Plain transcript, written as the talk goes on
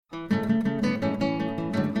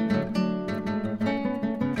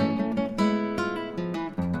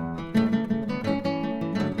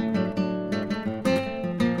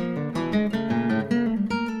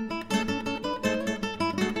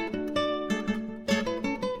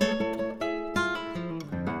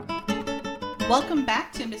Welcome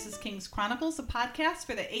back to Mrs. King's Chronicles, a podcast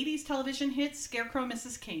for the 80s television hit Scarecrow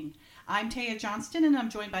Mrs. King. I'm Taya Johnston, and I'm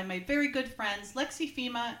joined by my very good friends Lexi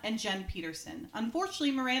Fema and Jen Peterson.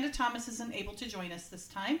 Unfortunately, Miranda Thomas isn't able to join us this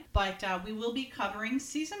time, but we will be covering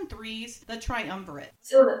Season 3's The Triumvirate.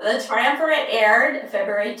 So The Triumvirate aired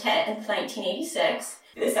February 10th, 1986.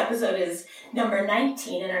 This episode is number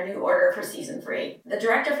 19 in our new order for Season 3. The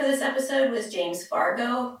director for this episode was James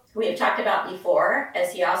Fargo, who we have talked about before,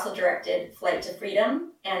 as he also directed Flight to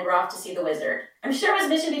Freedom and We're Off to See the Wizard. I'm sure it was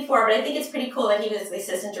mentioned before, but I think it's pretty cool that he was the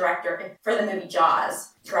assistant director for the movie Jaws.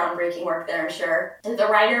 Groundbreaking work there, I'm sure. The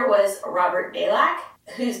writer was Robert Balak,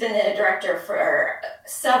 who's been the director for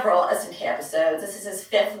several SNK episodes. This is his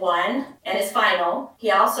fifth one and his final.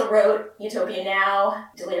 He also wrote Utopia Now,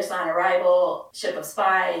 Delirious on Arrival, Ship of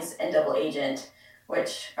Spies, and Double Agent,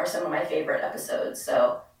 which are some of my favorite episodes.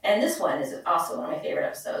 And this one is also one of my favorite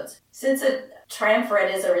episodes. Since a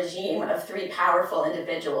triumvirate is a regime of three powerful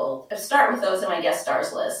individuals, I'll start with those in my guest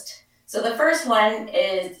stars list. So the first one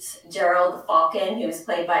is Gerald Falcon, who was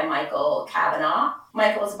played by Michael Cavanaugh.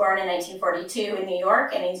 Michael was born in 1942 in New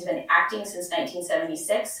York, and he's been acting since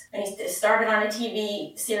 1976. And he started on a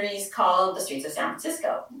TV series called The Streets of San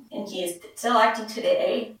Francisco. And he is still acting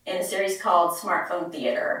today in a series called Smartphone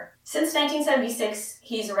Theater. Since 1976,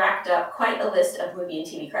 he's racked up quite a list of movie and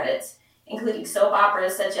TV credits, including soap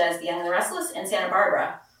operas such as The Young and the Restless and Santa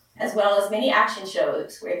Barbara, as well as many action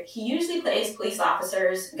shows where he usually plays police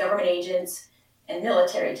officers, government agents, and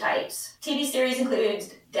military types. TV series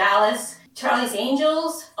includes Dallas, Charlie's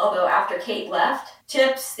Angels, although after Kate left,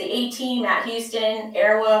 Chips, The A-Team, Matt Houston,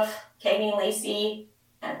 Airwolf, Cagney and Lacey,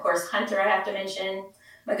 and of course Hunter I have to mention,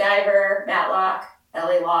 MacGyver, Matlock,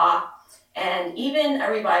 LA Law, and even a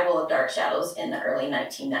revival of Dark Shadows in the early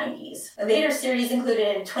 1990s. A later series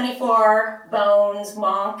included 24, Bones,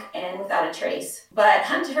 Monk, and Without a Trace. But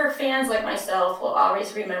Hunter fans like myself will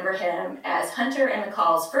always remember him as Hunter and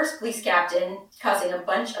McCall's first police captain, causing a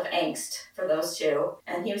bunch of angst for those two.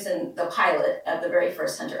 And he was in the pilot of the very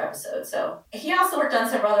first Hunter episode. So he also worked on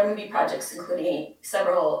several other movie projects, including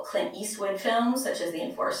several Clint Eastwood films, such as The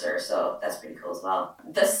Enforcer. So that's pretty cool as well.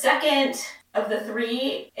 The second of the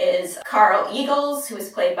three is Carl Eagles, who is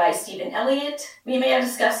played by Stephen Elliott. We may have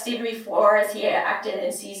discussed Stephen before, as he acted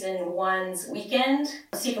in Season 1's Weekend.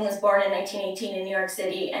 Stephen was born in 1918 in New York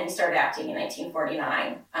City, and he started acting in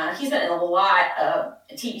 1949. He's been in a lot of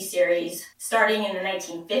TV series, starting in the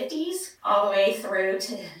 1950s, all the way through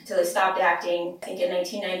till he stopped acting. I think in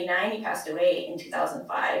 1999, he passed away in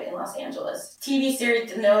 2005 in Los Angeles. TV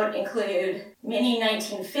series to note include many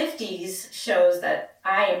 1950s shows that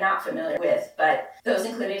I am not familiar with, but those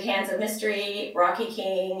included Hands of Mystery, Rocky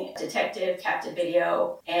King, Detective, Captive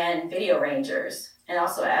Video, and Video Rangers, and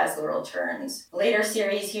also As the World Turns. Later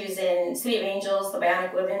series, he was in City of Angels, The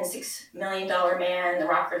Bionic Woman, $6 Million Man, The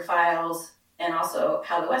Rockford Files, and also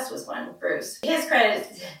How the West Was Won with Bruce. His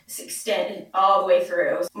credits extend all the way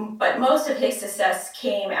through, but most of his success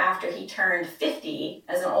came after he turned 50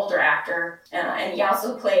 as an older actor, and he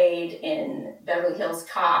also played in Beverly Hills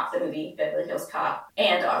Cop, the movie Beverly Hills Cop,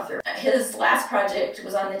 and Arthur. His last project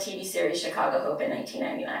was on the TV series Chicago Hope in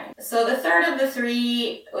 1999. So the third of the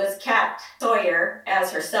three was Kat Sawyer,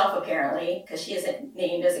 as herself apparently, because she isn't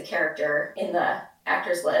named as a character in the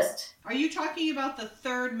actors list. Are you talking about the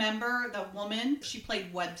third member, the woman? She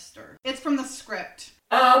played Webster. It's from the script.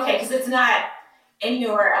 Oh, okay, because it's not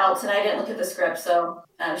anywhere else, and I didn't look at the script, so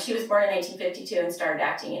she was born in 1952 and started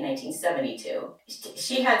acting in 1972.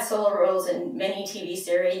 She had solo roles in many TV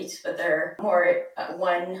series, but they're more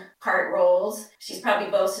one-part roles. She's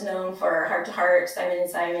probably most known for Heart to Heart, Simon &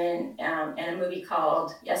 Simon, and a movie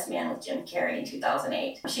called Yes Man with Jim Carrey in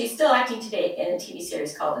 2008. She's still acting today in a TV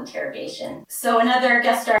series called Interrogation. So another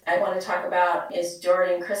guest star I want to talk about is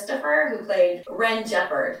Jordan Christopher, who played Ren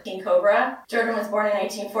Jeopard, King Cobra. Jordan was born in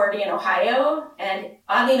 1940 in Ohio, and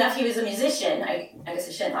oddly enough, he was a musician. I guess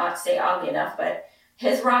I shouldn't say oddly enough, but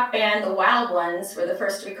his rock band, the Wild Ones, were the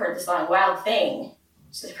first to record the song Wild Thing,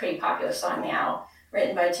 which is a pretty popular song now,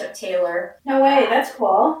 written by Chuck Taylor. No way, that's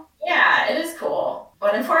cool. Yeah, it is cool.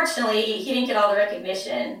 But unfortunately, he didn't get all the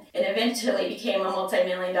recognition. It eventually became a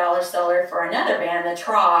multi-million-dollar seller for another band, the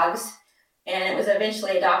Troggs, and it was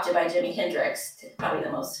eventually adopted by Jimi Hendrix, probably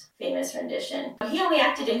the most famous rendition. He only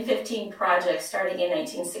acted in 15 projects starting in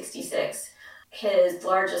 1966. his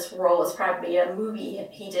largest role was probably a movie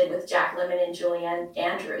he did with Jack Lemmon and Julianne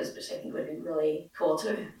Andrews, which I think would be really cool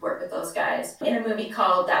to work with those guys, in a movie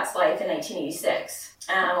called That's Life in 1986.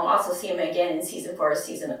 We'll also see him again in season 4,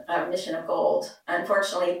 Mission of Gold.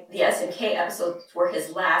 Unfortunately, the SNK episodes were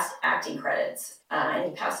his last acting credits, and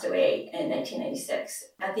he passed away in 1996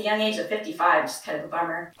 at the young age of 55, which is kind of a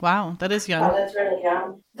bummer. Wow, that is young. Oh, that's really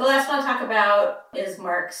young. The last one I'll talk about is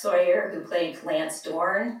Mark Sawyer, who played Lance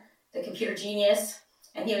Dorn, the computer genius,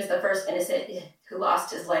 and he was the first innocent who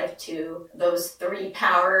lost his life to those 3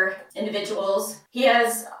 power individuals. He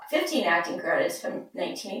has 15 acting credits from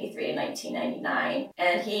 1983 and 1999,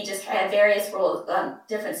 and he just had various roles on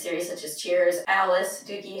different series such as Cheers, Alice,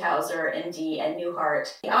 Doogie Howser, MD, and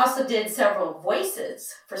Newhart. He also did several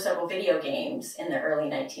voices for several video games in the early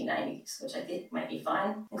 1990s, which I think might be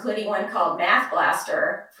fun, including one called Math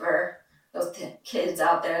Blaster for those kids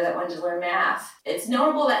out there that wanted to learn math. It's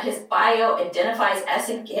notable that his bio identifies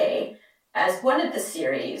SNK as one of the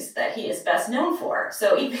series that he is best known for.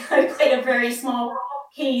 So he played a very small role.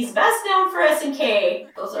 He's best known for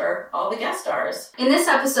SNK. Those are all the guest stars. In this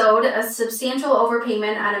episode, a substantial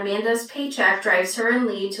overpayment on Amanda's paycheck drives her and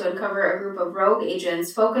Lee to uncover a group of rogue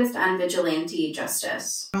agents focused on vigilante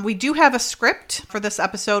justice. We do have a script for this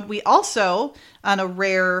episode. We also, on a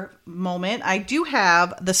rare moment, I do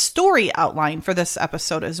have the story outline for this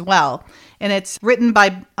episode as well. And it's written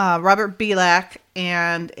by Robert Belak,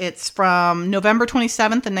 and it's from November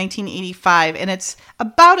 27th in 1985. And it's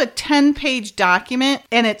about a 10-page document,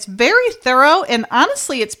 and it's very thorough. And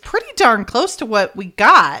honestly, it's pretty darn close to what we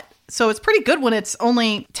got. So it's pretty good when it's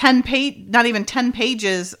only not even 10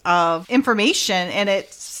 pages of information, and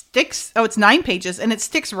it's 9 pages, and it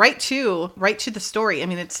sticks right to the story. I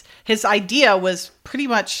mean, his idea was pretty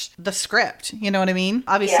much the script, you know what I mean?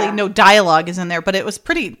 Obviously, no dialogue is in there, but it was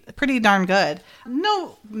pretty darn good.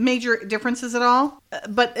 No major differences at all,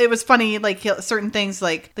 but it was funny, like certain things,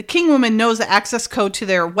 like the King woman knows the access code to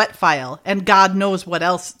their wet file, and God knows what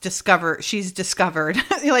else she's discovered.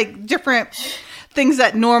 Like different things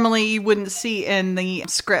that normally you wouldn't see in the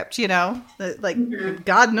script, you know? Like,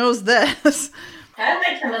 God knows this. I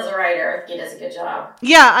like him as a writer. He does a good job.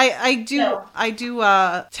 Yeah, I do. No. I do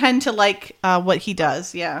tend to like what he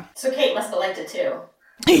does. Yeah. So Kate must have liked it too.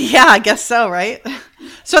 Yeah, I guess so, right?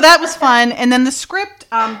 So that was fun. And then the script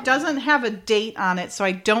doesn't have a date on it, so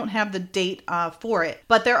I don't have the date for it.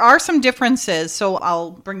 But there are some differences, so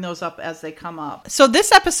I'll bring those up as they come up. So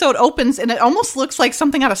this episode opens, and it almost looks like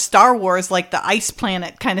something out of Star Wars, like the ice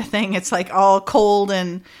planet kind of thing. It's like all cold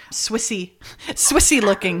and Swissy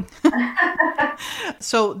looking.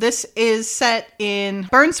 So this is set in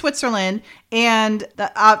Bern, Switzerland, and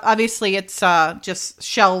obviously it's just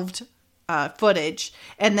shelved footage.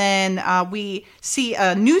 And then we see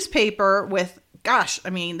a newspaper with,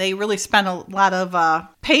 they really spent a lot of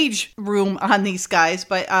page room on these guys,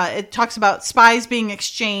 but it talks about spies being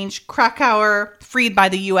exchanged, Krakauer freed by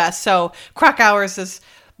the U.S. So Krakauer is this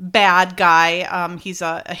bad guy. He's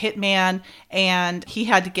a hitman, and he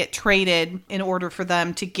had to get traded in order for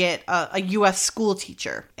them to get a U.S. school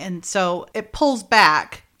teacher. And so it pulls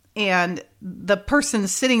back, and the person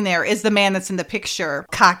sitting there is the man that's in the picture,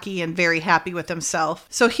 cocky and very happy with himself.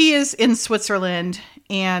 So he is in Switzerland,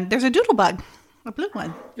 and there's a doodlebug, a blue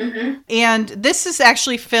one. Mm-hmm. And this is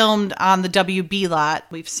actually filmed on the WB lot.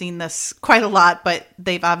 We've seen this quite a lot, but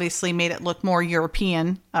they've obviously made it look more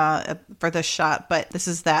European for this shot. But this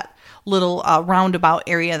is that little roundabout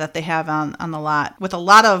area that they have on the lot with a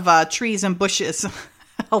lot of trees and bushes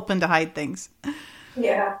helping to hide things.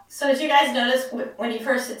 Yeah. So did you guys notice when he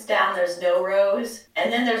first sits down, there's no Rose, and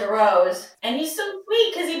then there's Rose, and he's so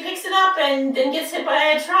sweet because he picks it up and then gets hit by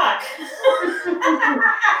a truck. It's kind of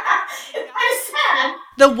sad.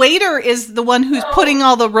 The waiter is the one who's putting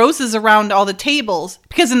all the roses around all the tables,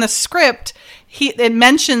 because in the script, it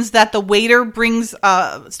mentions that the waiter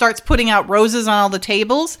starts putting out roses on all the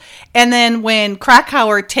tables. And then when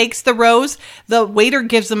Krakauer takes the rose, the waiter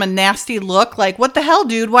gives him a nasty look like, what the hell,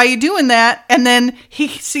 dude? Why are you doing that? And then he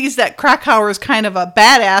sees that Krakauer is kind of a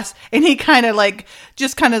badass, and he kind of like, okay,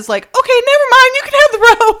 never mind, you can have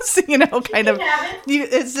the rose, you know, kind of.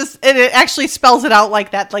 It's just, it actually spells it out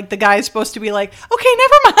like that. Like the guy's supposed to be like, okay,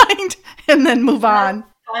 never mind, and then move on.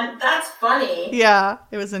 That's funny. Yeah,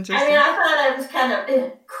 it was interesting. I mean, I thought it was kind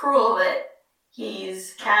of cruel that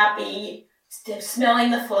he's happy,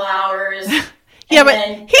 smelling the flowers. Yeah, but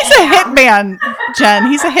he's a hitman, Jen.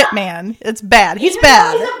 He's a hitman. It's bad. He's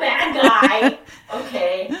bad. He's a bad guy.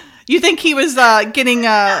 Okay. You think he was getting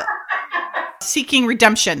seeking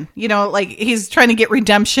redemption. Like he's trying to get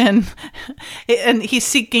redemption and he's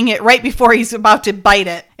seeking it right before he's about to bite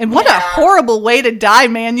it. And what a horrible way to die,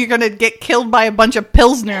 man. You're going to get killed by a bunch of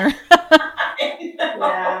Pilsner.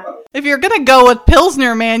 Yeah. If you're going to go with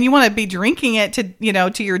Pilsner, man, you want to be drinking it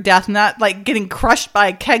to your death, not like getting crushed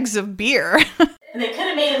by kegs of beer. And they could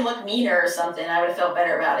have made him look meaner or something. I would have felt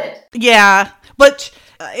better about it. Yeah, but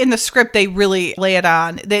in the script, they really lay it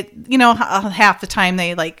on. That half the time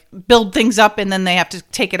they like build things up and then they have to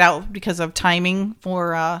take it out because of timing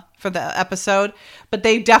for the episode. But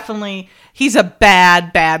they definitely, he's a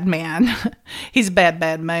bad man. He's a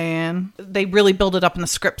bad man. They really build it up in the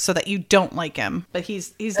script so that you don't like him. But he's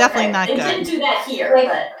definitely not good. They didn't do that here,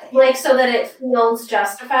 like so that it feels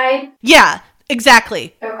justified. Yeah.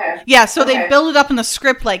 Exactly. Okay. Yeah, so they build it up in the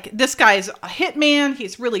script like this guy's a hitman,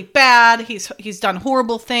 he's really bad, he's done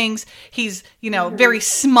horrible things, he's, very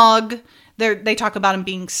smug. They talk about him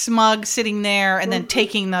being smug, sitting there and then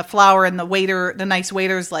taking the flour, and the nice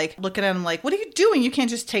waiter's like looking at him like, what are you doing? You can't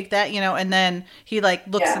just take that, and then he like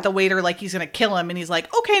looks at the waiter like he's going to kill him and he's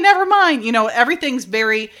like, okay, never mind. Everything's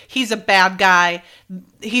he's a bad guy.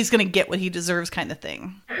 He's going to get what he deserves kind of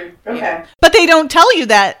thing. Okay. But they don't tell you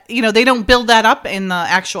that, they don't build that up in the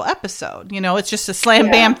actual episode. It's just a slam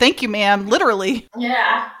bam, thank you, ma'am, literally.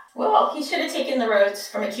 Yeah. Well, he should have taken the rose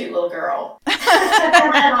from a cute little girl.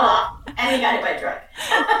 And he got hit by a truck.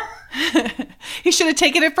 He should have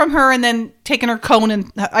taken it from her and then taken her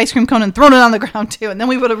ice cream cone and thrown it on the ground too. And then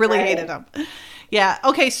we would have really hated him. Yeah.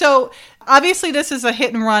 Okay. So obviously this is a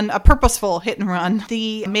hit and run, a purposeful hit and run.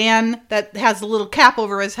 The man that has the little cap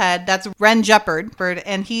over his head, that's Ren Jeopard.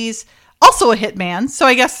 And he's also a hitman. So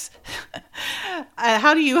I guess,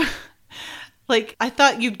 how do you... Like, I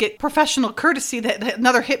thought you'd get professional courtesy that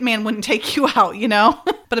another hitman wouldn't take you out,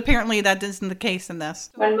 But apparently that isn't the case in this.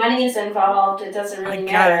 When money is involved, it doesn't really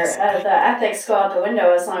matter. The ethics go out the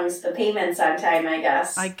window as long as the payment's on time, I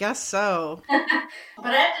guess. I guess so.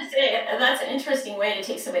 But I have to say, that's an interesting way to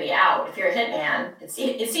take somebody out if you're a hitman.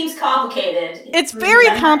 It seems complicated. It's very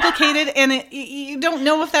complicated, and you don't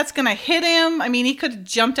know if that's going to hit him. I mean, he could have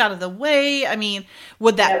jumped out of the way. I mean,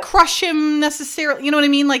 would that crush him necessarily? You know what I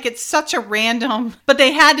mean? Like, it's such a random... But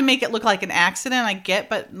they had to make it look like an accident, I get,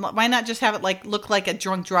 but why not just have it look like a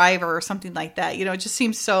drunk driver or something like that? It just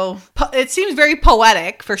seems it seems very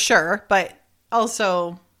poetic for sure, but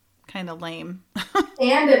also kind of lame.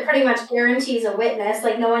 And it pretty much guarantees a witness,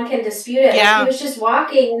 like no one can dispute it. Yeah. Like, he was just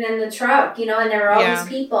walking in the truck, and there were all these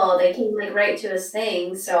people, they came right to his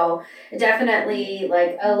thing, so it definitely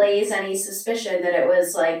allays any suspicion that it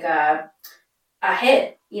was a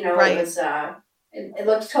hit, Right. It was it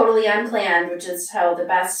looked totally unplanned, which is how the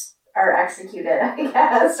best are executed, I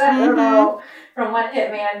guess. I don't know, from one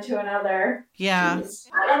hitman to another. Yeah. Jeez.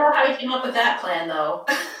 I don't know how he came up with that plan, though.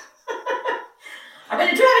 I'm going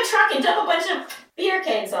to drive a truck and dump a bunch of beer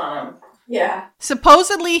kegs on him. Yeah.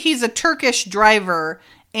 Supposedly he's a Turkish driver,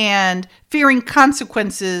 and fearing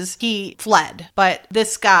consequences, he fled. But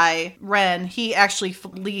this guy, Ren, he actually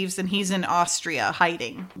leaves and he's in Austria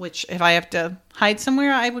hiding, which if I have to hide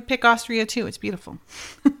somewhere, I would pick Austria too. It's beautiful.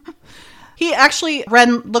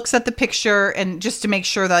 Ren looks at the picture and just to make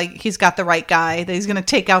sure that he's got the right guy, that he's going to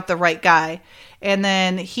take out the right guy. And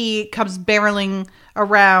then he comes barreling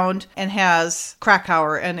around and has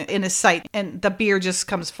Krakauer in his sight, and the beer just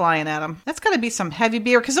comes flying at him. That's got to be some heavy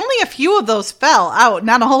beer, because only a few of those fell out.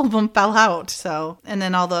 Not all of them fell out. So, and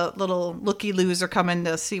then all the little looky-loos are coming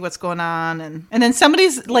to see what's going on, and then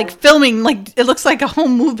somebody's filming, it looks like a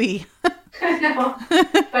home movie. I know,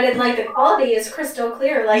 but the quality is crystal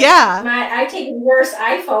clear. I take worse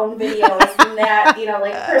iPhone videos than that.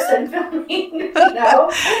 Person filming.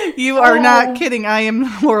 You are not kidding. I am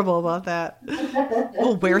horrible about that.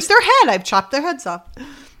 Oh, where's their head? I've chopped their heads off.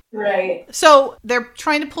 Right. So they're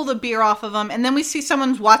trying to pull the beer off of them, and then we see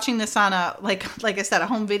someone's watching this on a like I said, a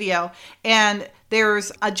home video, and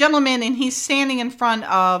there's a gentleman, and he's standing in front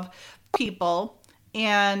of people.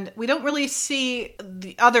 And we don't really see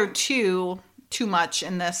the other two too much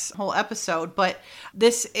in this whole episode, but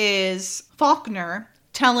this is Faulkner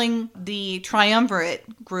telling the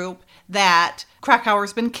Triumvirate group that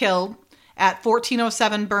Krakauer's been killed at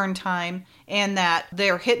 14:07 burn time, and that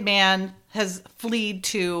their hitman has fled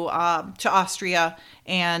to Austria,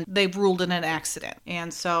 and they've ruled it an accident.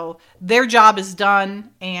 And so their job is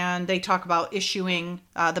done, and they talk about issuing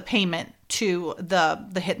the payment to the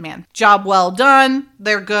hitman. Job well done.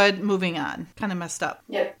 They're good. Moving on. Kind of messed up.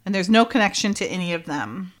 Yep. And there's no connection to any of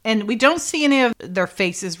them. And we don't see any of their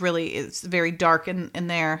faces really. It's very dark in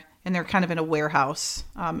there. and they're kind of in a warehouse.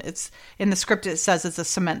 It's in the script, it says it's a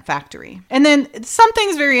cement factory. And then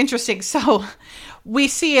something's very interesting. So we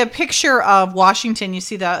see a picture of Washington. You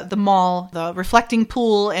see the mall, the reflecting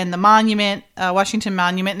pool, and the monument, Washington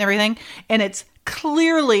Monument and everything. And it's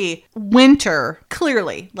clearly winter,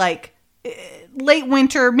 like late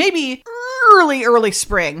winter, maybe early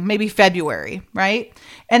spring, maybe February, right?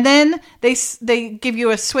 And then they give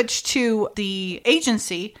you a switch to the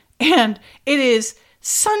agency, and it is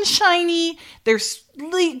sunshiny. There's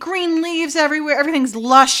green leaves everywhere. Everything's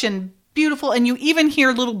lush and beautiful, and you even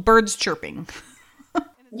hear little birds chirping.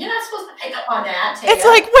 You're not supposed to pick up on that, Taya. It's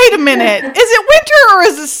like, wait a minute. Is it winter or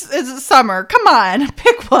is it summer? Come on,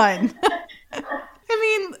 pick one. I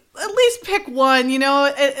mean, at least pick one,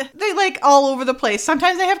 they like all over the place.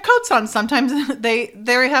 Sometimes they have coats on. Sometimes they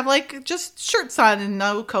have like just shirts on and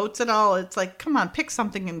no coats at all. It's like, come on, pick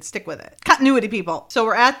something and stick with it. Continuity, people. So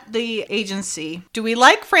we're at the agency. Do we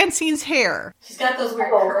like Francine's hair? She's got those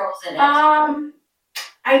weird curls in it.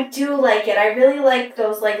 I do like it. I really like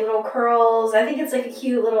those like little curls. I think it's like a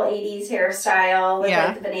cute little 80s hairstyle with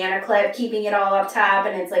like the banana clip, keeping it all up top,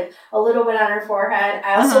 and it's like a little bit on her forehead.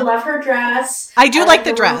 I also love her dress. I do like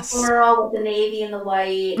the dress. Floral with the navy and the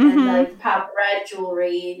white and like pop red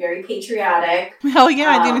jewelry, very patriotic. Oh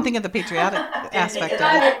yeah, I didn't even think of the patriotic aspect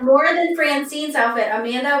of it. More than Francine's outfit.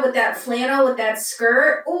 Amanda with that flannel with that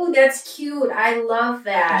skirt. Oh, that's cute. I love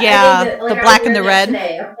that. Yeah, the black and the red.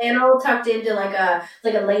 Today. A flannel tucked into like a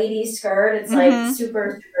lady skirt. It's like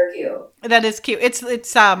super cute. That is cute. It's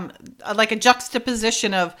like a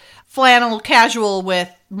juxtaposition of flannel casual with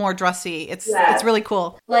more dressy. It's really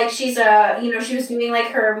cool. Like she's she was doing like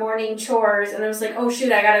her morning chores, and I was like, oh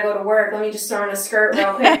shoot, I gotta go to work. Let me just throw in a skirt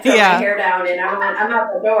real quick, throw my hair down, and I'm out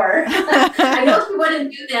the door. I know she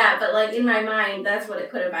wouldn't do that, but like in my mind, that's what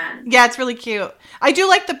it could have been. Yeah, it's really cute. I do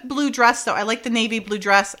like the blue dress though. I like the navy blue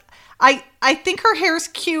dress. I think her hair's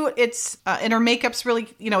cute. It's and her makeup's really,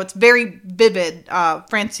 it's very vivid.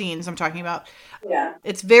 Francine's I'm talking about. Yeah.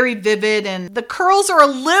 It's very vivid, and the curls are a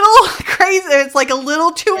little crazy. It's like a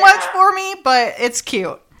little too much for me, but it's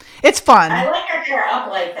cute. It's fun. I like her hair up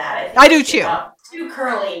like that. I do too. Too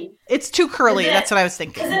curly. It's too curly. That's what I was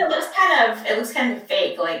thinking. Because it looks kind of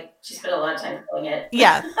fake. Like she spent a lot of time curling it.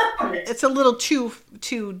 Yeah, it's a little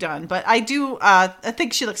too done. But I do. I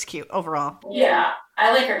think she looks cute overall. Yeah.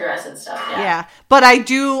 I like her dress and stuff. Yeah. But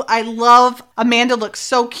I love Amanda looks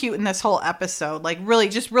so cute in this whole episode. Like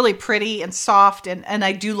really pretty and soft. And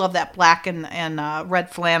I do love that black and red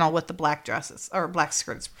flannel with the black dresses or black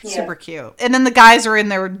skirts. Super cute. And then the guys are in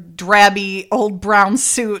their drabby old brown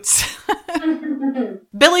suits.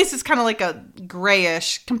 Billy's is kind of like a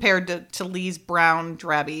grayish compared to Lee's brown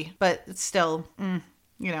drabby, but it's still, the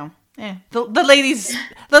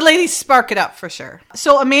ladies spark it up for sure.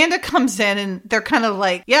 So Amanda comes in and they're kind of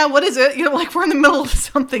like, yeah, what is it? Like we're in the middle of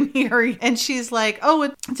something here. And she's like,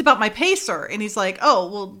 oh, it's about my pacer. And he's like,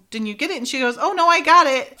 oh, well, didn't you get it? And she goes, oh, no, I got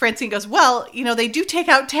it. Francine goes, well, they do take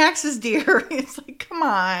out taxes, dear. It's like, come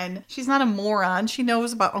on. She's not a moron. She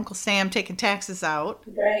knows about Uncle Sam taking taxes out.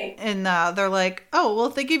 Right. And they're like, oh, well,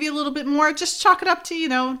 if they give you a little bit more, just chalk it up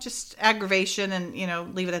to, just aggravation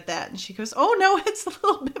and, leave it at that. And she goes, oh, no, it's a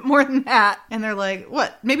little bit more than that. And they're like,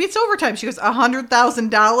 what? Maybe it's overtime. She goes,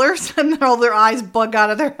 $100,000. And all their eyes bug out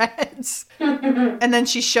of their heads. And then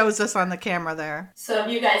she shows us on the camera there. So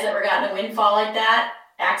have you guys ever gotten a windfall like that?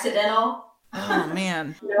 Accidental? Oh,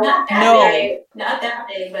 man. Not that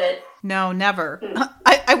big, but... No, never.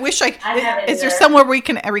 I wish I is there somewhere we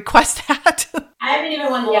can request that? I haven't even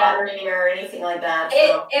won the lottery or anything like that.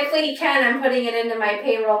 So. If we can, I'm putting it into my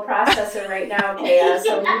payroll processor right now, Kaya,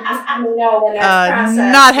 so we just know when that's processed.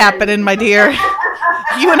 Not happening, my dear.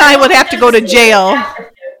 You and I would have to go to jail.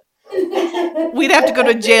 We'd have to go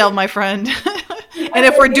to jail, my friend. And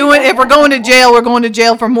if we're going to jail, we're going to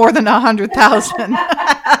jail for more than 100,000.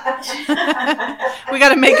 We got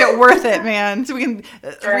to make it worth it, man, so we can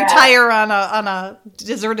retire on a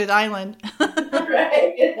deserted island.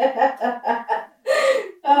 Right.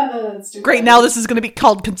 Oh, great. Now this is going to be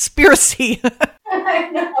called conspiracy. I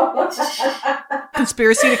know.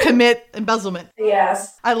 Conspiracy to commit embezzlement.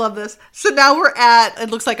 Yes. I love this. So now we're at, it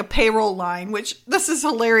looks like a payroll line, which this is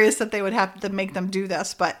hilarious that they would have to make them do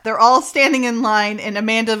this, but they're all standing in line and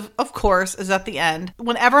Amanda, of course, is at the end.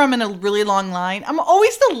 Whenever I'm in a really long line, I'm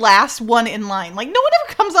always the last one in line. Like no one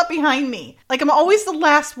ever comes up behind me. Like I'm always the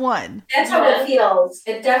last one. That's how it feels.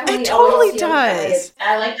 It definitely totally does.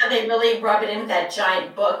 I like how they really rub it in with that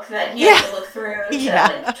giant book that he has to look through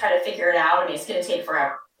to try to figure it out. I mean, it's going to take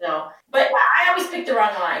forever. So, but I always pick the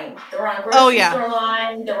wrong line. The wrong grocery store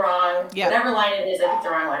line, the wrong whatever line it is, I pick the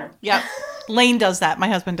wrong one. Yep. Lane does that. My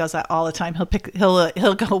husband does that all the time.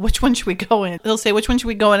 He'll go, which one should we go in? He'll say, which one should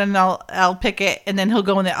we go in? And I'll pick it. And then he'll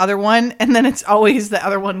go in the other one. And then it's always the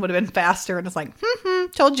other one would have been faster. And it's like,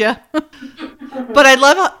 told you. But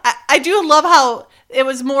I do love how it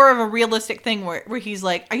was more of a realistic thing where he's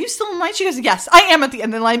like, are you still in line? She goes, yes, I am at the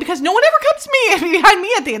end of the line because no one ever comes to me behind me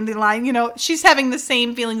at the end of the line. You know, she's having the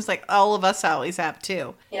same feelings like all of us always have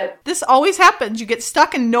too. Yep. This always happens. You get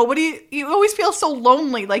stuck and you always feel so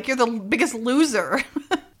lonely, like you're the biggest loser.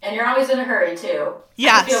 And you're always in a hurry too.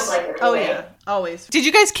 Yes. It feels like it. Oh yeah. Always. Did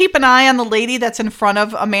you guys keep an eye on the lady that's in front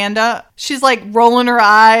of Amanda? She's like rolling her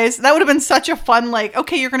eyes. That would have been such a fun, like,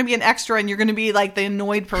 okay, you're going to be an extra and you're going to be like the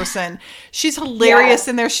annoyed person. She's hilarious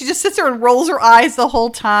in there. She just sits there and rolls her eyes the whole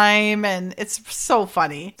time. And it's so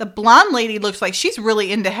funny. The blonde lady looks like she's really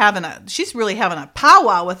having a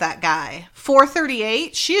powwow with that guy.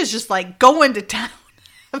 438. She is just like going to town.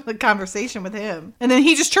 The conversation with him. And then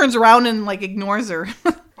he just turns around and like ignores her.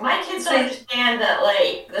 My kids don't understand that,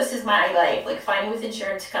 like, this is my life. Like, fighting with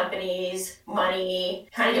insurance companies, money,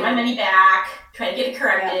 trying to get my money back, trying to get it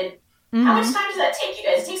corrected. Mm-hmm. How much time does that take you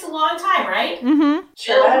guys? It takes a long time, right? Mm-hmm.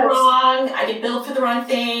 Billed wrong. I get billed for the wrong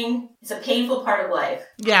thing. It's a painful part of life.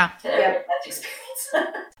 Yeah. That's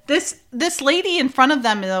experience. This lady in front of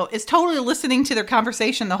them, though, is totally listening to their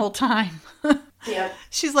conversation the whole time. Yeah.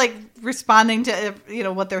 She's like responding to,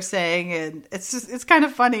 what they're saying. And it's kind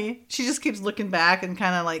of funny. She just keeps looking back and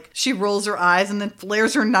kind of like, she rolls her eyes and then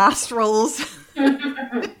flares her nostrils.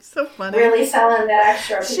 It's so funny. Really selling that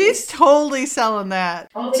extra piece. She's totally selling that.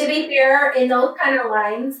 Well, to be fair, in those kind of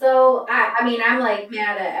lines, though, I mean, I'm like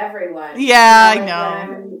mad at everyone. Yeah, I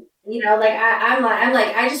know. I'm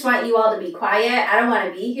like, I just want you all to be quiet. I don't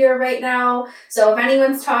want to be here right now. So if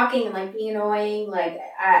anyone's talking and like being annoying, like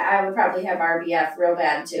I would probably have RBF real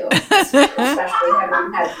bad too, especially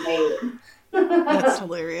having had made. That's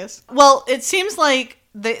hilarious. Well, it seems like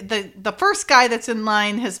the first guy that's in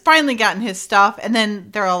line has finally gotten his stuff, and then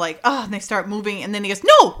they're all like, oh, and they start moving, and then he goes,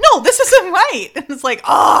 no, this isn't right. And it's like,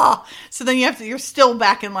 oh, so then you're still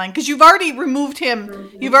back in line because you've already removed him.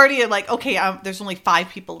 Mm-hmm. You've already like, okay, there's only 5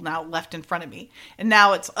 people now left in front of me, and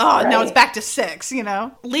now it's now it's back to 6.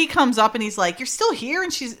 Lee comes up and he's like, you're still here,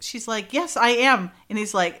 and she's like, yes, I am. And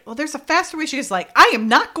he's like, well, there's a faster way. She goes like, I am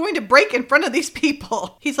not going to break in front of these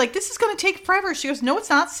people. He's like, this is going to take forever. She goes, no, it's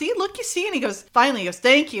not. See, look, you see. And he goes, finally, he goes,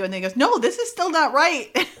 thank you. And then he goes, no, this is still not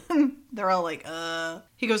right. They're all like,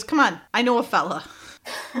 He goes, come on, I know a fella.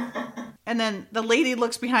 And then the lady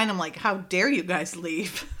looks behind him like, how dare you guys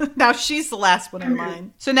leave? Now she's the last one in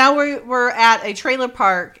line. So now we're at a trailer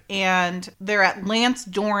park and they're at Lance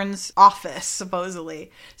Dorn's office,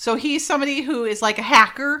 supposedly. So he's somebody who is like a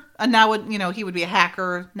hacker. And now, he would be a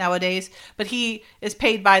hacker nowadays, but he is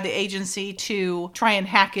paid by the agency to try and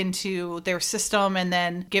hack into their system and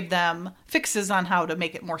then give them fixes on how to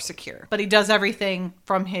make it more secure. But he does everything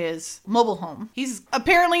from his mobile home. He's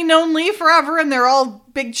apparently known Lee forever and they're all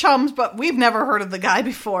big chums, but we've never heard of the guy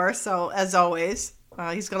before. So as always,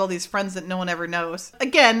 he's got all these friends that no one ever knows.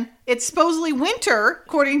 Again, it's supposedly winter,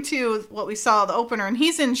 according to what we saw in the opener, and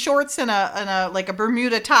he's in shorts and a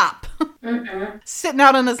Bermuda top, sitting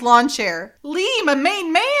out on his lawn chair. Lee, my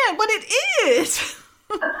main man, what it is,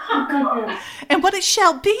 and what it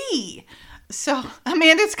shall be. So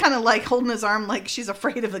Amanda's kind of like holding his arm like she's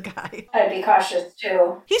afraid of the guy. I'd be cautious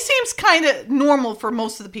too. He seems kind of normal for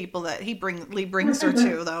most of the people that Lee brings her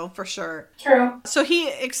to, though, for sure. True. So he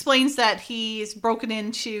explains that he's broken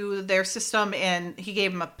into their system and he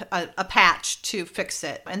gave him a patch to fix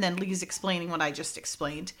it. And then Lee's explaining what I just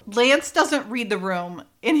explained. Lance doesn't read the room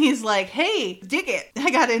and he's like, hey, dig it.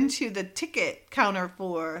 I got into the ticket counter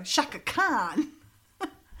for Shaka Khan.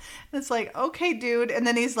 It's like, okay, dude. And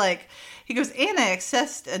then he goes, and I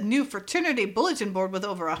accessed a new fraternity bulletin board with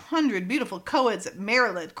over 100 beautiful co-eds at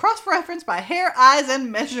Maryland, cross-referenced by hair, eyes,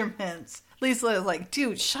 and measurements. Lisa is like,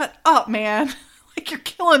 dude, shut up, man. Like, you're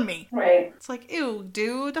killing me. Right. It's like, ew,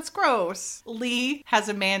 dude, that's gross. Lee has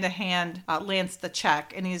Amanda hand Lance the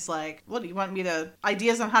check, and he's like, what, do you want me to,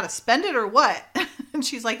 ideas on how to spend it or what? And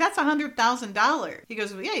she's like, that's $100,000. He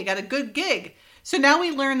goes, well, yeah, you got a good gig. So now we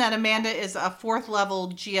learn that Amanda is a 4th level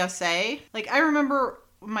GSA. Like, I remember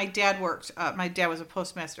my dad worked, my dad was a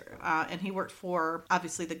postmaster, and he worked for,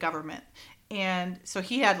 obviously, the government. And so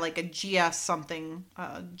he had like a GS something,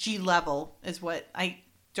 G level is what I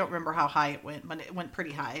don't remember how high it went, but it went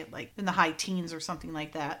pretty high, like in the high teens or something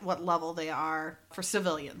like that, what level they are for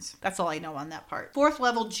civilians. That's all I know on that part. 4th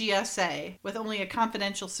level GSA with only a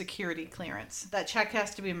confidential security clearance. That check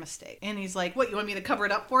has to be a mistake. And he's like, what, you want me to cover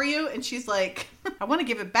it up for you? And she's like, I want to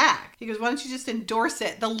give it back. He goes, why don't you just endorse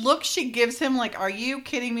it? The look she gives him, like, are you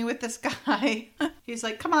kidding me with this guy? He's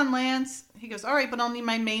like, come on, Lance. He goes, all right, but I'll need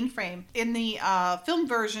my mainframe. In the film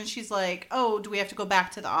version, she's like, oh, do we have to go back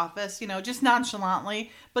to the office? Just nonchalantly.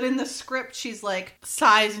 But in the script, she's like,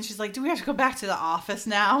 sighs, and she's like, do we have to go back to the office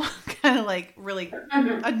now? Kind of like really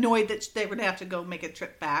annoyed that they would have to go make a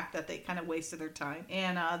trip back, that they kind of wasted their time.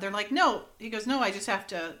 And they're like, no. He goes, no, I just have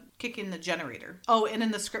to kick in the generator. Oh, and in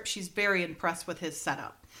the script, she's very impressed with his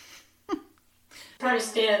setup. Probably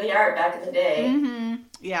state of the art back in the day. Mm-hmm.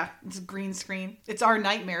 Yeah, it's a green screen. It's our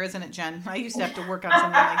nightmare, isn't it, Jen? I used to have to work on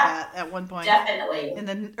something like that at one point. Definitely. In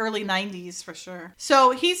the early 90s, for sure.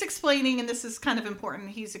 So he's explaining, and this is kind of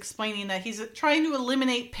important, he's explaining that he's trying to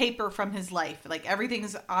eliminate paper from his life. Like,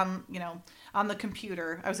 everything's on the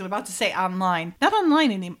computer. I was about to say online. Not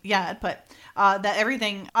online yet, but that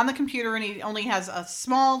everything on the computer, and he only has a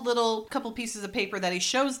small little couple pieces of paper that he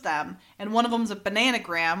shows them. And one of them's a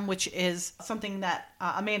bananagram, which is something that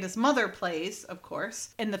Amanda's mother plays, of course.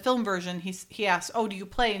 In the film version, he asks, oh, do you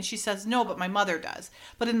play? And she says, no, but my mother does.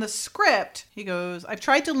 But in the script, he goes, I've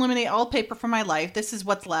tried to eliminate all paper from my life. This is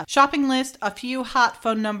what's left. Shopping list, a few hot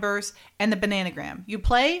phone numbers, and the bananagram. You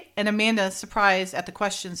play? And Amanda, surprised at the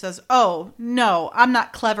question, says, oh, no, I'm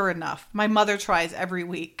not clever enough. My mother tries every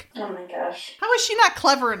week. Oh my gosh. How is she not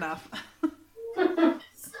clever enough?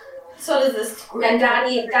 So does this. And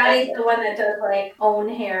Dottie's the one that does like own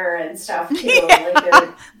hair and stuff too.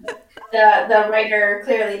 Yeah. Like the writer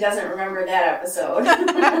clearly doesn't remember that episode.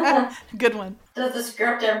 Good one. Does the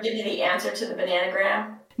script ever give you the answer to the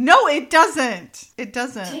bananagram? No, it doesn't. It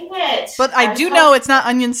doesn't. Dang it. But I do know it's not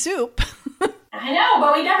onion soup. I know,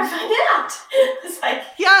 but we never find out. It's like...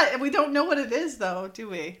 Yeah, we don't know what it is, though, do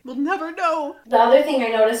we? We'll never know. The other thing I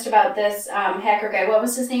noticed about this hacker guy, what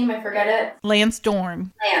was his name? I forget it. Lance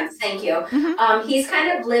Dorn. Lance, thank you. Mm-hmm. He's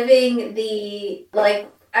kind of living the, like,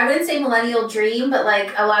 I wouldn't say millennial dream, but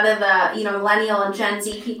like a lot of the, millennial and Gen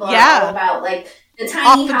Z people are all about like the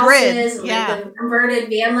tiny houses, and like the converted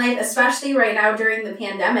van life, especially right now during the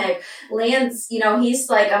pandemic. Lance, he's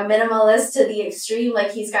like a minimalist to the extreme.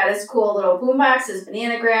 Like he's got his cool little boombox, his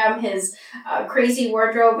bananagram, his crazy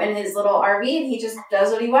wardrobe, and his little RV, and he just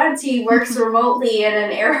does what he wants. He works remotely in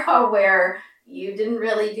an era where you didn't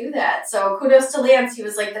really do that. So kudos to Lance. He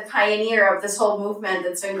was like the pioneer of this whole movement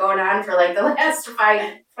that's been going on for like the last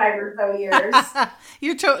five or so years.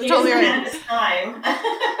 You're totally right. His time.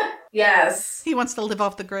 Yes. He wants to live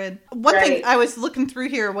off the grid. One thing, I was looking through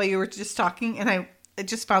here while you were just talking, and I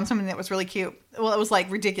just found something that was really cute. Well, it was like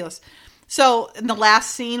ridiculous. So in the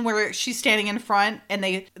last scene where she's standing in front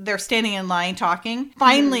and they're standing in line talking,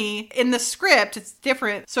 finally in the script, it's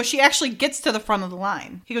different. So she actually gets to the front of the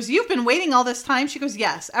line. He goes, you've been waiting all this time? She goes,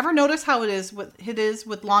 yes. Ever notice how it is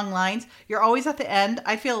with long lines? You're always at the end.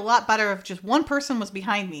 I'd feel a lot better if just one person was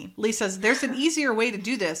behind me. Lee says, there's an easier way to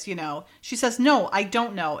do this, She says, no, I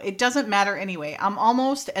don't know. It doesn't matter anyway. I'm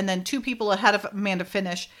almost, and then two people ahead of Amanda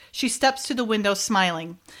finish. She steps to the window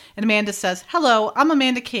smiling. And Amanda says, hello, I'm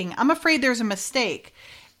Amanda King. I'm afraid there's a mistake.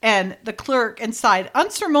 And the clerk inside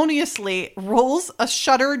unceremoniously rolls a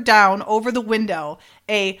shutter down over the window.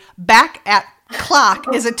 A back at clock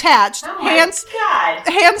is attached.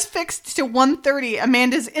 Hands fixed to 1:30.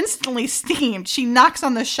 Amanda's instantly steamed. She knocks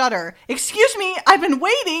on the shutter. Excuse me, I've been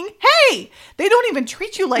waiting. Hey, they don't even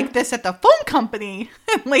treat you like this at the phone company.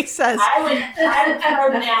 And Lee says, I would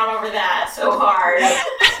throw down over that so hard.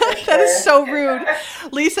 That is so rude.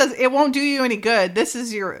 Lee says, it won't do you any good. This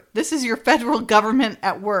is your federal government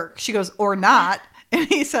at work. She goes, or not. And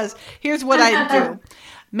he says, here's what I do.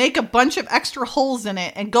 Make a bunch of extra holes in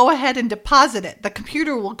it and go ahead and deposit it. The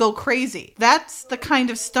computer will go crazy. That's the kind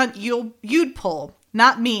of stunt you'd pull.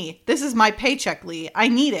 Not me. This is my paycheck, Lee. I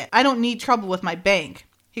need it. I don't need trouble with my bank.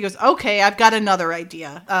 He goes, okay, I've got another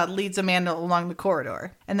idea. Leads Amanda along the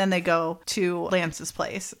corridor. And then they go to Lance's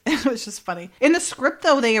place. It was just funny. In the script,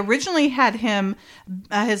 though, they originally had him,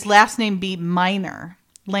 his last name be Minor.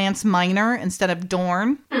 Lance Minor instead of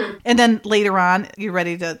Dorn. And then later on, you're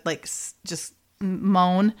ready to just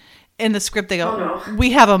moan. In the script, they go, oh, no.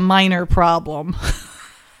 We have a minor problem.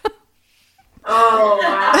 Oh,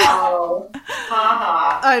 wow.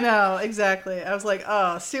 I know, exactly. I was like,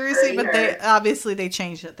 oh, seriously? But they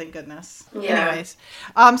changed it, thank goodness. Yeah. Anyways,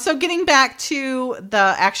 so getting back to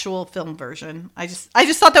the actual film version, I just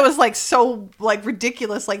thought that was so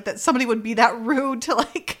ridiculous, that somebody would be that rude to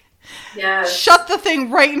shut the thing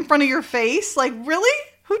right in front of your face. Really?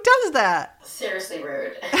 Who does that? Seriously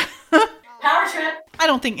rude. Power trip. I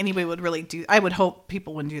don't think anybody would really do. I would hope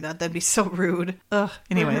people wouldn't do that. That'd be so rude. Ugh.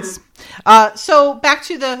 Anyways, so back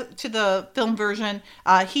to the film version.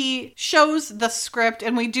 He shows the script,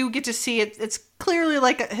 and we do get to see it. It's clearly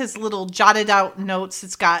his little jotted out notes.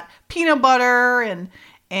 It's got peanut butter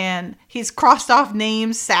and he's crossed off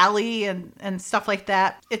names, Sally and stuff like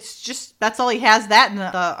that. It's just, that's all he has, that and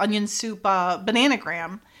the onion soup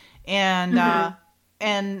bananagram.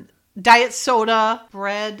 And diet soda,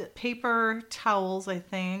 bread, paper towels, I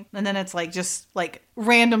think. And then it's like just like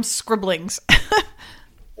random scribblings.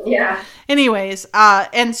 Yeah. Anyways,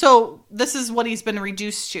 and so this is what he's been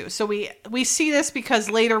reduced to. So we see this because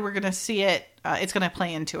later we're going to see it. It's going to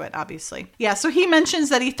play into it, obviously. Yeah, so he mentions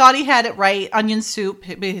that he thought he had it right, onion soup,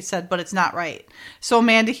 he said, but it's not right. So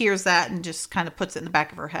Amanda hears that and just kind of puts it in the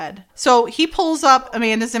back of her head. So he pulls up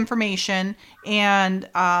Amanda's information, and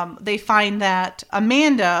they find that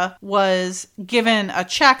Amanda was given a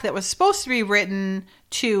check that was supposed to be written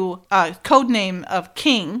to a code name of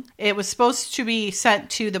King. It was supposed to be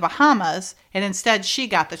sent to the Bahamas, and instead she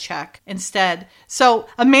got the check instead. So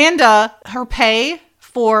Amanda, her pay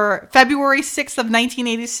for February 6th of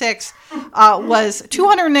 1986 was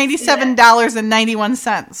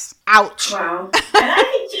 $297.91. Ouch. Wow. And I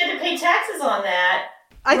think she had to pay taxes on that.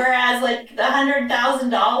 Whereas, like, the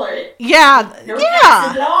 $100,000. Yeah. No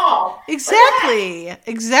taxes at all. Exactly.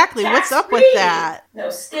 What's up with that? No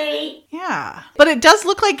state. Yeah. But it does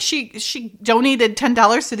look like she donated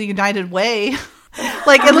 $10 to the United Way.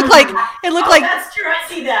 Like it looked like that's true. I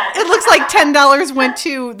see that. It looks like $10 went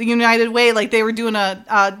to the United Way, like they were doing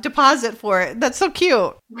a deposit for it. That's so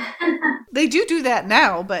cute. They do that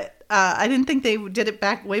now, but I didn't think they did it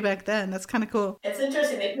way back then. That's kind of cool. It's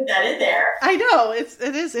interesting they put that in there. I know it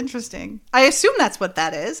is interesting. I assume that's what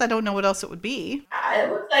that is. I don't know what else it would be.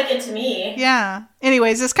 It looks like it to me. Yeah.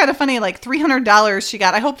 Anyways, it's kind of funny. Like $300 she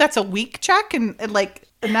got. I hope that's a week check and like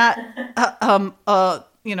not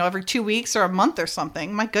every 2 weeks or a month or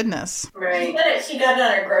something. My goodness. Right. She got it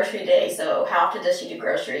on her grocery day, so how often does she do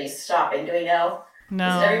groceries shopping? Do we know? No.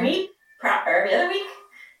 Is it every week? Or every other week?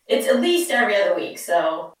 It's at least every other week,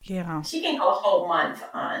 so yeah, she can go a whole month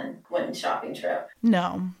on one shopping trip.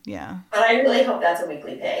 No, yeah. But I really hope that's a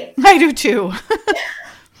weekly pay. I do too.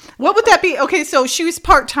 What would that be? Okay, so she was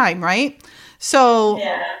part-time, right? So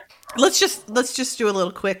yeah. Let's just do a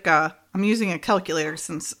little quick I'm using a calculator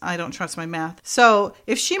since I don't trust my math. So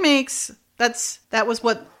if she makes, that was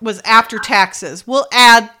what was after taxes. We'll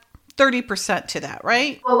add 30% to that,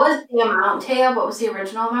 right? What was the amount, Taya? What was the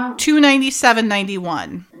original amount?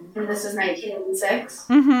 $297.91. And this is 1986?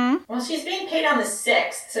 Mm-hmm. Well, she's being paid on the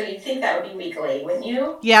 6th, so you'd think that would be weekly, wouldn't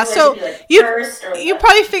you? Yeah, so you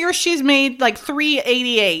probably figure she's made like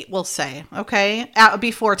 $388, we'll say, okay,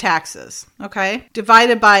 before taxes, okay?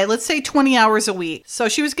 Divided by, let's say 20 hours a week. So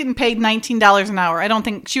she was getting paid $19 an hour. I don't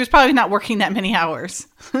think, she was probably not working that many hours.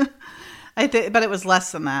 But it was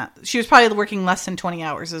less than that. She was probably working less than 20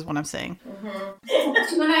 hours is what I'm saying. Mm-hmm.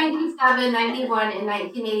 $297.91 in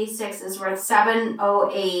 1986 is worth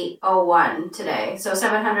 $708.01 today. So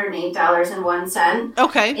 $708.01.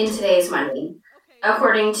 Okay. In today's money.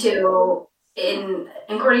 According to an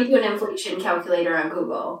inflation calculator on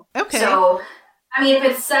Google. Okay. So I mean, if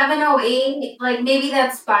it's 708, like maybe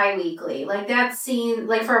that's bi-weekly. Like that seems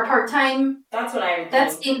like for a part-time. That's what I would think.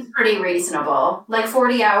 That seems pretty reasonable. Like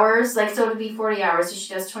 40 hours. Like so it would be 40 hours. So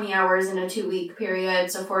she does 20 hours in a 2-week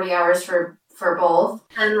period. So 40 hours for both.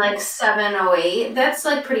 And like 708. That's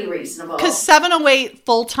like pretty reasonable. Because 708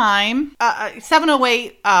 full-time,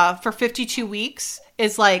 708 for 52 weeks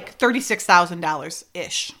is like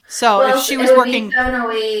 $36,000-ish. So if she was working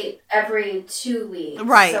 708 every 2 weeks.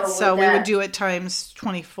 Right. So we would do it times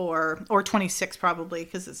 24 or 26 probably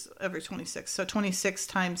because it's every 26. So 26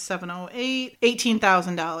 times 708,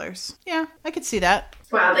 $18,000. Yeah, I could see that.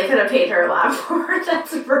 Wow, they could have paid her a lot more.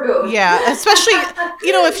 That's rude. Yeah, especially,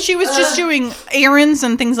 if she was just doing errands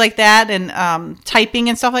and things like that and typing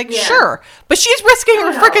and stuff sure. But she's risking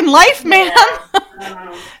her freaking life, man.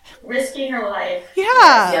 Yeah. Risking her life.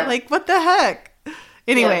 Yeah, Yep. like what the heck?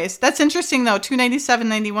 Anyways, that's interesting though.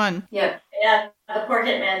 $297.91. Yep. Yeah, the poor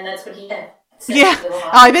hitman. That's what he did. Yeah.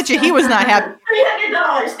 I bet you he was not happy.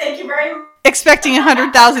 $300. Thank you very much. Expecting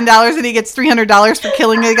 $100,000 and he gets $300 for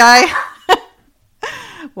killing a guy.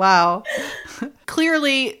 Wow.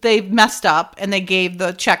 Clearly they messed up and they gave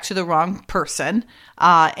the check to the wrong person.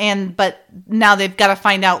 But now they've got to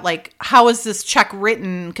find out, like, how is this check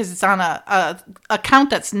written? Because it's on a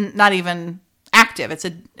account that's not even active. It's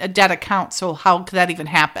a dead account. So how could that even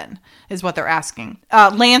happen is what they're asking.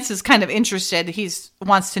 Lance is kind of interested. He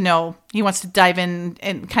wants to know. He wants to dive in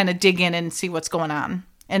and kind of dig in and see what's going on.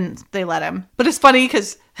 And they let him. But it's funny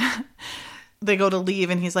because they go to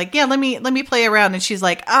leave and he's like, yeah, let me play around. And she's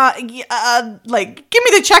like, give me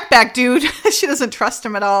the check back, dude. She doesn't trust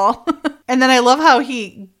him at all. And then I love how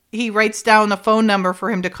he writes down a phone number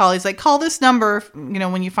for him to call. He's like, call this number,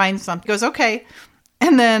 when you find something. He goes, okay.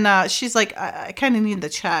 And then she's like, I kind of need the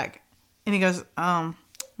check. And he goes,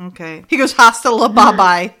 okay. He goes, hasta la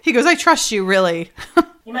bye-bye. He goes, I trust you, really.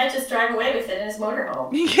 He might just drive away with it in his motorhome.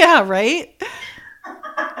 Yeah, right?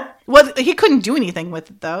 Well, he couldn't do anything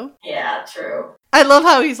with it, though. Yeah, true. I love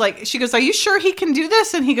how he's like, she goes, are you sure he can do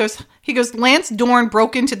this? And he goes, Lance Dorn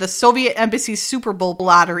broke into the Soviet Embassy's Super Bowl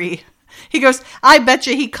lottery. He goes, I bet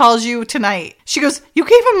you he calls you tonight. She goes, you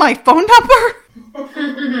gave him my phone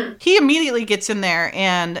number? He immediately gets in there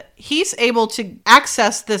and he's able to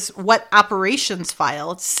access this wet operations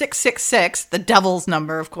file. It's 666, the devil's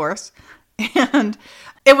number, of course. And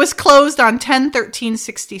it was closed on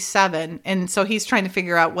 10/13/67, and so he's trying to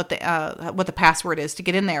figure out what the password is to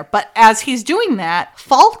get in there. But as he's doing that,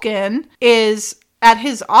 Falcon is at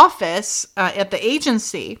his office at the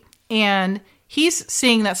agency, and he's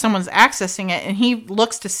seeing that someone's accessing it, and he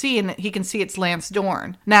looks to see, and he can see it's Lance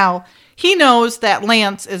Dorn. Now, he knows that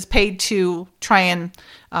Lance is paid to try and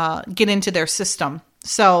get into their system,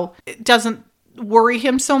 so it doesn't worry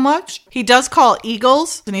him so much. He does call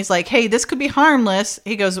Eagles, and he's like, hey, this could be harmless.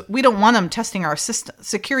 He goes, we don't want them testing our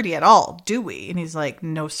security at all, do we? And he's like,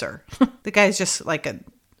 no, sir. The guy's just like a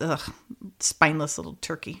spineless little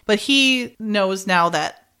turkey. But he knows now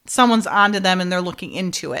that someone's onto them and they're looking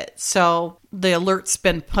into it. So the alert's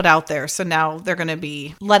been put out there. So now they're going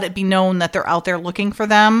to let it be known that they're out there looking for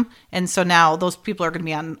them. And so now those people are going to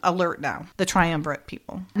be on alert now, the triumvirate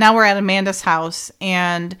people. Now we're at Amanda's house,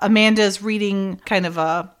 and Amanda's reading kind of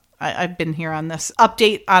I've been here on this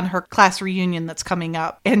update on her class reunion that's coming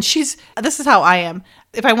up. And this is how I am.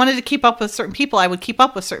 If I wanted to keep up with certain people, I would keep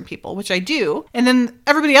up with certain people, which I do. And then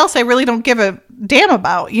everybody else, I really don't give a damn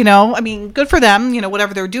about, I mean, good for them,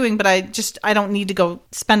 whatever they're doing. But I don't need to go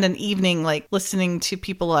spend an evening like listening to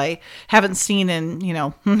people I haven't seen in,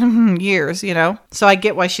 years, So I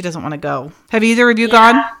get why she doesn't want to go. Have either of you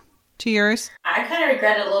gone to yours? I kind of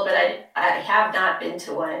regret it a little bit. I have not been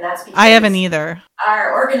to one, and that's because I haven't either.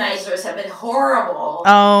 Our organizers have been horrible.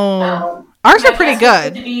 Oh, ours are pretty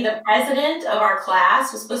good. To be the president of our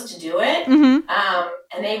class was supposed to do it, and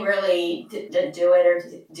they really didn't do it or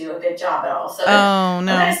do a good job at all. So I'm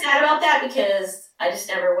kind of sad about that because I just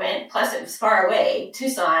never went. Plus, it was far away,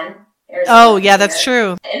 Tucson, Arizona. Oh, yeah, that's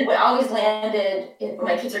true. And we always landed when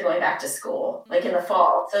my kids are going back to school, like in the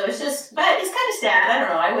fall. So it's just, but it's kind of sad. I don't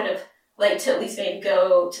know. I would have liked to at least maybe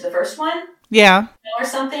go to the first one. Yeah. Or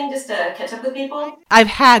something, just to catch up with people. I've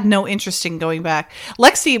had no interest in going back.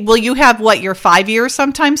 Lexi, will you have, your 5 years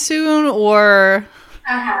sometime soon, or...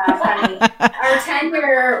 I have, honey. Our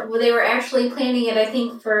 10-year, they were actually planning it, I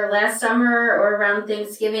think, for last summer or around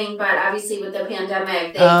Thanksgiving, but obviously with the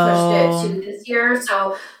pandemic, they pushed it to this year.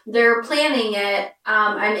 So they're planning it.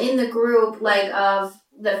 I'm in the group, of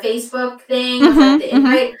the Facebook thing, the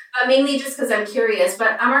invite, but mainly just because I'm curious.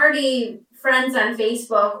 But I'm already friends on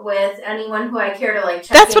Facebook with anyone who I care to check.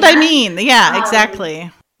 That's what I mean. Yeah,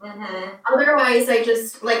 exactly. Otherwise,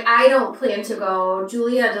 I don't plan to go.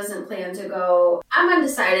 Julia doesn't plan to go. I'm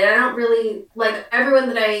undecided. I don't really everyone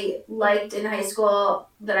that I liked in high school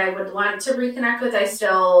that I would want to reconnect with. I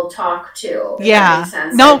still talk to. Yeah. That makes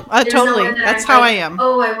sense. No, totally. That's how I am.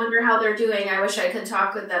 Oh, I wonder how they're doing. I wish I could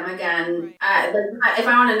talk with them again. If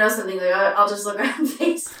I want to know something, I'll just look on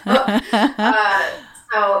Facebook.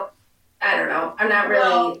 So I don't know. I'm not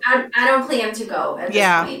really. I don't plan to go at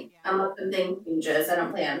this point. Unless something changes, I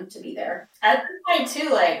don't plan to be there. At this point,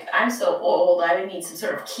 too, I'm so old, I would need some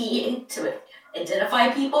sort of key to identify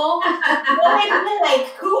people.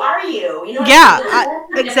 Who are you?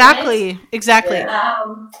 Exactly. Yeah.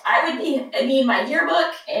 I would need my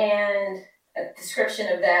yearbook and a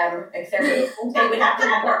description of them, except they would have to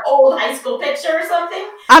have their old high school picture or something.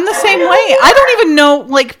 I'm the same way. I don't even know,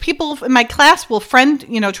 people in my class will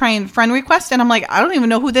try and friend request, and I'm like, I don't even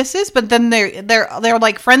know who this is, but then they're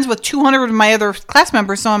friends with 200 of my other class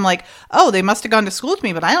members, so I'm like, oh, they must have gone to school with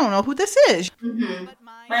me, but I don't know who this is. Mm-hmm.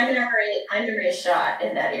 My memory is shot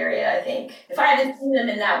in that area, I think. If I haven't seen them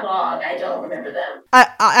in that long, I don't remember them.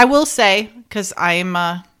 I will say, because I'm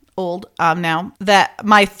old now, that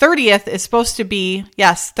my 30th is supposed to be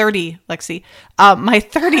 30, Lexi. My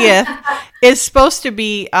 30th is supposed to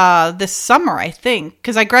be this summer, I think,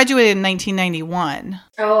 because I graduated in 1991.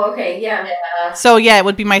 Oh, okay, yeah. So it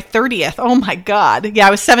would be my 30th. Oh my God,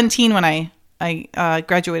 I was 17 when I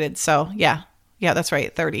graduated. So yeah, that's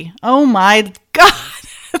right, 30. Oh my God,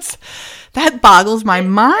 that boggles my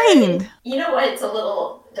mind. You know what? It's a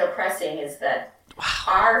little depressing is that. Wow.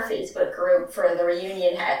 Our Facebook group for the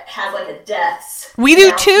reunion has a deaths. We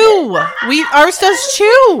do too. Ours does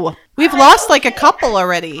too. We've lost a couple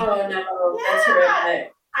already. Oh no, that's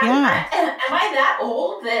horrific. Am I that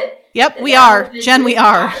old that? Yep, we are. Jen, we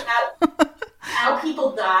are. how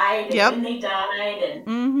people died and when they died, and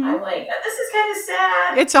I'm like, this is kind of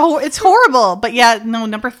sad. It's horrible, but yeah, no,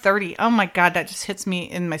 number 30. Oh my God, that just hits me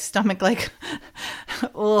in my stomach like,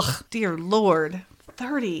 ugh, dear Lord,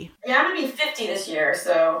 30. Yeah, I'm gonna be 50 this year,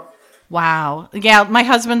 so. Wow. Yeah, my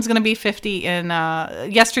husband's gonna be 50,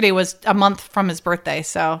 and yesterday was a month from his birthday,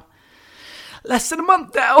 so less than a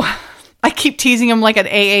month now. I keep teasing him like an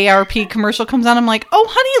AARP commercial comes on. I'm like, oh,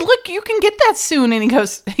 honey, look, you can get that soon. And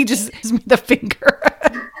he just gives me the finger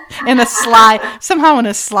in a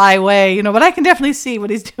sly way, but I can definitely see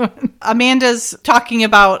what he's doing. Amanda's talking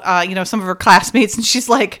about, some of her classmates, and she's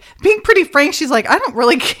like, being pretty frank, she's like, I don't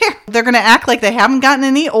really care. They're going to act like they haven't gotten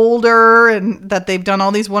any older and that they've done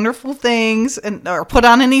all these wonderful things or put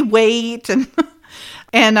on any weight.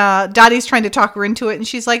 And Dottie's trying to talk her into it. And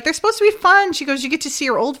she's like, they're supposed to be fun. She goes, you get to see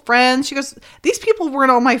your old friends. She goes, these people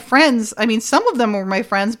weren't all my friends. I mean, some of them were my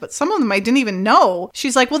friends, but some of them I didn't even know.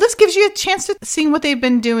 She's like, well, this gives you a chance to see what they've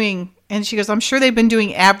been doing. And she goes, I'm sure they've been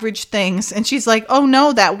doing average things. And she's like, oh,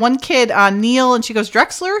 no, that one kid, Neil. And she goes,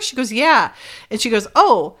 Drexler? She goes, yeah. And she goes,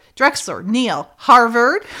 oh, Drexler, Neil,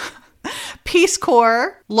 Harvard, Peace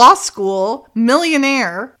Corps, law school,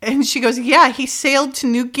 millionaire. And she goes, yeah, he sailed to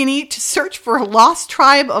New Guinea to search for a lost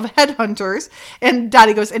tribe of headhunters. And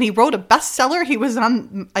Dottie goes, and he wrote a bestseller. He was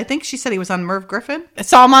on, I think she said he was on Merv Griffin. I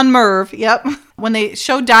saw him on Merv. Yep. When they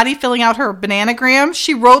showed Dottie filling out her bananagram,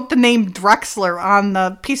 she wrote the name Drexler on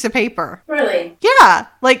the piece of paper. Really? Yeah.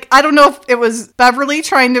 Like, I don't know if it was Beverly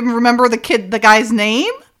trying to remember the guy's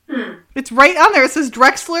name. It's right on there. It says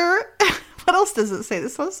Drexler. What else does it say?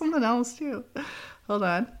 This says something else, too. Hold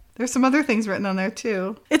on. There's some other things written on there,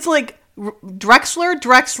 too. It's like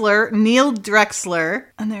Drexler, Neil Drexler.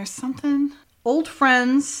 And there's something. Old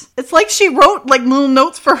friends. It's like she wrote like little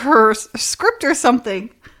notes for her script or something.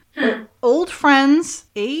 Old friends,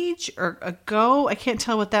 age or ago. I can't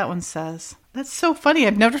tell what that one says. That's so funny.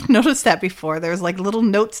 I've never noticed that before. There's like little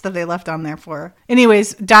notes that they left on there for her.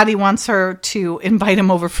 Anyways, Dottie wants her to invite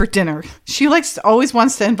him over for dinner. She always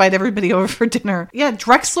wants to invite everybody over for dinner. Yeah,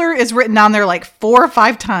 Drexler is written on there like 4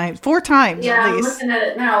 times yeah, at least. I'm looking at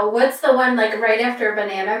it now. What's the one like right after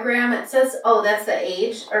Bananagram? It says, oh, that's the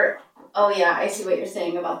age oh yeah, I see what you're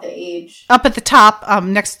saying about the age. Up at the top,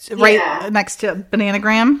 next to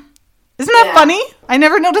Bananagram. Isn't that funny? I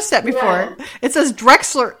never noticed that before. Yeah. It says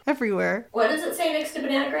Drexler everywhere. What does it say next to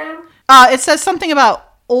Bananagram? It says something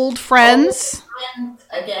about old friends. Old friends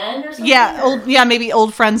again or something? Yeah, maybe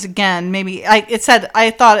old friends again. Maybe I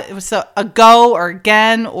thought it was a go or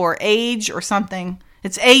again or age or something.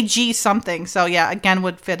 It's AG something. So yeah, again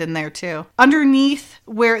would fit in there too. Underneath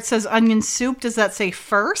where it says onion soup, does that say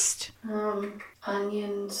first?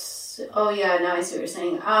 Onions. Oh yeah, now I see what you're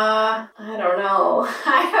saying. I don't know.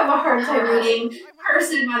 I have a hard time reading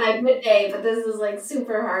person on a good day, but this is like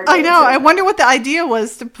super hard. I know. I wonder what the idea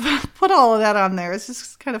was to put all of that on there. It's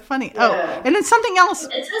just kind of funny. Yeah. Oh, and then something else.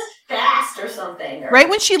 It says fast or something. Right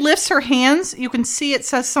when she lifts her hands, you can see it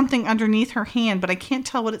says something underneath her hand, but I can't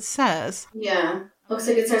tell what it says. Yeah. Looks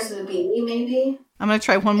like it starts with a B, maybe. I'm going to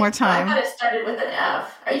try one more time. I thought it started with an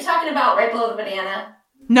F. Are you talking about right below the banana?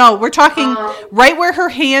 No, we're talking right where her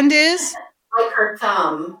hand is. Like her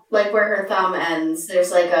thumb. Like where her thumb ends.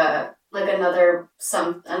 There's like another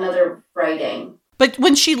writing. But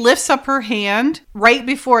when she lifts up her hand, right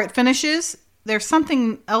before it finishes, there's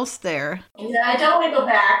something else there. Yeah, I don't want to go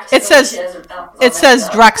back. It says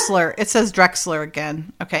Drexler. It says Drexler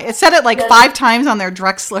again. Okay. It said it like 5 times on their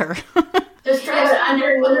Drexler. There's Drexler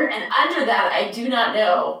under, and under that, I do not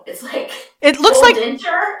know. It's like it looks like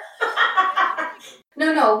denture.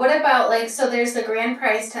 No. What about so there's the grand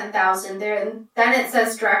prize 10,000 there, and then it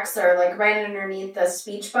says Drexler right underneath the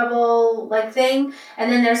speech bubble thing,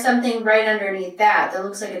 and then there's something right underneath that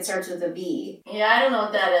looks like it starts with a B. Yeah, I don't know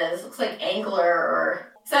what that is. It looks like angler or.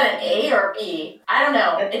 Is that an A or B? I don't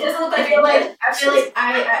know. It doesn't look like. I feel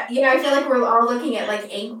like we're all looking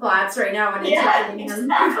at ink blots right now when it's exactly. The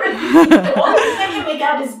only thing I can make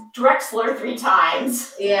out is Drexler 3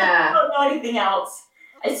 times. Yeah. I don't know anything else.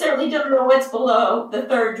 I certainly don't know what's below the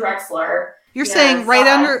third Drexler. You're saying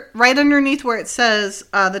right underneath where it says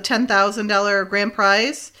the $10,000 grand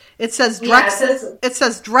prize, it says Drexler. It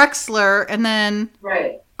says Drexler, and then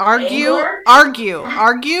Argue, ARGUE. I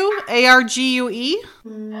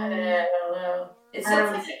don't know. It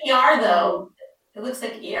sounds like an ER though. It looks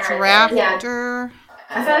like ER. Drafter.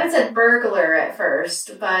 I thought it said burglar at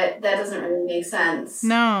first, but that doesn't really make sense.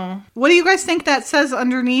 No. What do you guys think that says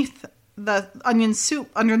underneath the onion soup,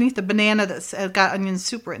 underneath the banana that's got onion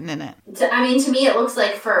soup written in it? To me it looks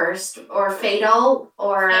like first or fatal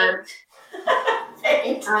or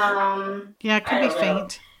faint. Yeah, it could be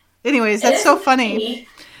faint. Anyways, that's so funny.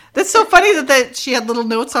 That's so funny that she had little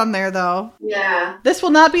notes on there, though. Yeah. This will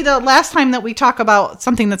not be the last time that we talk about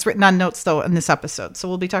something that's written on notes, though, in this episode. So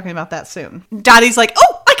we'll be talking about that soon. Dottie's like,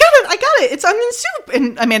 oh, I got it. It's onion soup.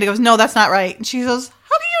 And Amanda goes, no, that's not right. And she goes,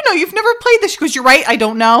 how do you know? You've never played this. She goes, you're right. I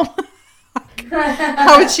don't know.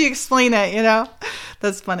 How would she explain it, you know?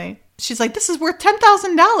 That's funny. She's like, this is worth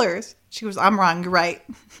 $10,000. She goes, I'm wrong. You're right.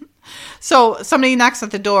 So somebody knocks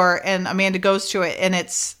at the door and Amanda goes to it, and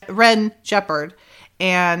it's Ren Jeopard.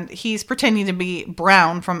 And he's pretending to be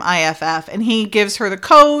Brown from IFF, and he gives her the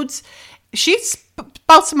codes. She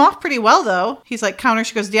spouts him off pretty well, though. He's like, counter.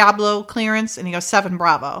 She goes, Diablo clearance, and he goes, 7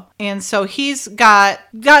 Bravo. And so he's got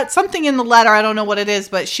something in the letter. I don't know what it is,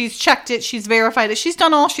 but she's checked it. She's verified it. She's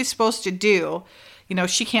done all she's supposed to do. You know,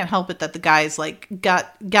 she can't help it that the guys like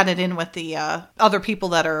got it in with the other people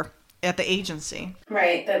that are at the agency.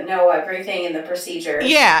 Right, that know everything in the procedures.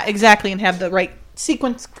 Yeah, exactly, and have the right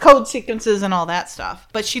code sequences and all that stuff.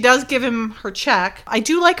 But she does give him her check. I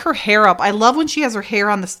do like her hair up. I love when she has her hair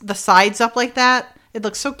on the sides up like that. It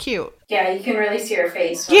looks so cute. Yeah, you can really see her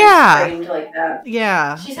face when it's framed like that.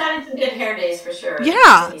 Yeah. She's having some good hair days for sure.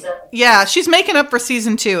 Yeah. Yeah, she's making up for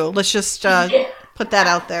season 2. Let's just put that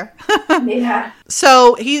out there. Yeah.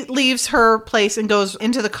 So he leaves her place and goes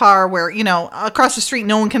into the car where, you know, across the street,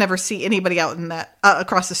 no one can ever see anybody out in that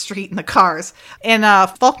across the street in the cars. And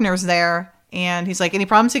Faulkner's there. And he's like, any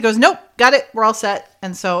problems? He goes, nope, got it. We're all set.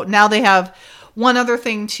 And so now they have one other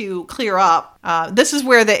thing to clear up. This is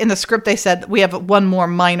where in the script they said we have one more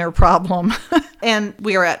minor problem. And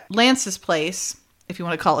we are at Lance's place, if you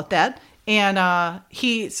want to call it that. And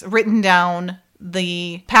he's written down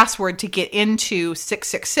the password to get into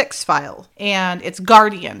 666 file. And it's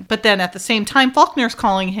Guardian. But then at the same time, Faulkner's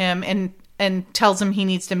calling him and tells him he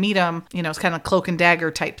needs to meet him. You know, it's kind of cloak and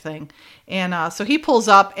dagger type thing. And so he pulls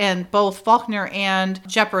up, and both Faulkner and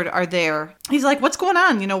Jeopard are there. He's like, what's going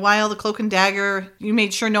on? You know, why all the cloak and dagger? You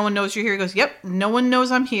made sure no one knows you're here. He goes, yep, no one knows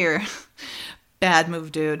I'm here. Bad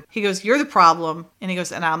move, dude. He goes, you're the problem. And he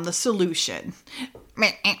goes, and I'm the solution.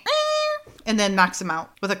 And then knocks him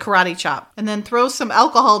out with a karate chop. And then throws some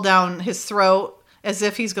alcohol down his throat as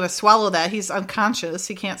if he's going to swallow that. He's unconscious.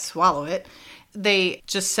 He can't swallow it. They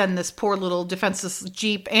just send this poor little defenseless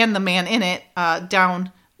Jeep and the man in it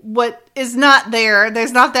down what is not there.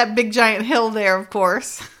 There's not that big giant hill there, of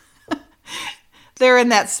course. They're in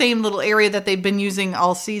that same little area that they've been using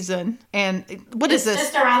all season. And what is this?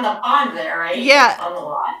 It's just around the pond there, right? Yeah. On the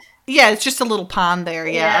lot. Yeah, it's just a little pond there,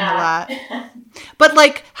 on the lot. But,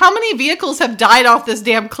 like, how many vehicles have died off this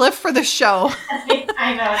damn cliff for the show?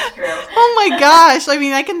 I know, it's true. Oh my gosh. I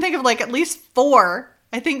mean, I can think of, like, at least 4.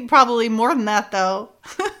 I think probably more than that, though.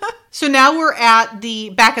 So now we're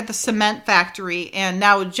back at the cement factory, and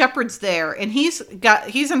now Jeopard's there, and he's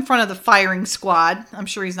in front of the firing squad. I'm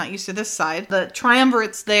sure he's not used to this side. The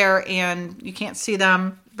triumvirate's there, and you can't see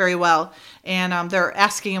them very well. And they're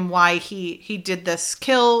asking him why he did this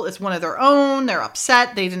kill. It's one of their own. They're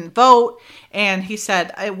upset. They didn't vote. And he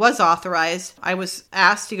said, it was authorized. I was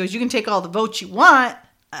asked. He goes, you can take all the votes you want.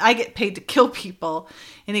 I get paid to kill people.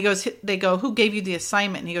 And they go, who gave you the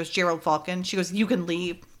assignment? And he goes, Gerald Falcon. She goes, you can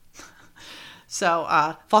leave.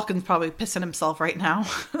 So Falcon's probably pissing himself right now.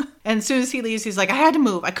 And as soon as he leaves, he's like, I had to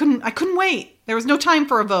move. I couldn't wait. There was no time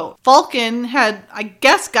for a vote. Falcon had, I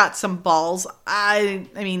guess, got some balls. I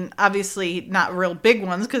mean, obviously not real big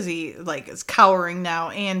ones because he is cowering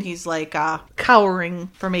now, and he's cowering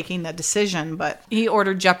for making that decision. But he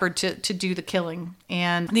ordered Jeopard to do the killing,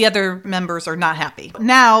 and the other members are not happy.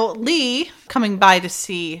 Now Lee coming by to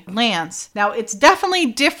see Lance. Now it's definitely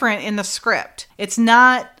different in the script. It's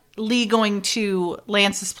not Lee going to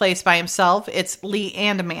Lance's place by himself. It's Lee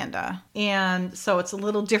and Amanda. And so it's a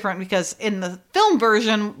little different because in the film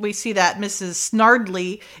version, we see that Mrs.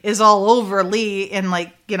 Snardley is all over Lee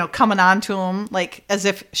and coming on to him as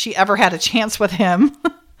if she ever had a chance with him.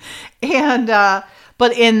 And,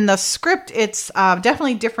 but in the script, it's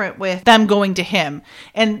definitely different with them going to him.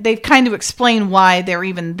 And they've kind of explained why they're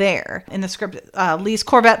even there. In the script, Lee's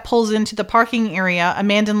Corvette pulls into the parking area.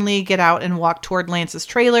 Amanda and Lee get out and walk toward Lance's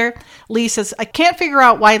trailer. Lee says, I can't figure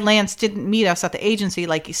out why Lance didn't meet us at the agency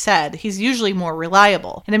like he said. He's usually more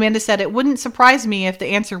reliable. And Amanda said, it wouldn't surprise me if the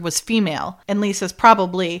answer was female. And Lee says,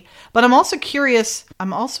 probably. But I'm also curious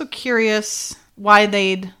why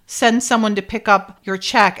they'd send someone to pick up your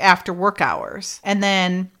check after work hours. And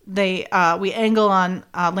then we angle on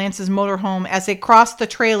Lance's motorhome. As they cross the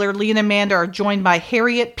trailer, Lee and Amanda are joined by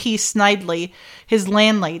Harriet P. Snidely, his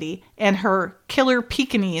landlady, and her killer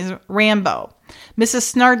Pekingese, Rambo.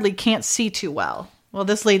 Mrs. Snardley can't see too well. Well,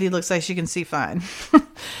 this lady looks like she can see fine.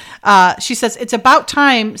 She says, it's about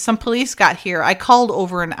time some police got here. I called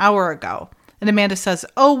over an hour ago. And Amanda says,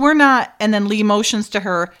 oh, we're not. And then Lee motions to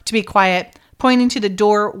her to be quiet, pointing to the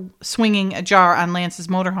door swinging ajar on Lance's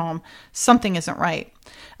motorhome. Something isn't right.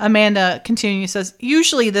 Amanda continues, says,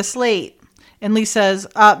 usually this late. And Lee says,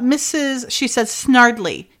 she says,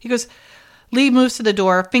 Snardley. He goes, Lee moves to the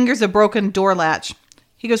door, fingers a broken door latch.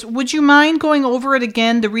 He goes, would you mind going over it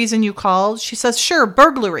again, the reason you called? She says, sure,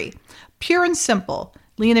 burglary. Pure and simple.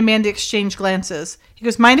 Lee and Amanda exchange glances. He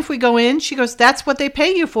goes, mind if we go in? She goes, that's what they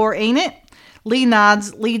pay you for, ain't it? Lee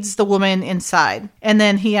nods, leads the woman inside. And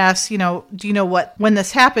then he asks, do you know when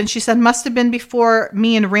this happened? She said, must have been before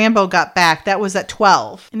me and Rambo got back. That was at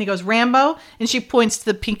 12. And he goes, Rambo? And she points to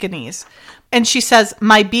the Pekingese. And she says,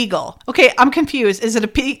 my beagle. Okay, I'm confused. Is it a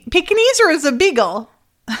Pekingese or is it a beagle?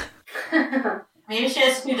 Maybe she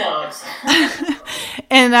has 2 dogs.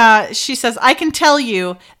 And she says, I can tell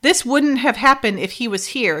you, this wouldn't have happened if he was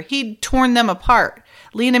here. He'd torn them apart.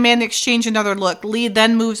 Lee and Amanda exchange another look. Lee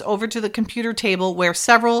then moves over to the computer table where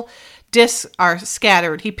several discs are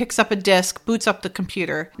scattered. He picks up a disc, boots up the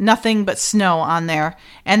computer. Nothing but snow on there.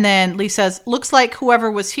 And then Lee says, looks like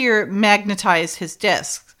whoever was here magnetized his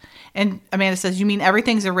discs. And Amanda says, you mean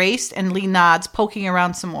everything's erased? And Lee nods, poking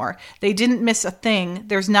around some more. They didn't miss a thing.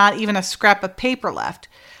 There's not even a scrap of paper left.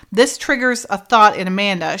 This triggers a thought in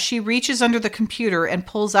Amanda. She reaches under the computer and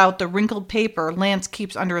pulls out the wrinkled paper Lance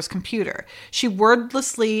keeps under his computer. She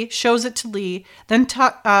wordlessly shows it to Lee, then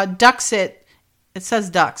ducks it. It says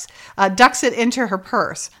ducks. Ducks it into her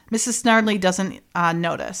purse. Mrs. Snardley doesn't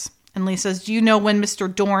notice. And Lee says, do you know when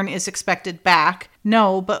Mr. Dorn is expected back?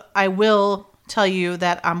 No, but I will tell you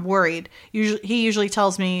that I'm worried. He usually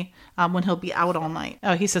tells me when he'll be out all night.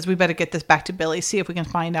 Oh, he says, we better get this back to Billy, see if we can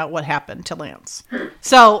find out what happened to Lance.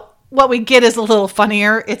 So what we get is a little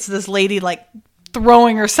funnier. It's this lady like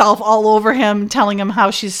throwing herself all over him, telling him how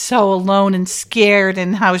she's so alone and scared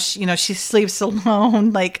and how she sleeps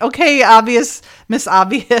alone. Like, okay, obvious, Miss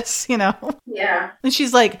Obvious, Yeah. And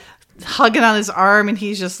she's like hugging on his arm and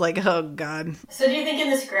he's just like, oh God. So do you think in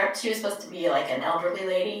the script she was supposed to be like an elderly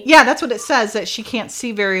lady? Yeah, that's what it says, that she can't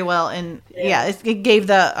see very well. And it gave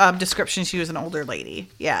the description she was an older lady.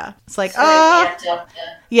 Yeah. It's like, so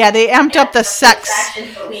they amped up the sex.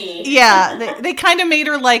 The yeah, they kind of made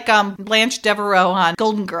her like Blanche Devereaux on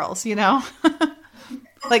Golden Girls,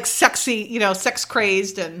 like sexy, sex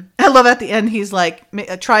crazed. And I love at the end, he's like,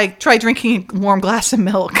 try drinking a warm glass of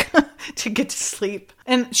milk to get to sleep.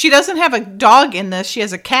 And she doesn't have a dog in this. She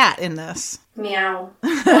has a cat in this. Meow.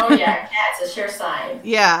 Oh yeah, cat's a sure sign.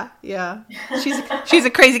 Yeah. She's a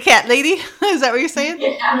crazy cat lady. Is that what you're saying?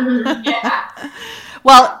 Yeah.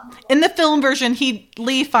 Well, in the film version,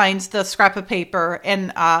 Lee finds the scrap of paper,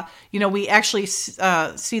 and we actually see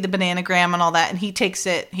the bananagram and all that, and he takes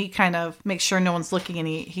it. He kind of makes sure no one's looking, and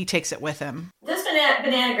he takes it with him. This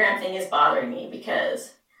bananagram thing is bothering me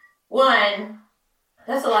because, one,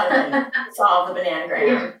 that's a lot of money to solve the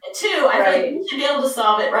bananagram. And two, I feel like we should be able to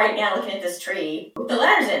solve it right now looking at this tree with the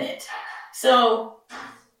letters in it. So,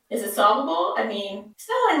 is it solvable? I mean,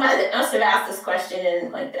 someone must have asked this question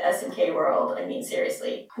in like the SNK world. I mean,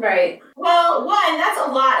 seriously. Right. Well, one, that's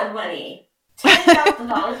a lot of money. $10,000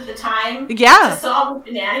 at the time to solve a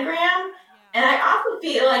bananagram. And I often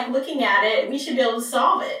feel like looking at it, we should be able to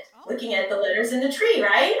solve it. Looking at the letters in the tree,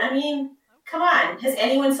 right? I mean, come on. Has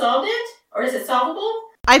anyone solved it? Or is it solvable?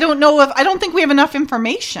 I don't think we have enough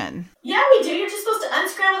information. Yeah, we do. You're just supposed to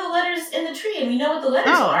unscramble the letters in the tree, and we know what the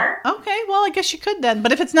letters are. Okay, well, I guess you could then.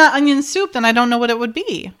 But if it's not onion soup, then I don't know what it would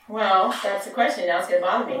be. Well, that's the question. Now it's going to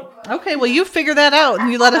bother me. Okay, well, you figure that out, and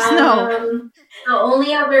you let us know. The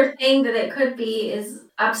only other thing that it could be is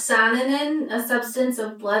opsoninin, a substance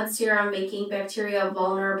of blood serum making bacteria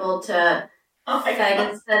vulnerable to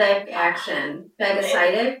phagocytic action.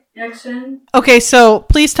 Okay, so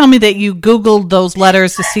please tell me that you Googled those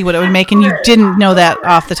letters to see what it would make, and you didn't know that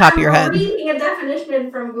off the top of your head. I'm reading a definition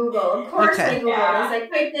from Google. Of course I Googled it. I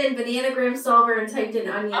typed in bananagram solver and typed in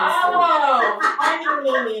onion soup.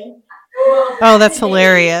 Oh, that's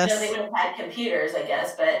hilarious. They would have had computers, I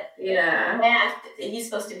guess, but math, he's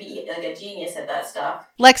supposed to be like a genius at that stuff.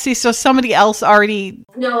 Lexi, so somebody else already...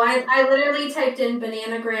 No, I literally typed in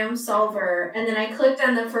bananagram solver, and then I clicked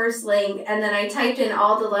on the first link, and then I typed in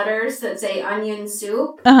all the letters that say onion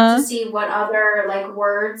soup to see what other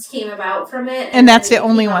words came about from it. And that's the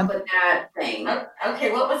only one. With that thing.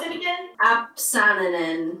 Okay, what was it again?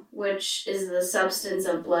 Opsoninin, which is the substance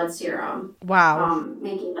of blood serum. Wow.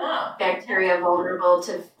 Making bacteria vulnerable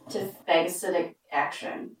to phagocytic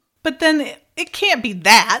action. But then it can't be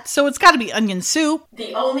that, so it's got to be onion soup.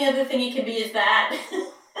 The only other thing it could be is that.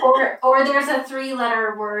 or there's a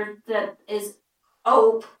 3-letter word that is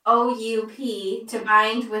OOP, O-U-P, to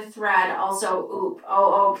bind with thread, also OOP,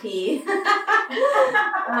 O-O-P.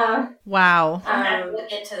 Wow. We'll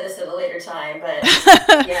get to this at a later time, but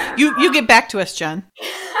yeah. You get back to us, Jen.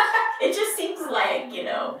 It just seems like,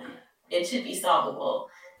 it should be solvable.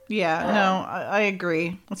 Yeah, no, I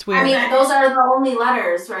agree. It's weird. I mean, those are the only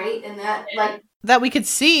letters, right? And that, that we could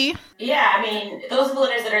see. Yeah, I mean, those are the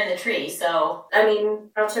letters that are in the tree, so... I mean,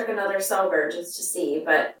 I'll check another Selber just to see,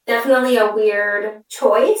 but definitely a weird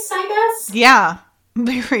choice, I guess. Yeah,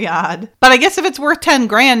 very odd. But I guess if it's worth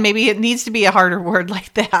 $10,000, maybe it needs to be a harder word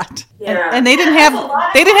like that. Yeah. And they didn't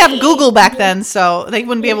have Google back then, so they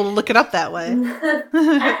wouldn't be able to look it up that way.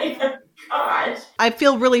 God. I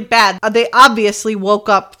feel really bad. They obviously woke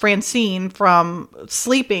up Francine from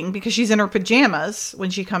sleeping because she's in her pajamas when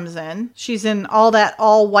she comes in. She's in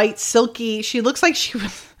all white silky. She looks like she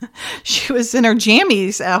was in her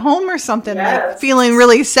jammies at home or something, like feeling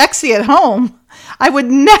really sexy at home. I would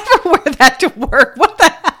never wear that to work. What the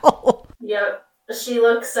hell? Yep. She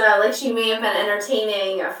looks like she may have been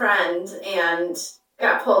entertaining a friend and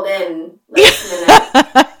got pulled in last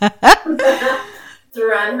minute.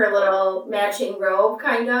 Threw on her little matching robe,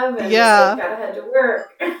 kind of, and just got to head to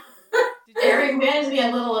work. It reminds me a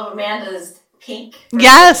little of Amanda's pink.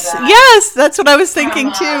 Yes, that's what I was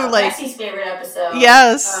thinking too. Like Lexi's favorite episode.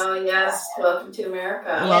 Yes. Oh yes, Welcome to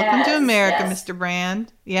America. Welcome to America, Mr.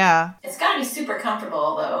 Brand. Yeah. It's got to be super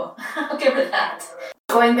comfortable, though. I'll give her that.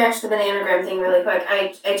 Going back to the Bananagram thing really quick,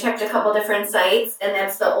 I checked a couple different sites, and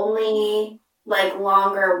that's the only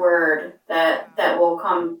longer word that will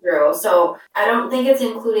come through. So I don't think it's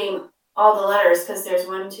including all the letters, because there's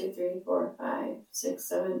 1, 2, 3, 4, 5, 6,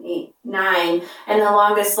 7, 8, 9, and the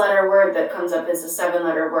longest letter word that comes up is a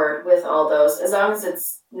 7-letter word with all those, as long as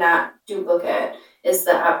it's not duplicate, is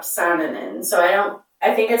the opsononym. So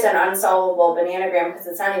I think it's an unsolvable Bananagram because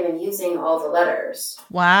it's not even using all the letters.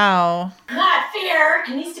 Wow. Not fair.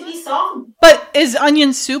 It needs to be solved. But is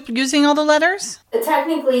onion soup using all the letters?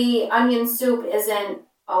 Technically, onion soup isn't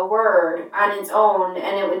a word on its own,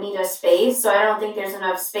 and it would need a space, so I don't think there's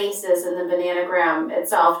enough spaces in the Bananagram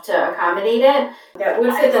itself to accommodate it. That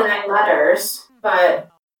would fit the 9 letters, but...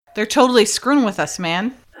 They're totally screwing with us,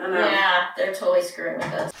 man. Yeah, they're totally screwing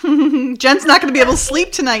with us. Jen's not going to be able to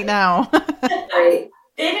sleep tonight now. Right.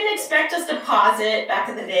 They didn't expect us to pause it back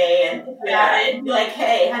in the day and be like,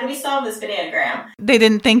 hey, how do we solve this Bananagram? They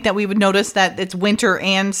didn't think that we would notice that it's winter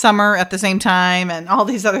and summer at the same time and all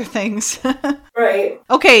these other things. Right.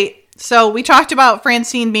 Okay, so we talked about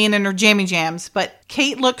Francine being in her jammy jams, but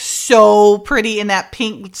Kate looks so pretty in that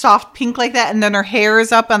pink, soft pink like that, and then her hair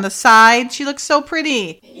is up on the side. She looks so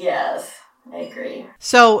pretty. Yes. I agree.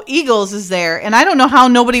 So Eagles is there, and I don't know how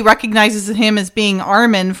nobody recognizes him as being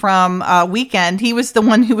Armin from Weekend. He was the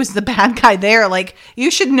one who was the bad guy there. Like,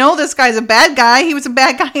 you should know this guy's a bad guy. He was a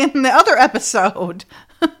bad guy in the other episode.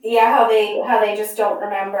 Yeah, how they just don't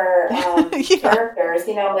remember characters.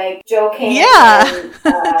 Like Joe King. Yeah.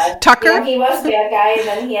 And, Tucker. He was a bad guy, and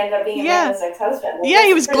then he ended up being Amanda's ex-husband. Yeah,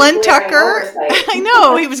 he was Glenn Tucker. I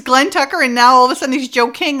know, he was Glenn Tucker, and now all of a sudden he's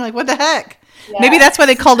Joe King. Like, what the heck? Yeah. Maybe that's why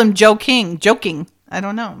they called him Joe King. Joking. I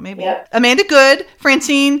don't know. Maybe. Yep. Amanda good.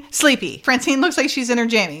 Francine sleepy. Francine looks like she's in her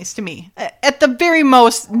jammies to me. At the very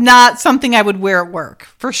most, not something I would wear at work.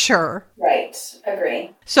 For sure. Right.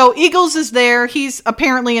 Agree. So Eagles is there. He's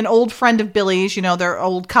apparently an old friend of Billy's. They're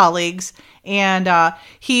old colleagues. And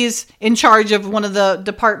he's in charge of one of the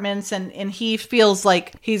departments. And he feels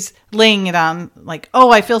like he's laying it on. Like,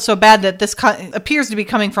 oh, I feel so bad that this appears to be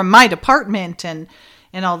coming from my department.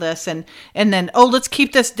 And all this, and then, oh, let's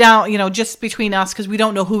keep this down, just between us, because we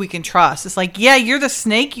don't know who we can trust. It's like, yeah, you're the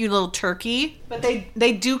snake, you little turkey. But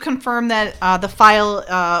they do confirm that the file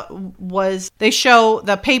they show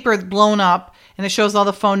the paper blown up, and it shows all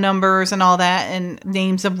the phone numbers and all that, and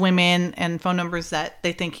names of women and phone numbers that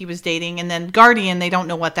they think he was dating. And then Guardian, they don't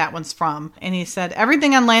know what that one's from. And he said,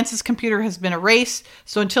 everything on Lance's computer has been erased,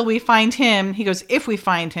 so until we find him, he goes, if we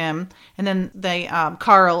find him. And then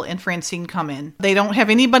Carl and Francine come in. They don't have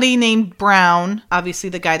anybody named Brown. Obviously,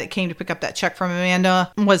 the guy that came to pick up that check from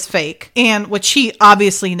Amanda was fake, and which he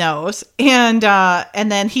obviously knows. And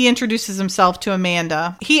then he introduces himself to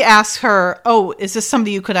Amanda. He asks her, oh, is this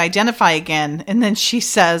somebody you could identify again? And then she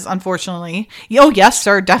says, unfortunately, oh, yes,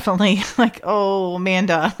 sir, definitely. Like, oh,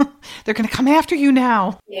 Amanda, they're going to come after you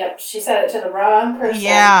now. Yep, she said it to the wrong person.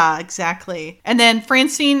 Yeah, exactly. And then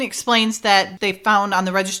Francine explains that they found on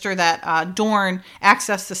the register that Dorn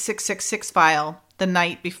accessed the 666 file the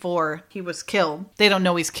night before he was killed. They don't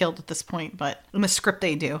know he's killed at this point, but in the script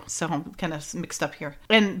they do. So I'm kind of mixed up here.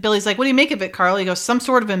 And Billy's like, what do you make of it, Carl? He goes, some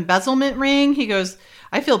sort of embezzlement ring. He goes,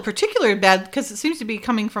 I feel particularly bad because it seems to be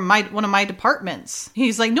coming from one of my departments.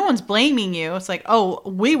 He's like, no one's blaming you. It's like, oh,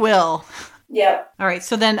 we will. Yep. All right.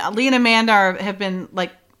 So then Lee and Amanda have been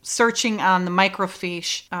like searching on the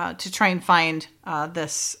microfiche to try and find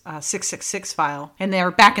this 666 file. And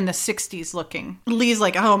they're back in the 60s looking. Lee's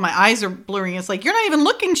like, oh, my eyes are blurring. It's like, you're not even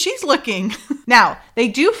looking. She's looking. Now, they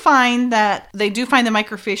do find the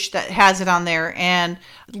microfiche that has it on there. And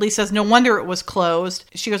Lee says, no wonder it was closed.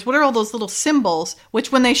 She goes, what are all those little symbols?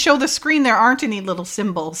 Which when they show the screen, there aren't any little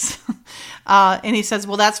symbols. And he says,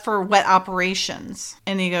 well, that's for wet operations.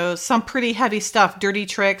 And he goes, some pretty heavy stuff, dirty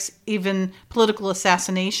tricks, even political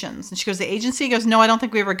assassinations. And she goes, the agency? He goes, no, I don't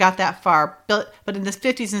think we ever got that far. But in the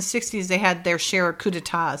 50s and 60s, they had their share of coup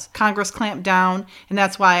d'etats. Congress clamped down, and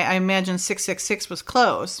that's why I imagine 666 was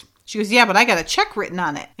closed. She goes, yeah, but I got a check written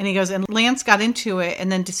on it. And he goes, and Lance got into it and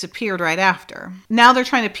then disappeared right after. Now they're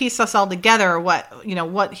trying to piece us all together,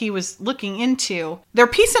 what he was looking into. They're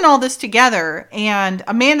piecing all this together, and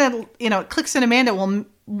Amanda, it clicks in Amanda, well,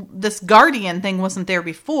 this Guardian thing wasn't there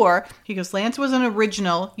before. He goes, Lance was an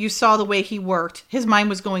original. You saw the way he worked. His mind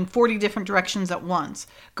was going 40 different directions at once.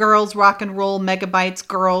 Girls, rock and roll, megabytes,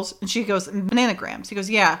 girls. And she goes, bananagrams. He goes,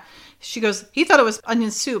 yeah. She goes, he thought it was onion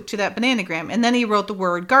soup to that bananagram. And then he wrote the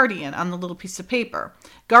word Guardian on the little piece of paper.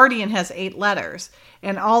 Guardian has 8 letters.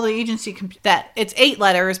 And all the agency, that it's 8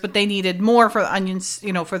 letters, but they needed more for the onions,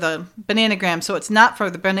 for the bananagram. So it's not for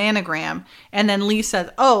the bananagram. And then Lee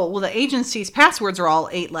said, oh, well, the agency's passwords are all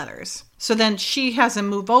 8 letters. So then she has him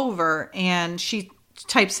move over and she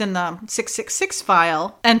types in the 666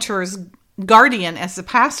 file, enters Guardian as the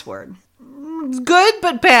password. Good,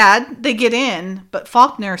 but bad. They get in, but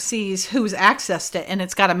Faulkner sees who's accessed it, and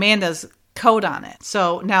it's got Amanda's code on it.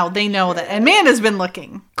 So now they know that Amanda's been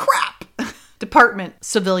looking. Crap. Department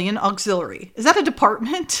Civilian Auxiliary. Is that a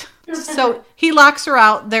department? So he locks her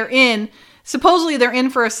out. They're in. Supposedly they're in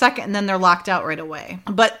for a second and then they're locked out right away.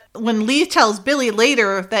 But when Lee tells Billy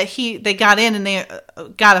later that they got in and they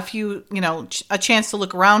got a few, a chance to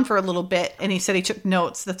look around for a little bit, and he said he took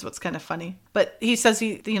notes. That's what's kind of funny. But he says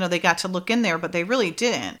they got to look in there, but they really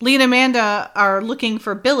didn't. Lee and Amanda are looking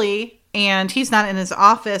for Billy, and he's not in his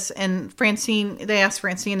office. And they ask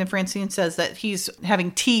Francine, and Francine says that he's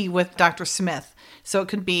having tea with Dr. Smith. So it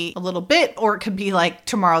could be a little bit, or it could be like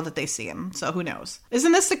tomorrow that they see him. So who knows?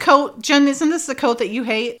 Isn't this the coat, Jen? Isn't this the coat that you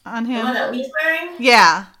hate on him? The one that Lee's wearing?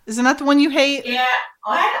 Yeah. Isn't that the one you hate? Yeah.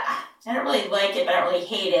 Well, I don't really like it, but I don't really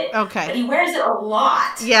hate it. Okay. But he wears it a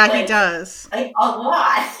lot. Yeah, he does. Like a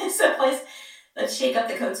lot. So let's shake up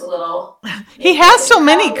the coats a little. He has so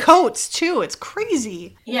many coats too. It's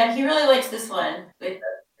crazy. Yeah, he really likes this one with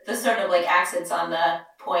the sort of like accents on the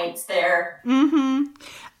points there. Mm-hmm.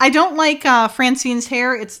 I don't like Francine's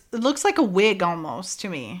hair. It looks like a wig almost to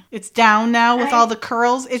me. It's down now with all the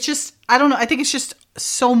curls. It's just, I don't know. I think it's just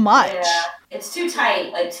so much. Yeah. It's too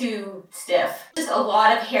tight, like too stiff. Just a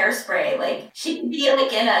lot of hairspray. Like she could be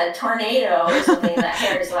like in a tornado or something. That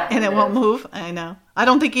hair is not and it won't move. I know. I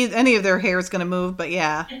don't think any of their hair is going to move, but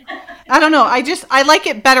yeah. I don't know. I like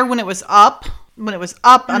it better when it was up. When it was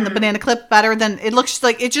up on the banana clip better than it looks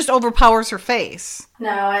like it just overpowers her face. No,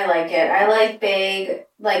 I like it. I like big,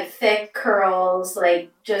 like thick curls,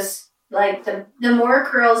 like just like the more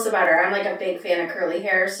curls, the better. I'm like a big fan of curly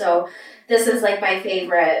hair. So this is like my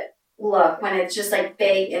favorite look when it's just like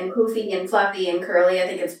big and poofy and fluffy and curly. I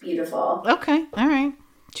think it's beautiful. Okay. All right.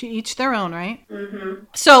 To each their own, right? Mm-hmm.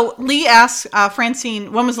 So Lee asks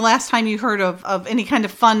Francine, when was the last time you heard of any kind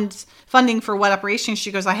of funding for wet operations?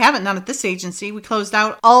 She goes, I haven't, not at this agency. We closed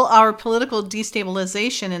out all our political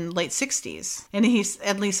destabilization in the late 60s.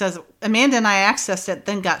 And Lee says, Amanda and I accessed it,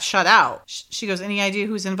 then got shut out. She goes, any idea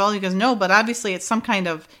who's involved? He goes, no, but obviously it's some kind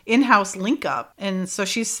of in-house link up. And so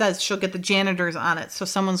she says she'll get the janitors on it. So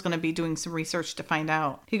someone's going to be doing some research to find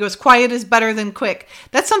out. He goes, quiet is better than quick.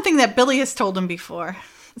 That's something that Billy has told him before.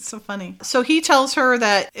 It's so funny. So he tells her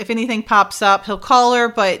that if anything pops up, he'll call her,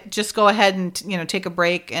 but just go ahead and, take a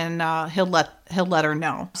break, and he'll let her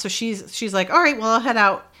know. So she's like, all right, well, I'll head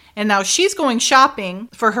out. And now she's going shopping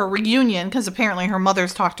for her reunion because apparently her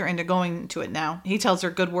mother's talked her into going to it now. He tells her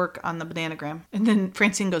good work on the bananagram. And then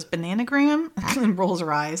Francine goes, bananagram? And rolls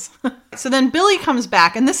her eyes. So then Billy comes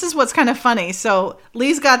back, and this is what's kind of funny. So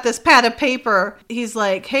Lee's got this pad of paper. He's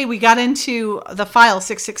like, hey, we got into the file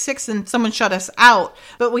 666 and someone shut us out,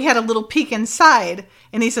 but we had a little peek inside.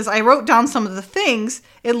 And he says, I wrote down some of the things.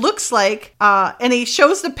 It looks like, and he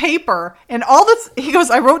shows the paper, and he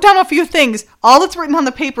goes, I wrote down a few things. All that's written on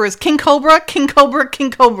the paper is King Cobra, King Cobra,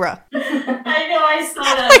 King Cobra. I know, I saw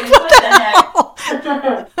that. Like, what the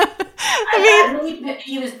heck? I mean, maybe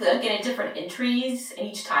he was looking at different entries, and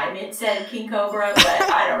each time it said King Cobra, but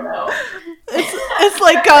I don't know. It's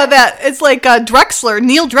like that. It's like Drexler,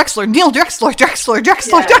 Neil Drexler.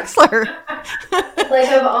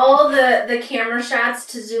 Like, of all the camera shots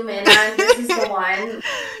to zoom in on, this is the one.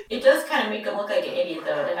 It does kind of make him look like an idiot,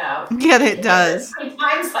 though, to have. Yeah, it does.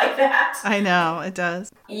 Times like that. I know, it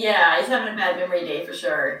does. Yeah, he's having a bad memory day for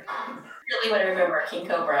sure. Really want to remember King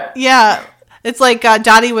Cobra. Yeah. It's like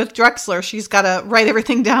Dottie with Drexler. She's got to write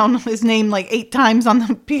everything down, his name, like 8 times on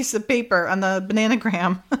the piece of paper, on the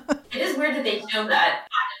bananagram. It is weird that they show that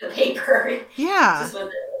on the paper. Yeah.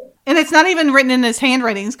 And it's not even written in his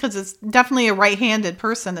handwritings, because it's definitely a right-handed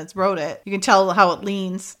person that's wrote it. You can tell how it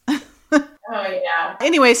leans. Oh, yeah.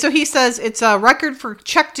 Anyway, so he says it's a record for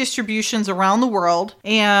check distributions around the world,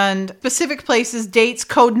 and specific places, dates,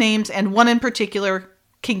 code names, and one in particular,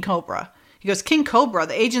 King Cobra. He goes, King Cobra,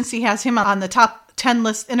 the agency has him on the top 10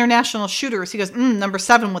 list international shooters. He goes, number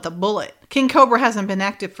 7 with a bullet. King Cobra hasn't been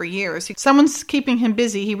active for years. Someone's keeping him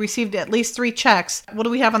busy. He received at least 3 checks. What do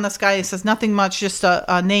we have on this guy? He says nothing much, just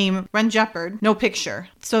a name, Ren Jeopard, no picture.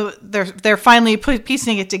 So they're finally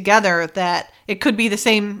piecing it together that it could be the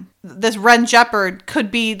same. This Ren Jeopard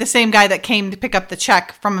could be the same guy that came to pick up the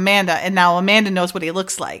check from Amanda, and now Amanda knows what he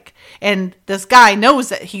looks like. And this guy knows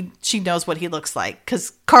that she knows what he looks like,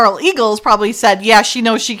 because Carl Eagles probably said, yeah, she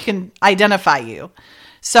knows she can identify you.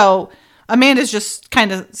 So Amanda's just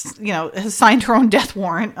kind of, has signed her own death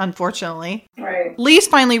warrant, unfortunately. Right. Lee's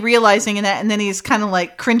finally realizing that, and then he's kind of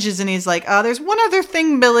like cringes, and he's like, there's one other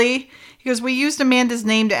thing, Billy. He goes, we used Amanda's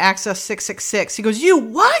name to access 666. He goes, you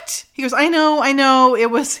what? He goes, I know.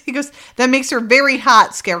 He goes, that makes her very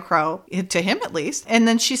hot, Scarecrow, to him at least. And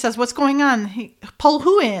then she says, what's going on? Pull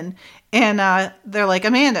who in? And they're like,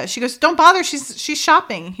 Amanda. She goes, don't bother. She's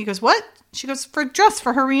shopping. He goes, what? She goes, for a dress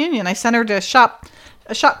for her reunion. I sent her to a shop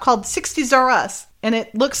called 60s R Us. And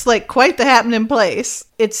it looks like quite the happening place.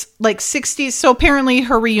 It's like 60s. So apparently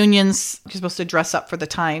her reunions, you're supposed to dress up for the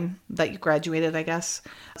time that you graduated, I guess.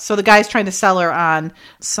 So the guy's trying to sell her on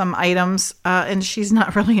some items, and she's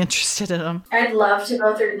not really interested in them. I'd love to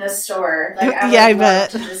go through this store. Like, I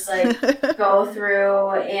bet. To just go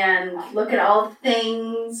through and look at all the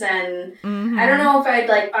things, and I don't know if I'd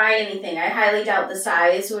buy anything. I highly doubt the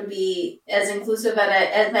size would be as inclusive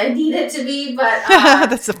as I need it to be, but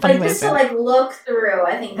that's a funny way just to look through.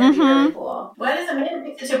 I think that'd be really cool. Why does Amanda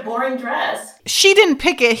pick such a boring dress? She didn't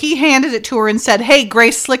pick it. He handed it to her and said, hey,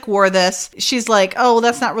 Grace Slick wore this. She's like, oh,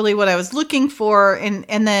 that's not really what I was looking for. And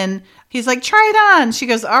then he's like, try it on. She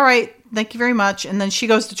goes, all right, thank you very much. And then she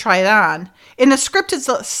goes to try it on. In the script, it's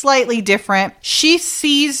slightly different. She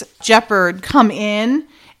sees Jeopard come in,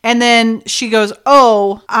 and then she goes,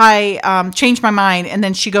 oh, I changed my mind. And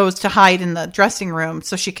then she goes to hide in the dressing room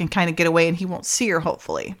so she can kind of get away and he won't see her,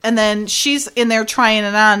 hopefully. And then she's in there trying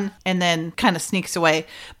it on and then kind of sneaks away.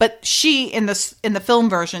 But she, in the film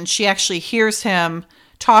version, she actually hears him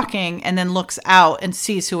talking and then looks out and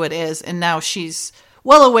sees who it is. And now she's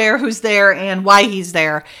well aware who's there and why he's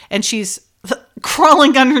there. And she's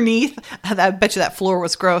crawling underneath. I bet you that floor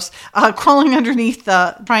was gross. Crawling underneath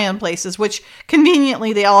the try-on places, which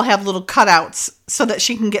conveniently they all have little cutouts so that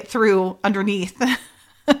she can get through underneath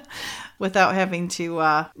without having to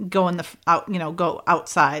go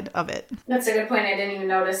outside of it. That's a good point. I didn't even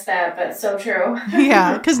notice that, but so true.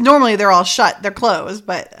 Yeah, because normally they're all shut. They're closed,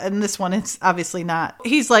 but in this one, it's obviously not.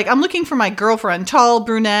 He's like, I'm looking for my girlfriend, tall,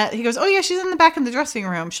 brunette. He goes, oh yeah, she's in the back of the dressing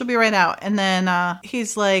room. She'll be right out. And then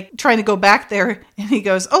he's like trying to go back there, and he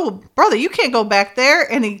goes, oh, brother, you can't go back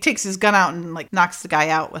there. And he takes his gun out and knocks the guy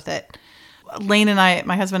out with it. Lane and I,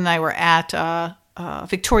 my husband and I, were at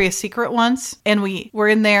Victoria's Secret once, and we were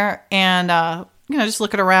in there and just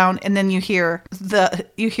looking around, and then you hear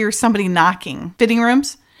somebody knocking fitting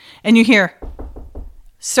rooms, and you hear,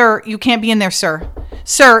 sir, you can't be in there, sir,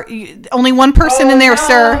 only one person in there,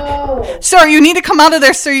 no. sir, you need to come out of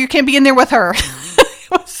there, sir, you can't be in there with her.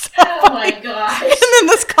 It was so funny. My gosh. And then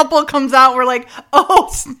this couple comes out, we're like, oh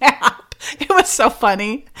snap. It was so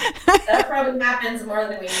funny. That probably happens more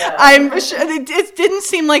than we know. I'm sure it didn't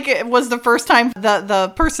seem like it was the first time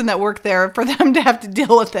the person that worked there for them to have to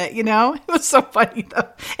deal with it, It was so funny though.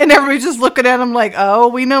 And everybody's just looking at him like, oh,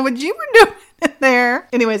 we know what you were doing in there.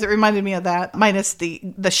 Anyways, it reminded me of that, minus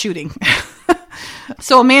the shooting.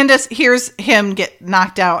 So Amanda hears him get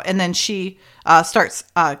knocked out, and then she starts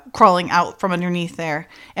crawling out from underneath there.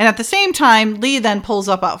 And at the same time, Lee then pulls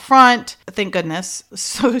up out front. Thank goodness.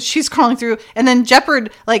 So she's crawling through. And then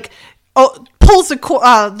Jeopard, pulls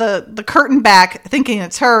the curtain back, thinking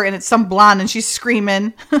it's her, and it's some blonde, and she's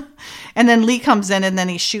screaming. And then Lee comes in, and then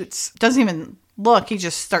he shoots. Doesn't even look. He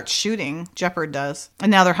just starts shooting. Jeopard does. And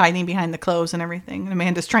now they're hiding behind the clothes and everything. And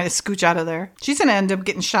Amanda's trying to scooch out of there. She's going to end up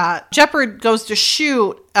getting shot. Jeopard goes to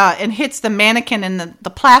shoot and hits the mannequin, and the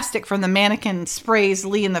plastic from the mannequin sprays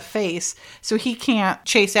Lee in the face. So he can't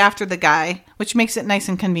chase after the guy, which makes it nice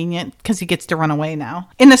and convenient because he gets to run away now.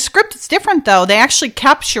 In the script, it's different, though. They actually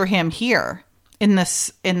capture him here in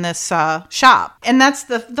this shop. And that's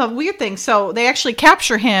the weird thing. So they actually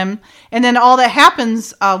capture him, and then all that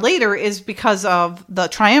happens later is because of the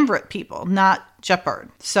triumvirate people, not Jeopard.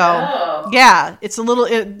 So yeah, it's a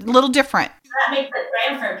little different. That makes the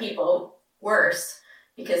triumvirate people worse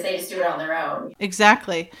because they just do it on their own.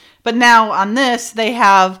 Exactly. But now on this, they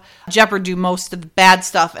have Jeopard do most of the bad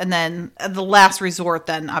stuff, and then the last resort,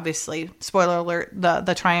 then obviously, spoiler alert,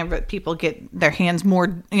 the triumvirate people get their hands more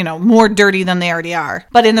dirty than they already are.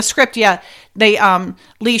 But in the script, yeah, they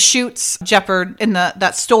Lee shoots Jeopard in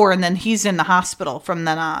that store, and then he's in the hospital from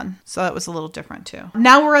then on. So that was a little different too.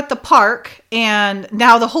 Now we're at the park, and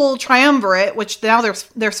now the whole triumvirate, which now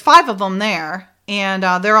there's 5 of them there. And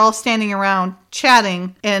they're all standing around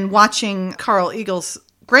chatting and watching Carl Eagle's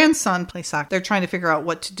grandson play soccer. They're trying to figure out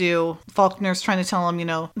what to do. Faulkner's trying to tell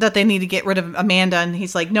him, that they need to get rid of Amanda. And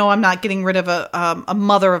he's like, no, I'm not getting rid of a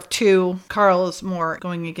mother of 2. Carl is more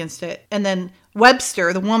going against it. And then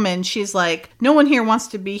Webster, the woman, she's like, no one here wants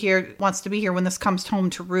to be here when this comes home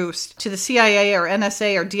to roost. To the CIA or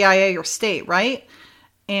NSA or DIA or state, right?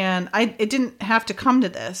 And it didn't have to come to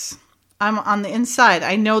this. I'm on the inside.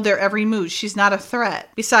 I know their every move. She's not a threat.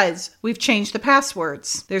 Besides, we've changed the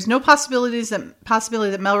passwords. There's no possibility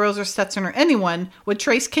that Melrose or Stetson or anyone would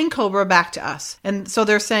trace King Cobra back to us. And so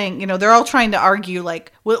they're saying, they're all trying to argue,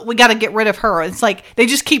 like, we got to get rid of her. It's like they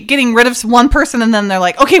just keep getting rid of one person, and then they're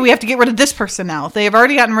like, okay, we have to get rid of this person now. They have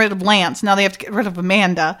already gotten rid of Lance. Now they have to get rid of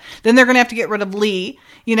Amanda. Then they're going to have to get rid of Lee.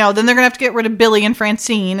 Then they're going to have to get rid of Billy and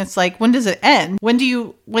Francine. It's like, when does it end? When do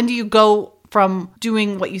you go from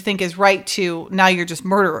doing what you think is right to now you're just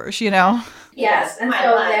murderers, Yes, and so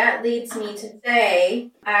that leads me to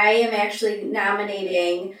say I am actually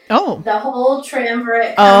nominating the whole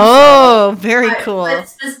triumvirate. Oh, very cool. But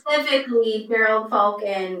specifically Gerald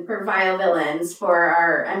Falcon for Vile Villains for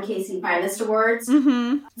our MKC Finest Awards.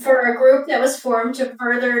 Mm-hmm. For a group that was formed to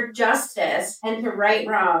further justice and to right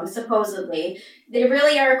wrongs, supposedly. They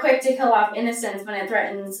really are quick to kill off innocents when it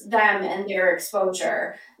threatens them and their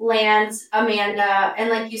exposure. Lance, Amanda, and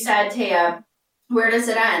like you said, Taya, where does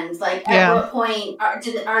it end? Like, at what point are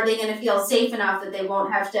they going to feel safe enough that they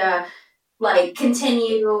won't have to,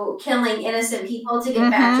 continue killing innocent people to get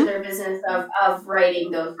back to their business of righting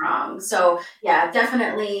those wrongs? So, yeah,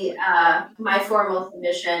 definitely my formal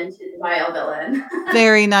submission to the Vile Villain.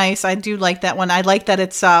 Very nice. I do like that one. I like that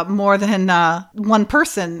it's more than one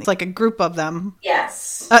person. It's like a group of them.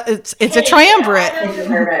 Yes. It's a triumvirate.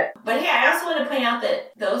 But hey, I also want to point out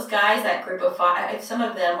that those guys, that group of 5, some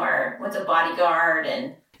of them one's a bodyguard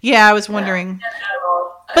and... Yeah, I was wondering.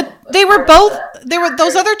 But they were both,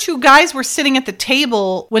 those other 2 guys were sitting at the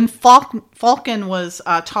table when Falcon was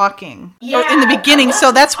talking in the beginning.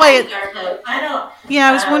 So that's why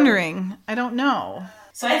I was wondering. I don't know.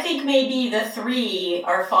 So I think maybe the 3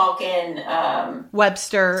 are Falcon,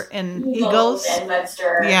 Webster, and Eagles. And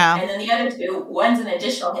Webster. Yeah. And then the other 2, one's an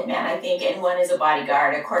additional hitman, I think, and one is a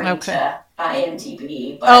bodyguard, according to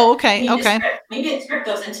IMDb. But okay. Maybe the script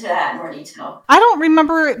goes into that in more detail. I don't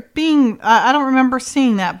remember it being, I don't remember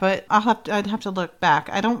seeing that, but I'd have to look back.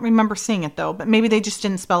 I don't remember seeing it, though, but maybe they just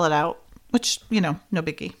didn't spell it out. Which, no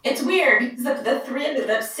biggie. It's weird because the 3 of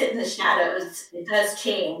them sit in the shadows. It does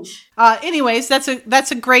change. Anyways, that's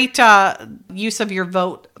a great use of your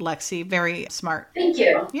vote, Lexi. Very smart. Thank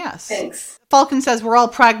you. Yes. Thanks. Falcon says we're all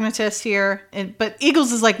pragmatists here, but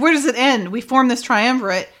Eagles is like, where does it end? We form this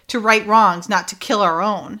triumvirate to right wrongs, not to kill our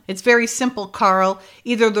own. It's very simple, Carl.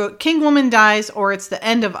 Either the king woman dies or it's the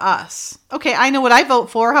end of us. Okay, I know what I vote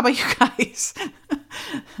for. How about you guys?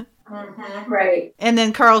 Mm-hmm. Right. And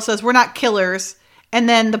then Carl says, we're not killers. And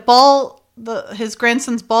then his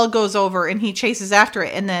grandson's ball goes over and he chases after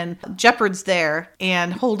it. And then Jeopard's there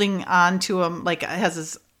and holding on to him, like has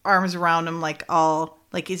his arms around him, like all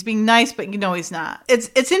like he's being nice, but he's not.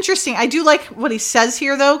 It's interesting. I do like what he says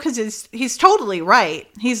here though, because he's totally right.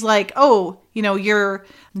 He's like, oh, your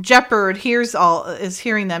Jeopard is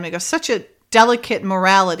hearing them. He goes, such a delicate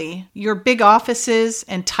morality. Your big offices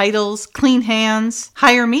and titles, clean hands.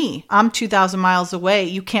 Hire me. I'm 2,000 miles away.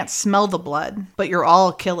 You can't smell the blood, but you're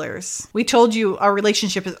all killers. We told you our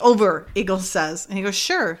relationship is over, Eagles says. And he goes,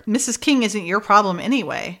 sure, Mrs. King isn't your problem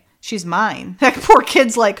anyway. She's mine. That poor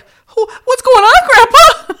kid's like, what's going on,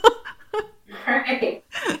 Grandpa? Right.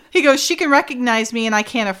 He goes, she can recognize me and I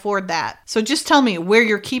can't afford that. So just tell me where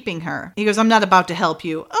you're keeping her. He goes, I'm not about to help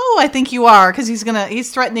you. Oh, I think you are, because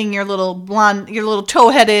he's threatening your little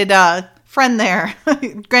toe-headed friend there,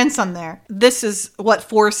 grandson there. This is what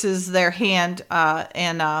forces their hand,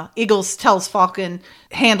 and Eagles tells Falcon,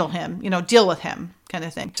 handle him, deal with him, kind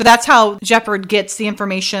of thing. So that's how Jeopard gets the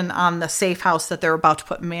information on the safe house that they're about to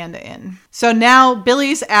put Amanda in. So now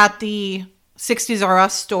Billy's at the 60s R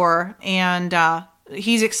Us store, and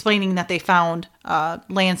he's explaining that they found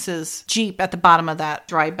Lance's Jeep at the bottom of that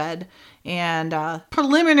dry bed. And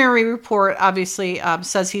preliminary report obviously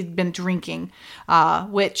says he'd been drinking,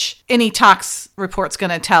 which any tox report's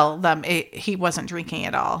going to tell them he wasn't drinking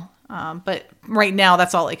at all. But right now,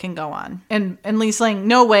 that's all it can go on. And Lee's saying,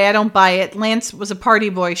 no way, I don't buy it. Lance was a party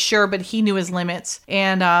boy, sure, but he knew his limits.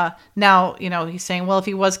 And now, he's saying, well, if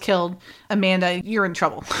he was killed, Amanda, you're in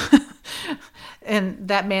trouble. And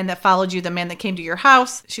that man that followed you, the man that came to your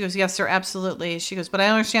house, she goes, yes, sir, absolutely. She goes, but I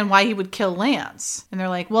don't understand why he would kill Lance. And they're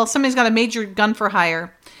like, well, somebody's got a major gun for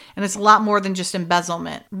hire. And it's a lot more than just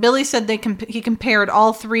embezzlement. Billy said he compared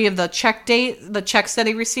all three of the checks that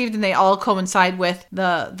he received, and they all coincide with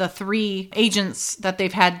the three agents that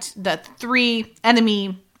they've had, the three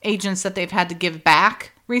enemy agents that they've had to give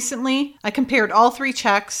back recently. I compared all three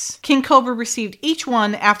checks. King Cobra received each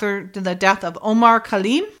one after the death of Omar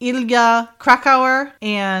Khalim, Ilya Krakauer,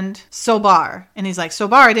 and Sobar. And he's like,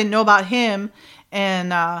 Sobar, I didn't know about him.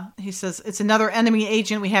 And he says, it's another enemy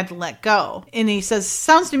agent we had to let go. And he says,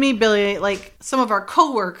 sounds to me, Billy, like some of our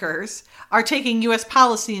coworkers are taking U.S.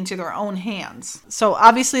 policy into their own hands. So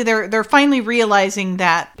obviously they're finally realizing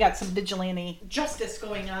that got some vigilante justice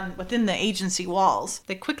going on within the agency walls.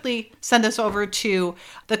 They quickly send us over to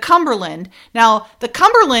the Cumberland. Now, the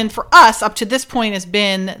Cumberland for us up to this point has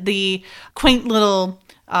been the quaint little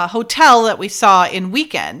hotel that we saw in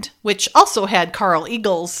Weekend, which also had Carl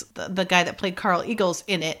Eagles, the guy that played Carl Eagles,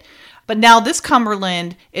 in it. But now this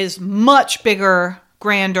Cumberland is much bigger,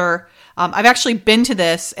 grander. I've actually been to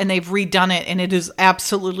this, and they've redone it, and it is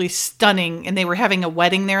absolutely stunning. And they were having a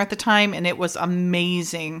wedding there at the time, and it was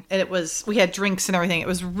amazing. And we had drinks and everything. It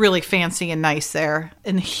was really fancy and nice there,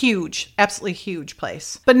 and huge, absolutely huge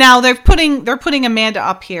place. But now they're putting Amanda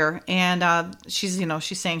up here, and she's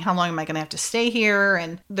saying, how long am I going to have to stay here?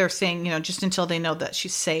 And they're saying, just until they know that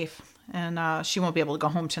she's safe, and she won't be able to go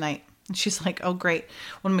home tonight. And she's like, oh, great.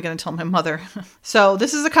 What am I going to tell my mother? So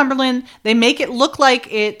this is the Cumberland. They make it look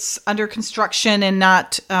like it's under construction and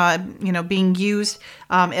not, being used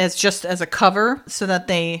as a cover so that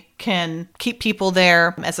they can keep people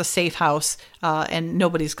there as a safe house, and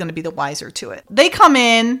nobody's going to be the wiser to it. They come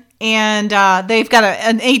in and they've got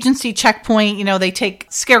an agency checkpoint. They take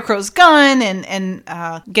Scarecrow's gun and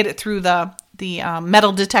get it through the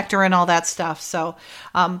metal detector and all that stuff. So,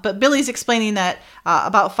 but Billy's explaining that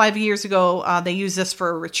about 5 years ago, they used this for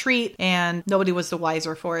a retreat and nobody was the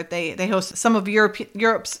wiser for it. They hosted some of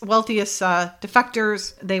Europe's wealthiest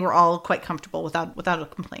defectors. They were all quite comfortable without a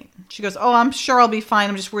complaint. She goes, oh, I'm sure I'll be fine.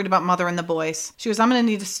 I'm just worried about Mother and the boys. She goes, I'm going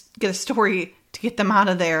to need to get a story to get them out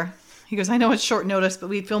of there. He goes, I know it's short notice, but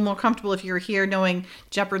we'd feel more comfortable if you were here knowing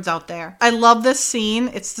Jeopard's out there. I love this scene.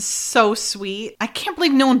 It's so sweet. I can't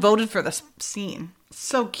believe no one voted for this scene.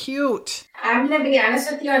 So cute. I'm going to be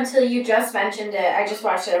honest with you, until you just mentioned it, I just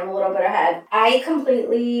watched it, I'm a little bit ahead. I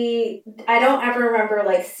don't ever remember,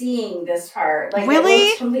 seeing this part. Really? It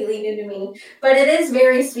looks completely new to me. But it is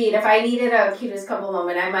very sweet. If I needed a cutest couple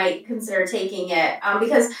moment, I might consider taking it.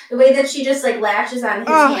 Because the way that she just, latches on his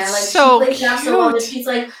hand, so she plays it off so well that she's,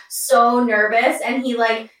 so nervous, and he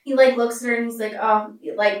looks at her and he's like,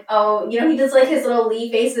 he does, his little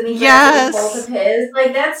Lee face, and he grabs both of his.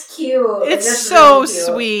 That's cute. It's that's so really cute.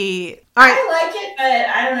 Sweet. All right. I like it, but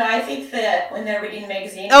I don't know. I think that when they're reading the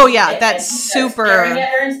magazine, that's super. Staring at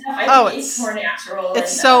her and stuff, I think it's more natural.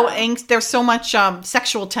 It's so angst. There's so much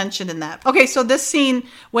sexual tension in that. Okay, so this scene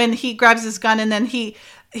when he grabs his gun and then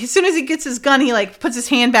as soon as he gets his gun, he puts his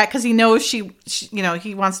hand back because he knows she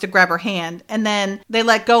he wants to grab her hand. And then they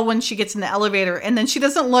let go when she gets in the elevator. And then she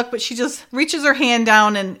doesn't look, but she just reaches her hand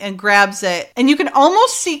down and grabs it. And you can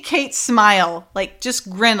almost see Kate smile, just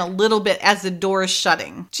grin a little bit as the door is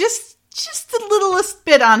shutting. Just the littlest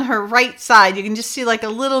bit on her right side. You can just see a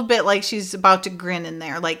little bit she's about to grin in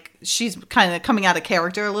there. She's kind of coming out of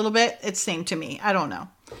character a little bit. It seemed to me. I don't know.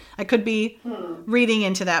 I could be reading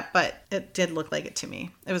into that, but it did look like it to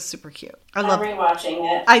me. It was super cute. I'm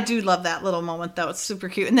rewatching it. I do love that little moment, though. It's super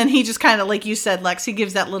cute. And then he just kind of, like you said, Lex, he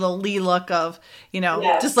gives that little Lee look of,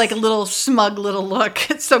 just like a little smug little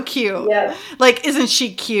look. It's so cute. Yeah. Like, isn't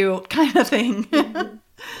she cute kind of thing.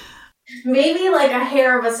 Maybe like a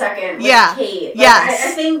hair of a second with Kate. Like,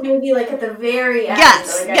 yes. I think maybe like at the very end.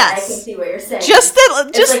 Yes, like yes. I can see what you're saying.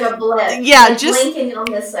 It's like a blip. Yeah, like just blinking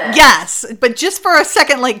on this set. Yes, but just for a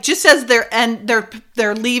second, like just as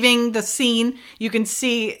they're leaving the scene, you can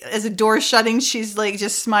see as the door's shutting, she's like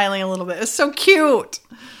just smiling a little bit. It's so cute.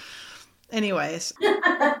 Anyways,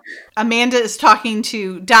 Amanda is talking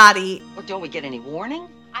to Dottie. Well, don't we get any warning?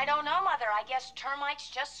 I don't know, Mother. I guess termites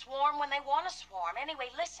just swarm when they want to swarm. Anyway,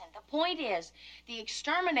 listen, the point is, the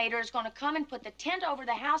exterminator is going to come and put the tent over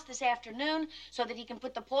the house this afternoon so that he can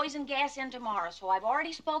put the poison gas in tomorrow. So I've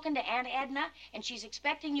already spoken to Aunt Edna, and she's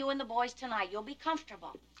expecting you and the boys tonight. You'll be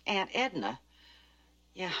comfortable. Aunt Edna?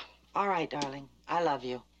 Yeah, all right, darling. I love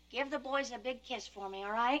you. Give the boys a big kiss for me,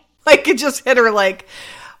 all right? I could just hit her like,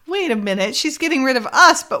 wait a minute, she's getting rid of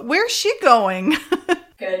us, but where's she going?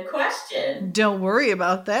 Good question. Don't worry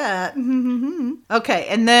about that. Okay,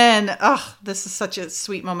 and then this is such a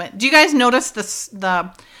sweet moment. Do you guys notice this?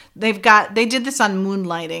 They did this on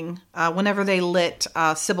Moonlighting. Whenever they lit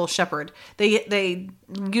Sybil Shepherd, they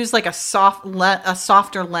used like a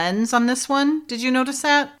softer lens on this one. Did you notice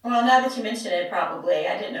that? Well, now that you mention it, probably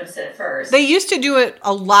I didn't notice it at first. They used to do it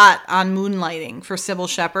a lot on Moonlighting for Sybil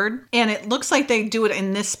Shepherd, and it looks like they do it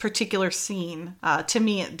in this particular scene. To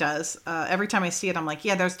me, it does. Every time I see it, I'm like,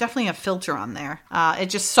 yeah, there's definitely a filter on there. It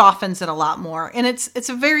just softens it a lot more, and it's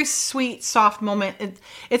a very sweet, soft moment.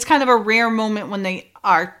 It's kind of a rare moment when they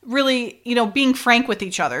are really, being frank with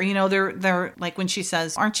each other. They're like when she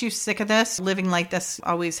says, aren't you sick of this? Living like this,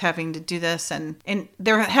 always having to do this. And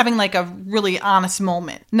they're having like a really honest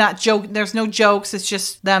moment. Not joke. There's no jokes. It's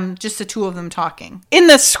just the two of them talking. In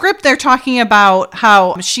the script, they're talking about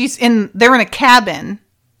how they're in a cabin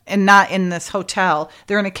and not in this hotel.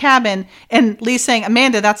 They're in a cabin, and Lee's saying,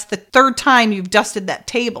 Amanda, that's the third time you've dusted that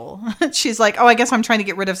table. She's like, oh, I guess I'm trying to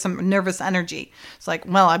get rid of some nervous energy. It's like,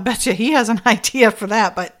 well, I bet you he has an idea for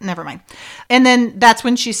that, but never mind. And then that's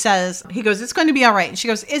when he goes, it's going to be all right. And she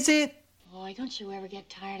goes, is it? Boy, don't you ever get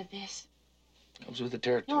tired of this? Comes with the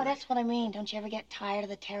territory. No, that's what I mean. Don't you ever get tired of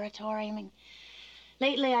the territory? I mean,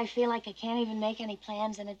 lately I feel like I can't even make any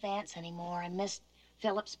plans in advance anymore. I missed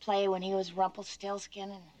Philip's play when he was Rumpelstiltskin,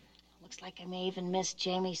 and looks like I may even miss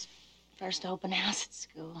Jamie's first open house at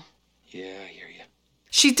school. Yeah, I hear you.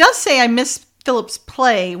 She does say I miss Philip's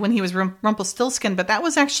play when he was Rumpelstiltskin, but that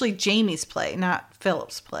was actually Jamie's play, not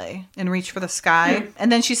Philip's play in Reach for the Sky.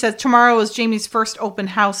 And then she said tomorrow is Jamie's first open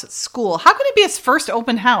house at school. How could it be his first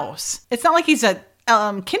open house? It's not like he's a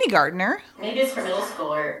kindergartner. Maybe it's for middle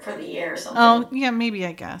school or for the year or something. Oh, yeah, maybe,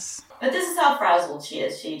 I guess. But this is how frazzled she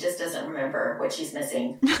is. She just doesn't remember what she's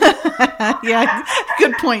missing. Yeah,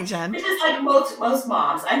 good point, Jen. It's just like most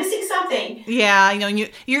moms. I'm missing something. Yeah,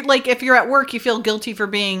 you're like, if you're at work, you feel guilty for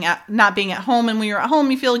not being at home, and when you're at home,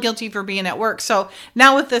 you feel guilty for being at work. So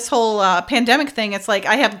now with this whole pandemic thing, it's like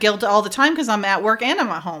I have guilt all the time because I'm at work and I'm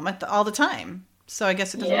at home all the time. So I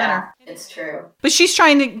guess it doesn't matter. It's true. But she's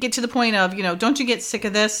trying to get to the point of, don't you get sick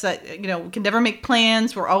of this? That, we can never make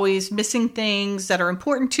plans. We're always missing things that are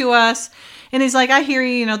important to us. And he's like, I hear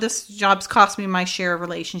you, this job's cost me my share of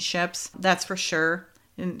relationships. That's for sure.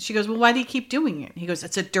 And she goes, well, why do you keep doing it? He goes,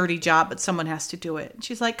 it's a dirty job, but someone has to do it. And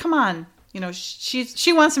she's like, come on.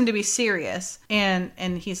 She wants him to be serious, and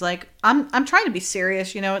he's like, I'm trying to be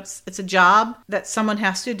serious. It's a job that someone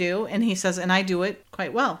has to do, and he says, and I do it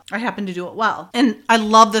quite well. I happen to do it well, and I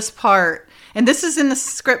love this part. And this is in the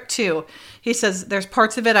script too. He says, there's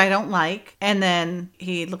parts of it I don't like, and then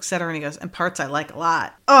he looks at her and he goes, and parts I like a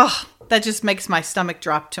lot. Oh, that just makes my stomach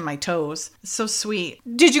drop to my toes. It's so sweet.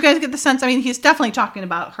 Did you guys get the sense? I mean, he's definitely talking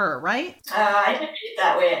about her, right? I didn't read it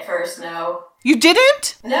that way at first. No. You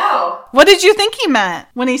didn't? No. What did you think he meant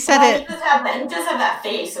when he said it? He does have that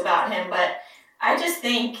face about him, but I just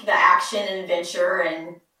think the action and adventure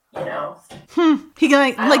and, He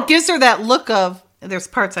gives her that look of, there's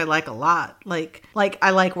parts I like a lot. Like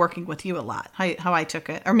I like working with you a lot. How I took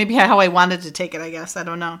it. Or maybe how I wanted to take it, I guess. I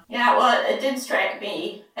don't know. Yeah, well, it did strike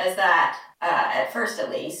me as that, at first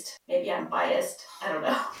at least. Maybe I'm biased. I don't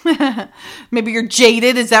know. Maybe you're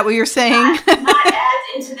jaded. Is that what you're saying? Not as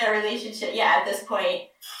into their relationship, at this point.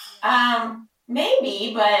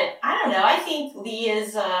 Maybe, but I don't know. I think Lee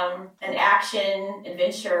is an action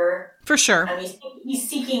adventure. For sure. I mean, he's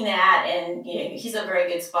seeking that, and he's a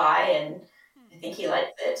very good spy, and I think he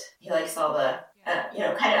likes it. He likes all the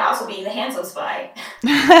kind of also being the handsome spy.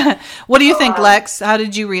 What do you think, Lex? How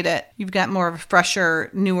did you read it? You've got more of a fresher,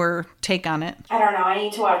 newer take on it. I don't know. I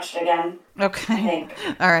need to watch it again. Okay. I think.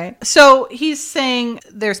 All right. So he's saying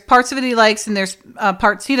there's parts of it he likes and there's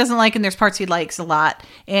parts he doesn't like and there's parts he likes a lot.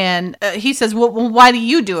 And he says, well, why do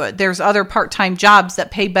you do it? There's other part-time jobs that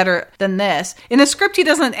pay better than this. In the script, he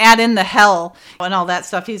doesn't add in the hell and all that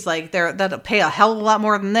stuff. He's like, that'll pay a hell of a lot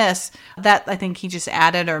more than this. That I think he just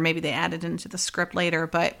added, or maybe they added into the script later.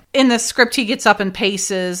 But in the script, he gets up and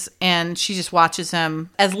paces and she just watches him.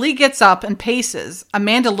 As Lee gets up and paces,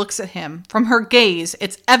 Amanda looks at him. From her gaze,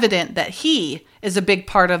 it's evident that he is a big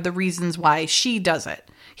part of the reasons why she does it.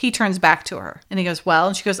 He turns back to her and he goes, well,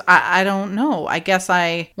 and she goes, I don't know. I guess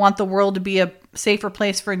I want the world to be a safer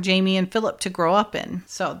place for Jamie and Philip to grow up in.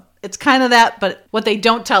 So it's kind of that, but what they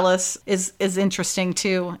don't tell us is interesting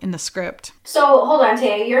too in the script. So hold on,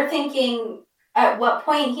 Taya. You're thinking at what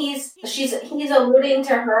point he's alluding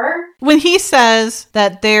to her? When he says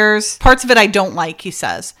that there's parts of it I don't like, he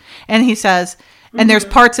says. And he says, and there's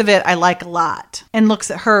parts of it I like a lot, and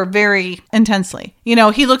looks at her very intensely.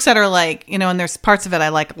 He looks at her like, and there's parts of it I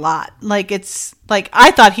like a lot. Like, it's like,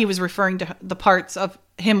 I thought he was referring to the parts of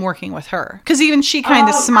him working with her. Because even she kind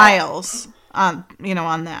of smiles on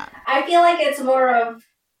that. I feel like it's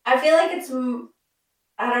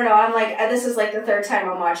I don't know. I'm like, this is like the third time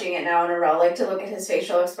I'm watching it now in a row, like to look at his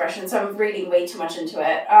facial expression. So I'm reading way too much into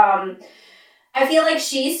it. I feel like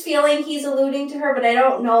she's feeling he's alluding to her, but I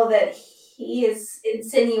don't know that he is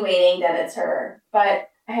insinuating that it's her, but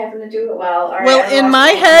I happen to do it well. Right, well, in my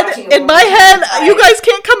head, you guys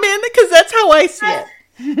can't come in because that's how I see it.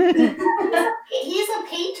 He's a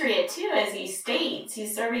patriot too, as he states.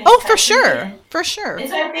 He's serving. Oh, for sure. And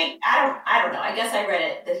so I think I don't know. I guess I read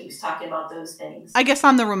it that he was talking about those things. I guess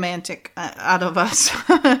I'm the romantic out of us.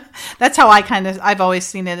 That's how I've always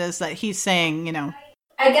seen it, is that he's saying,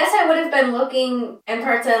 I guess I would have been looking, in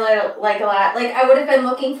parts I like a lot, like I would have been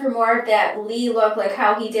looking for more of that Lee look, like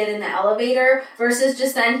how he did in the elevator, versus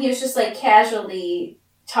just then he was just like casually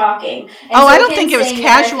talking. And I don't think it was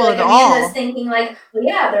casual at all. I was thinking like, well,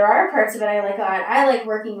 yeah, there are parts of it I like a lot. I like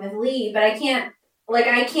working with Lee, but I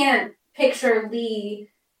can't picture Lee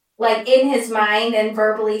like in his mind and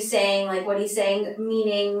verbally saying like what he's saying,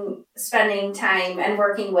 meaning spending time and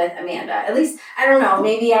working with Amanda. At least, I don't know,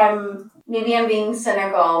 maybe I'm being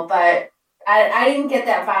cynical, but I didn't get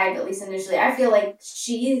that vibe, at least initially. I feel like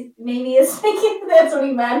she maybe is thinking that's what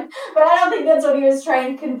he meant, but I don't think that's what he was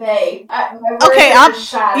trying to convey. Okay,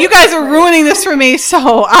 you guys are ruining this for me,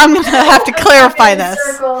 so I'm going to have to clarify this.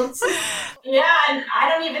 Yeah, and I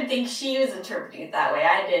don't even think she was interpreting it that way.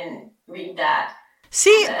 I didn't read that.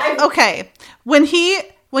 See, okay, when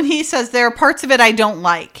he says there are parts of it I don't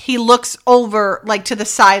like, he looks over like to the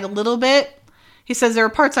side a little bit. He says there are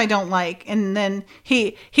parts I don't like, and then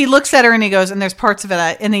he looks at her and he goes, and there's parts of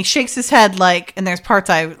it and he shakes his head like, and there's parts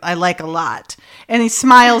I like a lot, and he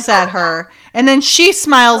smiles at her, and then she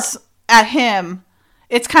smiles at him.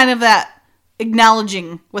 It's kind of that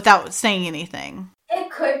acknowledging without saying anything. It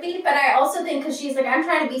could be, but I also think because she's like, I'm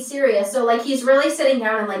trying to be serious, so like he's really sitting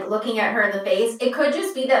down and like looking at her in the face. It could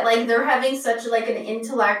just be that like they're having such like an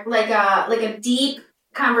intellect, like a deep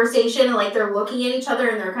conversation, and like they're looking at each other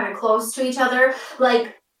and they're kind of close to each other.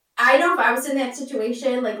 Like, I know if I was in that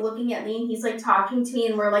situation, like looking at Lee and he's like talking to me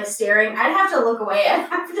and we're like staring, I'd have to look away. I'd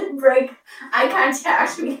have to break eye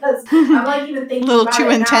contact because I'm like even thinking a little about too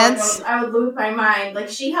it intense. now, I would lose my mind. Like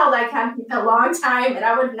she held eye contact a long time and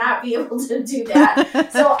I would not be able to do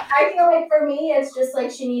that. So I feel like for me, it's just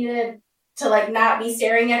like she needed to like not be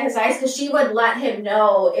staring at his eyes, because she would let him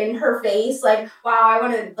know in her face, like, wow, I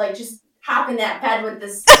want to like just hop in that bed with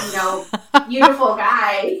this, beautiful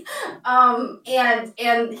guy.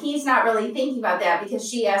 And he's not really thinking about that because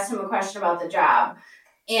she asked him a question about the job.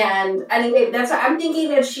 And anyway, that's what I'm thinking,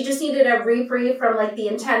 that she just needed a reprieve from like the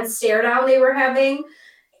intense stare down they were having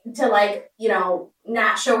to like,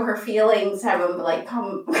 not show her feelings, have them like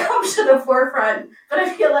come to the forefront. But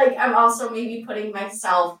I feel like I'm also maybe putting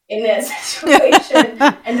myself in that situation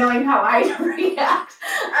and knowing how I react.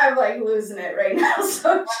 I'm like losing it right now.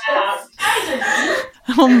 So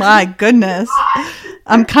oh my goodness.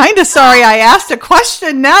 I'm kind of sorry I asked a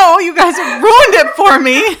question now. You guys have ruined it for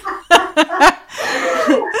me.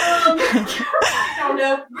 I don't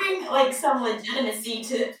know, bring like some legitimacy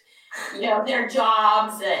to their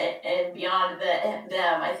jobs and beyond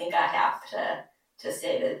them. I think I have to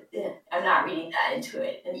say that I'm not reading that into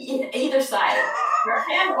it. And either side, or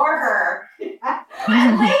him or her.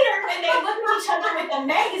 And later, when they look at each other with the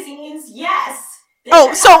magazines, yes.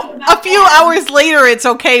 Oh, so a few hours later, it's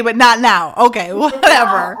okay, but not now. Okay, whatever. They're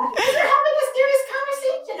having a serious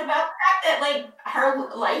conversation about the fact that that like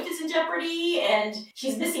her life is in jeopardy and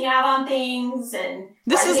she's missing out on things. And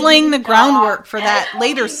this is laying the groundwork for that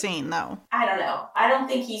later scene, though. I don't know. I don't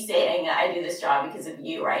think he's saying I do this job because of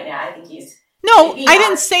you right now. I think he's. No, I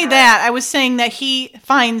didn't say that. I was saying that he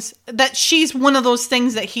finds that she's one of those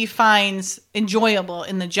things that he finds enjoyable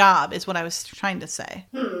in the job, is what I was trying to say.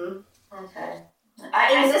 Okay.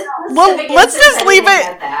 Well, let's just leave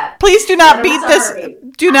it. Please do not beat this.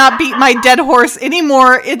 Do not beat my dead horse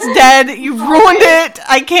anymore. It's dead. You've ruined it.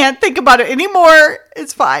 I can't think about it anymore.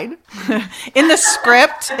 It's fine. In the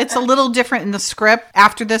script, it's a little different in the script.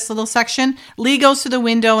 After this little section, Lee goes to the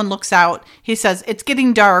window and looks out. He says, "It's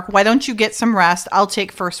getting dark. Why don't you get some rest? I'll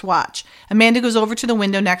take first watch." Amanda goes over to the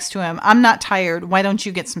window next to him. "I'm not tired. Why don't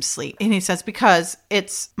you get some sleep?" And he says, "Because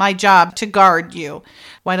it's my job to guard you.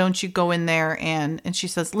 Why don't you go in there?" And she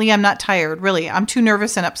says, "Lee, I'm not tired. Really, I'm too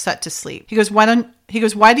nervous and upset to sleep." He goes,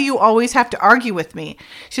 "Why do you always have to argue with me?"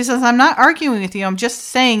 She says, "I'm not arguing with you. I'm just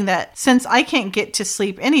saying that since I can't get to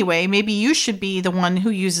sleep anyway, maybe you should be the one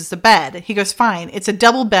who uses the bed." He goes, "Fine. It's a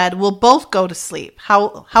double bed. We'll both go to sleep.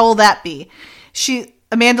 How will that be?"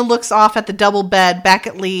 Amanda looks off at the double bed, back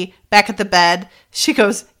at Lee, back at the bed. She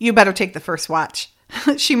goes, "You better take the first watch."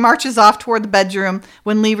 She marches off toward the bedroom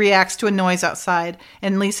when Lee reacts to a noise outside.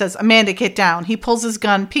 And Lee says, "Amanda, get down." He pulls his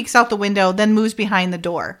gun, peeks out the window, then moves behind the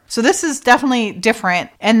door. So this is definitely different.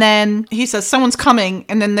 And then he says, "Someone's coming."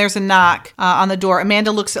 And then there's a knock on the door.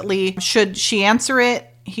 Amanda looks at Lee. Should she answer it?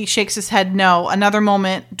 He shakes his head no. Another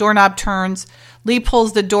moment, doorknob turns. Lee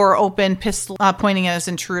pulls the door open, pistol pointing at his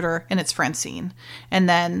intruder, and it's Francine. And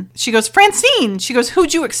then she goes, "Francine!" She goes,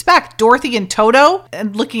 "Who'd you expect, Dorothy and Toto?"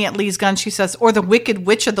 And looking at Lee's gun, she says, "Or the Wicked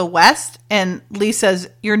Witch of the West?" And Lee says,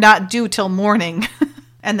 "You're not due till morning."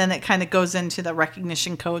 And then it kind of goes into the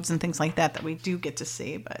recognition codes and things like that we do get to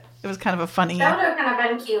see. But it was kind of a funny... That would have kind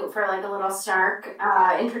of been cute for like a little Stark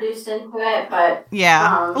introduced into it, but...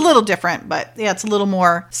 Yeah, a little different, but yeah, it's a little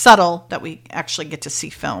more subtle that we actually get to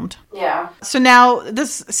see filmed. Yeah. So now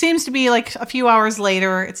this seems to be like a few hours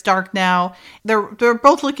later. It's dark now. They're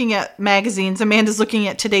both looking at magazines. Amanda's looking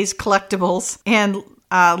at Today's Collectibles, and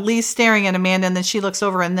Lee's staring at Amanda, and then she looks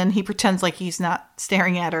over, and then he pretends like he's not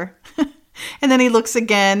staring at her. And then he looks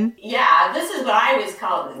again. Yeah, this is what I was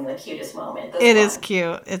calling the cutest moment. It is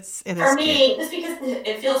cute. It is for me, cute. just because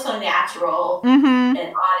it feels so natural and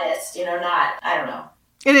honest. Not, I don't know.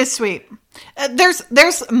 It is sweet. There's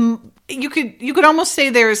you could almost say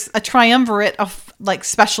there's a triumvirate of like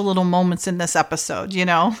special little moments in this episode,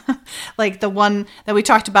 like the one that we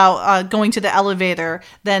talked about going to the elevator,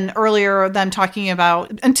 then earlier them talking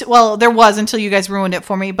about until you guys ruined it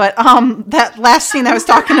for me, but that last scene I was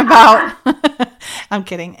talking about. I'm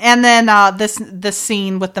kidding. And then this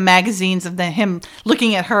scene with the magazines of him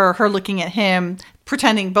looking at her looking at him,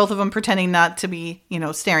 both of them pretending not to be,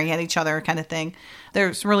 staring at each other kind of thing.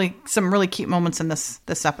 There's really some really cute moments in this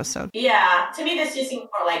episode. Yeah, to me this just seemed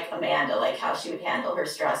more like Amanda, like how she would handle her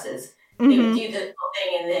stresses. They would do the whole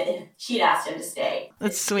thing and then she'd ask him to stay.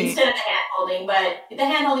 That's sweet. Instead of the hand-holding, but the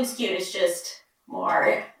hand-holding's cute. It's just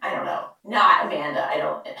more, I don't know, not Amanda.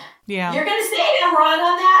 Yeah. You're going to say I'm wrong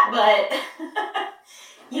on that,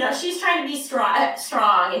 but, she's trying to be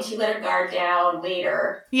strong and she let her guard down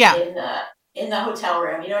later in the hotel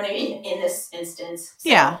room. You know what I mean? In this instance. So.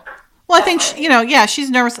 Yeah. Well, I think, she's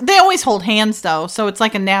nervous. They always hold hands, though, so it's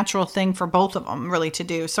like a natural thing for both of them, really, to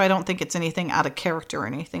do. So I don't think it's anything out of character or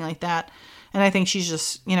anything like that. And I think she's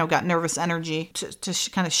just, got nervous energy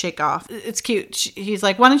to kind of shake off. It's cute. He's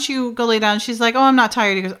like, "Why don't you go lay down?" She's like, "Oh, I'm not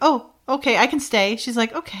tired." He goes, "Oh, okay, I can stay." She's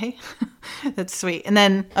like, "Okay." That's sweet. And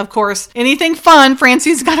then, of course, anything fun,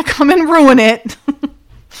 Francine's got to come and ruin it.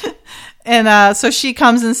 And so she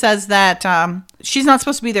comes and says that she's not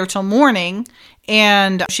supposed to be there till morning.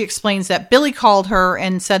 And she explains that Billy called her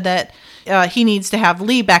and said that he needs to have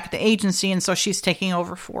Lee back at the agency, and so she's taking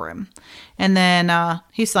over for him. And then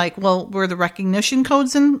he's like, "Well, were the recognition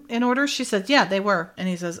codes in order?" She says, "Yeah, they were." And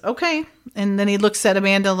he says, "Okay." And then he looks at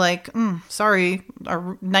Amanda like, "Sorry,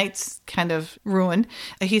 our night's kind of ruined."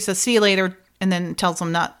 He says, "See you later," and then tells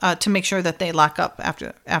them not to make sure that they lock up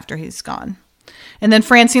after he's gone. And then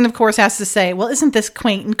Francine, of course, has to say, "Well, isn't this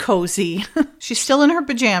quaint and cozy?" She's still in her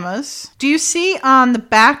pajamas. Do you see on the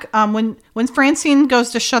back, when Francine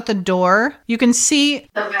goes to shut the door, you can see...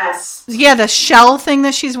 the vest. Yeah, the shell thing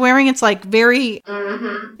that she's wearing. It's like very...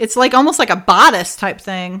 Mm-hmm. It's like almost like a bodice type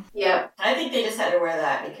thing. Yep. I think they just had to wear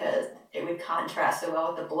that because it would contrast so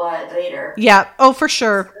well with the blood later. Yeah. Oh, for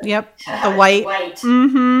sure. Yep. The white.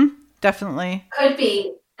 Mm-hmm. Definitely. Could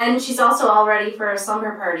be. And she's also all ready for a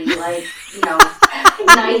slumber party, like,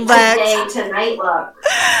 Night to day to night look.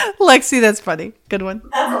 Lexi, that's funny. Good one.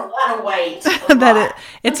 That's a lot of white.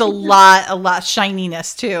 It's a lot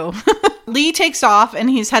shininess too. Lee takes off and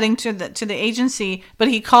he's heading to the agency, but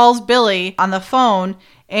he calls Billy on the phone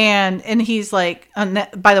and he's like,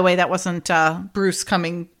 by the way, that wasn't Bruce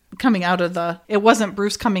coming out of it wasn't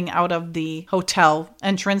Bruce coming out of the hotel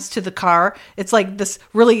entrance to the car. It's like this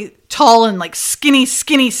really tall and like skinny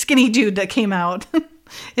dude that came out.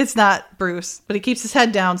 It's not Bruce, but he keeps his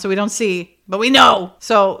head down so we don't see, but we know.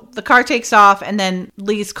 So the car takes off and then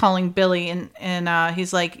Lee's calling Billy and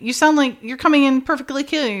he's like, you sound like you're coming in perfectly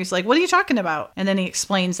clear. He's like, what are you talking about? And then he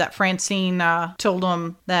explains that Francine told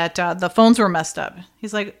him that the phones were messed up.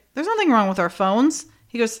 He's like, there's nothing wrong with our phones.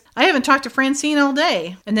 He goes, I haven't talked to Francine all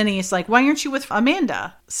day. And then he's like, why aren't you with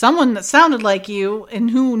Amanda? Someone that sounded like you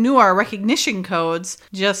and who knew our recognition codes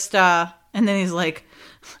just, and then he's like,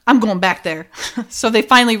 I'm going back there. So they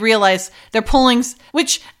finally realize they're pulling,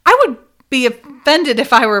 which I would be offended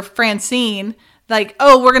if I were Francine. Like,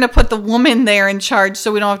 oh, we're going to put the woman there in charge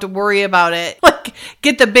so we don't have to worry about it. Like,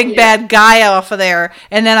 get the big bad guy off of there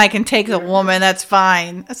and then I can take the woman. That's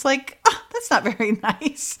fine. It's like, oh, that's not very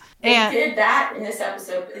nice. They did that in this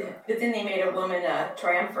episode, but then they made a woman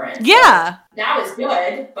triumphant. Yeah. So that was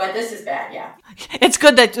good, but this is bad, yeah. It's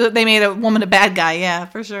good that they made a woman a bad guy, yeah,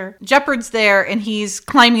 for sure. Jeopard's there, and he's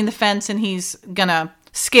climbing the fence, and he's gonna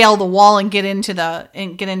scale the wall and get into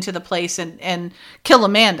the place and kill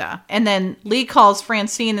Amanda. And then Lee calls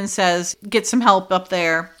Francine and says, get some help up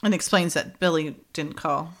there, and explains that Billy didn't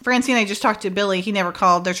call. Francine, I just talked to Billy. He never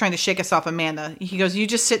called. They're trying to shake us off Amanda. He goes, you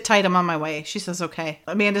just sit tight. I'm on my way. She says, okay.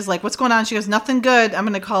 Amanda's like, what's going on? She goes, nothing good. I'm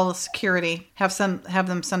going to call the security. Have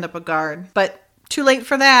them send up a guard. But too late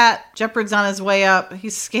for that. Jeopard's on his way up.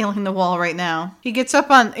 He's scaling the wall right now. He's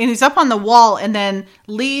up on the wall, and then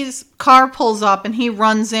Lee's car pulls up and he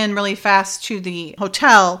runs in really fast to the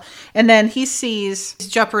hotel, and then he sees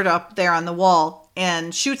Jeopard up there on the wall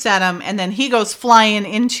and shoots at him, and then he goes flying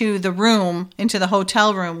into the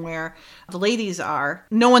hotel room where the ladies are.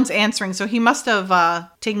 No one's answering, so he must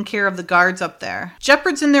have taken care of the guards up there.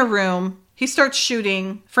 Jeopard's in their room. He starts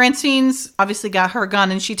shooting. Francine's obviously got her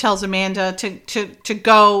gun, and she tells Amanda to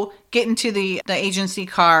go get into the agency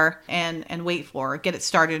car and wait for her, get it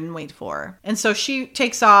started and wait for her. And so she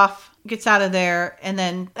takes off, gets out of there, and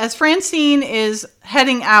then as Francine is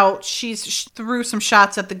heading out, she's threw some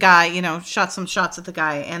shots at the guy, shot some shots at the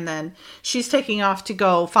guy, and then she's taking off to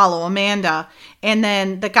go follow Amanda, and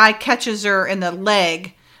then the guy catches her in the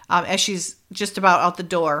leg as she's just about out the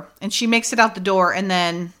door, and she makes it out the door, and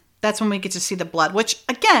then that's when we get to see the blood, which,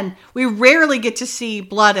 again, we rarely get to see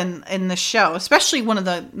blood in the show, especially one of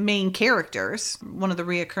the main characters, one of the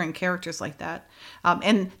reoccurring characters like that.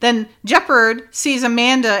 And then Jeopard sees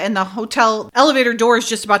Amanda, and the hotel elevator door is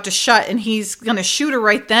just about to shut, and he's going to shoot her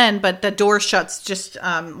right then, but the door shuts just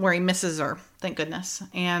where he misses her, thank goodness.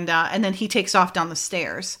 And then he takes off down the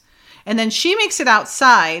stairs. And then she makes it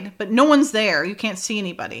outside, but no one's there. You can't see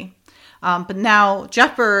anybody. But now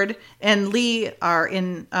Jeopard and Lee are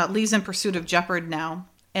Lee's in pursuit of Jeopard now.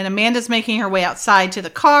 And Amanda's making her way outside to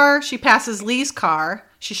the car. She passes Lee's car.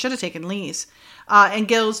 She should have taken Lee's. And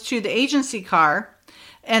goes to the agency car.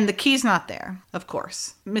 And the key's not there, of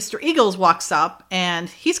course. Mr. Eagles walks up, and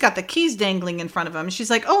he's got the keys dangling in front of him. And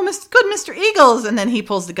she's like, oh, good Mr. Eagles. And then he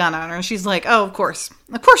pulls the gun on her. And she's like, oh, of course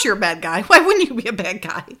you're a bad guy. Why wouldn't you be a bad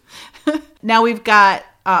guy? Now we've got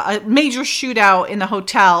a major shootout in the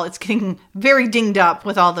hotel. It's getting very dinged up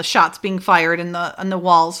with all the shots being fired on the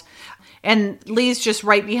walls. And Lee's just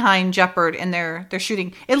right behind Jeopard, and they're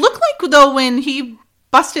shooting. It looked like, though, when he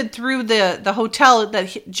busted through the hotel, that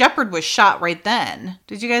Jeopard was shot right then.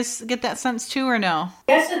 Did you guys get that sense too, or no?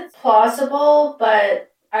 I guess it's plausible, but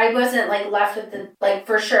I wasn't left with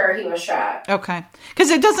for sure he was shot. Okay. Because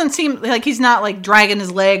it doesn't seem like he's not dragging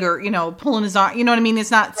his leg or, pulling his arm. You know what I mean?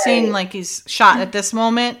 It's not seeming like he's shot at this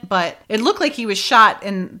moment, but it looked like he was shot,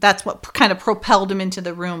 and that's what kind of propelled him into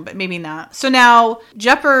the room, but maybe not. So now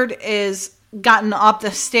Jeopard is gotten up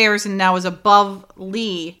the stairs and now is above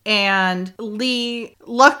Lee, and Lee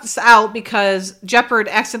looks out because Jeopard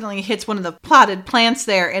accidentally hits one of the potted plants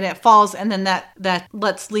there, and it falls, and then that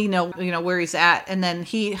lets Lee know where he's at, and then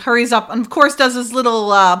he hurries up and of course does his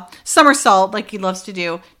little somersault like he loves to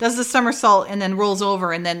do, does the somersault and then rolls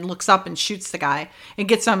over and then looks up and shoots the guy and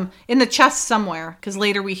gets him in the chest somewhere, because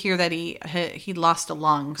later we hear that he lost a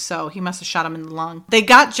lung, so he must have shot him in the lung. They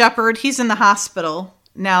got Jeopard, he's in the hospital.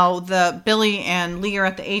 Now, Billy and Lee are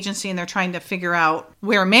at the agency and they're trying to figure out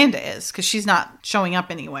where Amanda is because she's not showing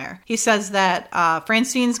up anywhere. He says that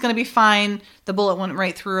Francine's going to be fine. The bullet went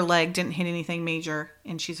right through her leg, didn't hit anything major,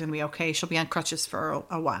 and she's going to be okay. She'll be on crutches for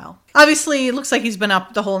a while. Obviously, it looks like he's been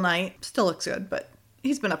up the whole night. Still looks good, but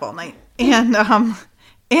he's been up all night.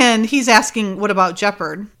 And he's asking, what about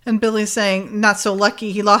Jeopard? And Billy's saying, not so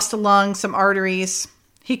lucky. He lost a lung, some arteries.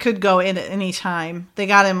 He could go in at any time. They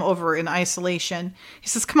got him over in isolation. He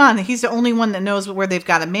says, come on, he's the only one that knows where they've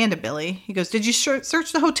got Amanda, Billy. He goes, did you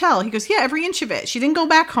search the hotel? He goes, yeah, every inch of it. She didn't go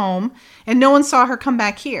back home, and no one saw her come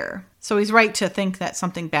back here. So he's right to think that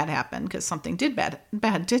something bad happened, because something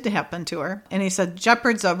bad did happen to her. And he said,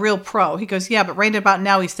 Jeopard's a real pro. He goes, yeah, but right about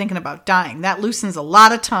now he's thinking about dying. That loosens a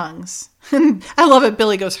lot of tongues. I love it.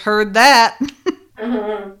 Billy goes, heard that.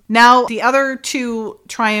 Mm-hmm. Now, the other two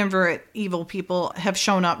triumvirate evil people have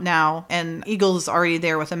shown up now, and Eagle's already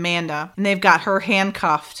there with Amanda, and they've got her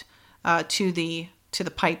handcuffed to the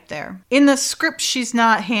pipe there. In the script, she's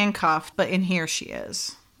not handcuffed, but in here she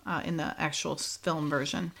is. In the actual film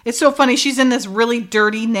version. It's so funny. She's in this really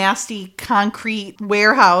dirty, nasty concrete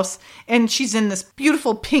warehouse, and she's in this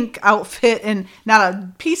beautiful pink outfit and not a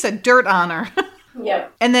piece of dirt on her.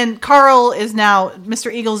 Yep. And then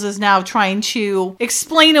Mr. Eagles is now trying to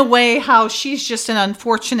explain away how she's just an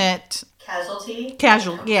unfortunate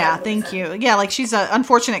casualty. Yeah, thank you. Yeah, like she's an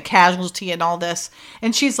unfortunate casualty in all this.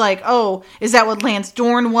 And she's like, oh, is that what Lance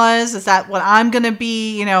Dorn was? Is that what I'm going to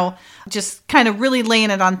be? You know, just kind of really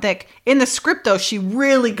laying it on thick. In the script, though, she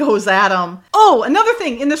really goes at him. Oh, another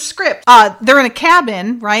thing in the script, they're in a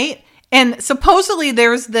cabin, right? And supposedly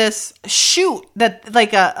there's this chute that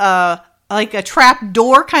like a trap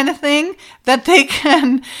door kind of thing that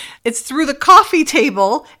it's through the coffee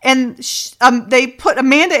table, and they put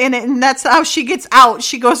Amanda in it, and that's how she gets out.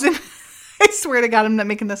 She goes in, I swear to God, I'm not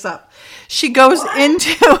making this up. She goes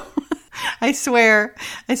into, I swear.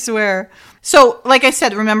 So, like I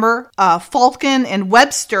said, remember, Falcon and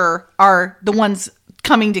Webster are the ones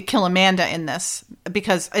coming to kill Amanda in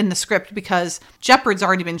the script, because Jeopard's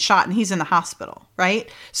already been shot and he's in the hospital, right?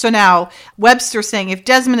 So now Webster's saying if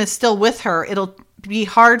Desmond is still with her, it'll be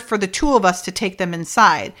hard for the two of us to take them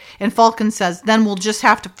inside. And Falcon says, then we'll just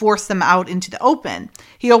have to force them out into the open.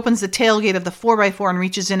 He opens the tailgate of the 4x4 and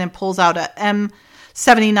reaches in and pulls out a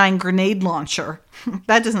M79 grenade launcher.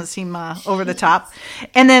 That doesn't seem over the top.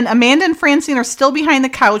 And then Amanda and Francine are still behind the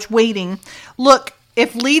couch waiting. Look,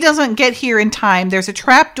 if Lee doesn't get here in time, there's a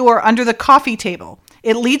trap door under the coffee table.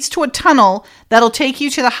 It leads to a tunnel that'll take you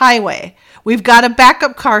to the highway. We've got a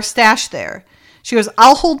backup car stashed there. She goes,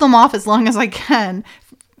 I'll hold them off as long as I can.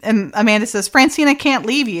 And Amanda says, Francine, I can't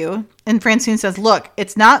leave you. And Francine says, look,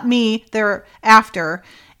 it's not me they're after,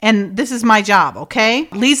 and this is my job, okay?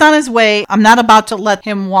 Lee's on his way. I'm not about to let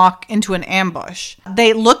him walk into an ambush.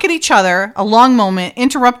 They look at each other, a long moment,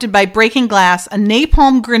 interrupted by breaking glass. A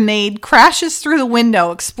napalm grenade crashes through the window,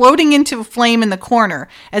 exploding into a flame in the corner.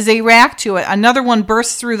 As they react to it, another one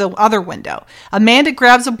bursts through the other window. Amanda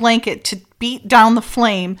grabs a blanket to beat down the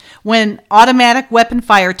flame when automatic weapon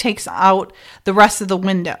fire takes out the rest of the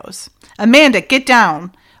windows. Amanda, get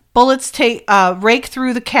down. Bullets rake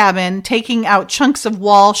through the cabin, taking out chunks of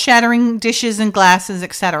wall, shattering dishes and glasses,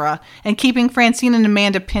 etc., and keeping Francine and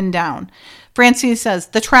Amanda pinned down. Francine says,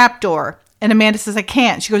 the trapdoor. And Amanda says, I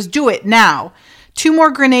can't. She goes, do it now. 2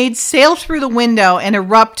 more grenades sail through the window and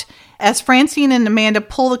erupt as Francine and Amanda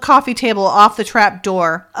pull the coffee table off the trap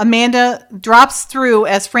door. Amanda drops through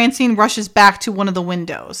as Francine rushes back to one of the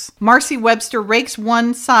windows. Marcy Webster rakes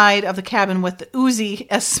one side of the cabin with the Uzi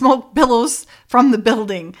as smoke billows from the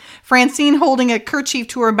building. Francine, holding a kerchief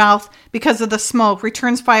to her mouth because of the smoke,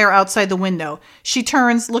 returns fire outside the window. She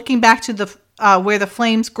turns, looking back to the where the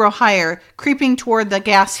flames grow higher, creeping toward the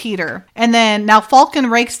gas heater. And then now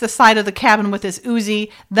Falcon rakes the side of the cabin with his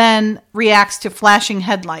Uzi, then reacts to flashing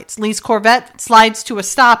headlights. Lee's Corvette slides to a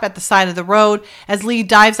stop at the side of the road. As Lee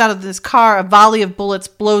dives out of his car, a volley of bullets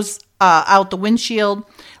blows out the windshield.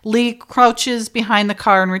 Lee crouches behind the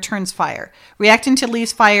car and returns fire. Reacting to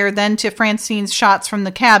Lee's fire, then to Francine's shots from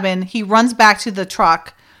the cabin, he runs back to their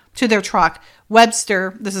truck.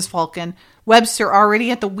 Webster, this is Falcon, Webster, already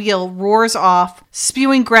at the wheel, roars off,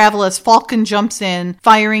 spewing gravel as Falcon jumps in,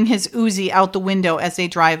 firing his Uzi out the window as they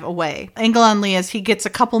drive away. Angle on Lee as he gets a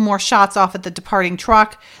couple more shots off at the departing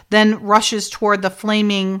truck, then rushes toward the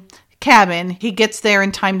flaming cabin. He gets there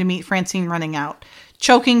in time to meet Francine running out.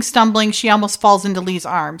 Choking, stumbling, she almost falls into Lee's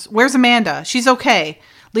arms. Where's Amanda? She's okay.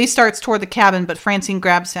 Lee starts toward the cabin, but Francine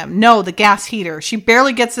grabs him. No, the gas heater. She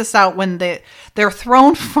barely gets this out when they're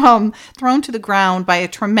thrown to the ground by a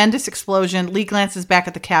tremendous explosion. Lee glances back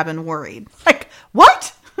at the cabin, worried. Like,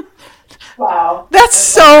 what? Wow. That's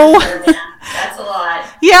so... That's a lot.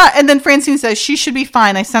 Yeah, and then Francine says, she should be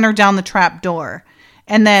fine. I sent her down the trap door.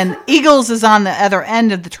 And then Eagles is on the other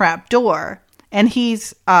end of the trap door. And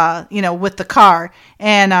he's, with the car.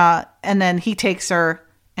 And then he takes her.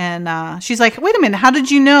 And she's like, wait a minute, how did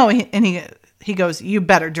you know? And he goes, you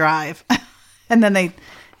better drive. And then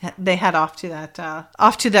they head off to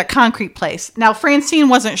that concrete place. Now, Francine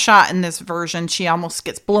wasn't shot in this version. She almost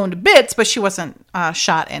gets blown to bits, but she wasn't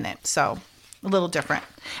shot in it. So a little different.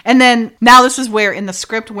 And then now this is where in the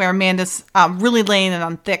script where Amanda's really laying it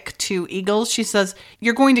on thick to Eagles. She says,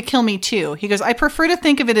 you're going to kill me too. He goes, I prefer to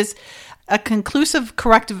think of it as a conclusive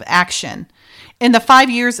corrective action. In the 5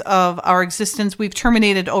 years of our existence, we've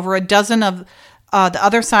terminated over a dozen of the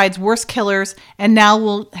other side's worst killers, and now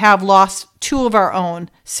we'll have lost 2 of our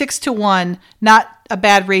own, 6 to 1, not a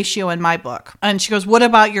bad ratio in my book. And she goes, what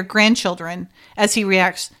about your grandchildren? As he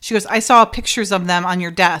reacts, she goes, I saw pictures of them on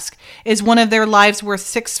your desk. Is one of their lives worth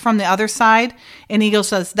 6 from the other side? And Eagle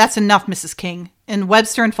says, that's enough, Mrs. King. And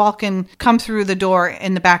Webster and Falcon come through the door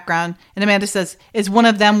in the background. And Amanda says, is one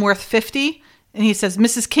of them worth 50? And he says,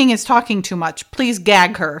 Mrs. King is talking too much. Please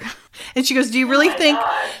gag her. And she goes, do you really think,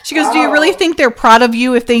 do you really think they're proud of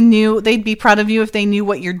you if they knew, they'd be proud of you if they knew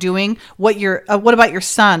what you're doing? What about your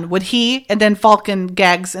son? Would he? And then Falcon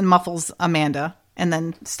gags and muffles Amanda and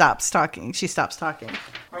then stops talking. She stops talking.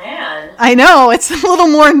 Man. I know. It's a little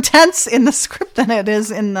more intense in the script than it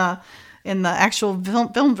is in the actual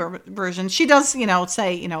film version. She does,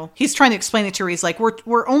 say, he's trying to explain it to her. He's like,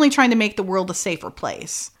 we're only trying to make the world a safer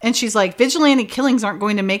place. And she's like, vigilante killings aren't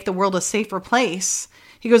going to make the world a safer place.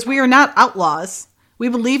 He goes, we are not outlaws. We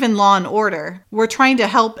believe in law and order. We're trying to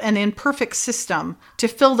help an imperfect system to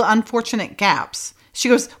fill the unfortunate gaps. She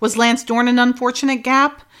goes, was Lance Dorn an unfortunate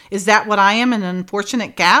gap? Is that what I am, an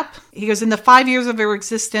unfortunate gap? He goes, in the 5 years of our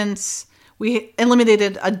existence, we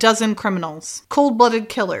eliminated a dozen criminals, cold-blooded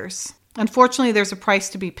killers. Unfortunately, there's a price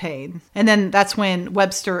to be paid. And then that's when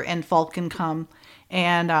Webster and Falcon come.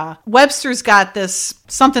 And Webster's got this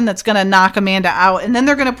something that's going to knock Amanda out. And then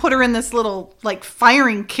they're going to put her in this little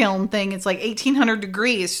firing kiln thing. It's 1,800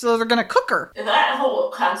 degrees. So they're going to cook her. That whole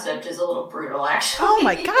concept is a little brutal, actually. Oh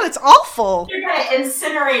my God, it's awful. You're going to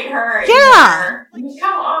incinerate her. Yeah.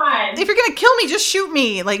 Come on. If you're going to kill me, just shoot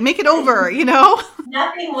me. Make it over,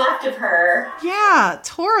 Nothing left of her. Yeah, it's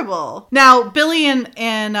horrible. Now, Billy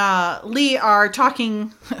and Lee are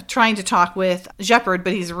trying to talk with Jeopard,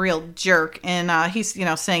 but he's a real jerk. And he's,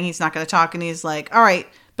 saying he's not going to talk. And he's like, all right.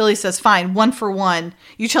 Billy says, fine, 1 for 1.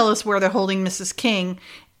 You tell us where they're holding Mrs. King,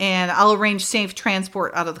 and I'll arrange safe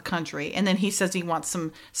transport out of the country. And then he says he wants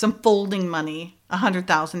some folding money,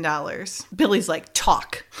 $100,000. Billy's like,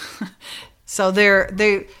 talk. So they're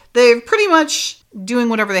pretty much doing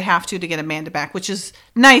whatever they have to get Amanda back, which is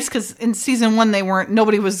nice because in season 1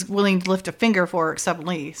 nobody was willing to lift a finger for her except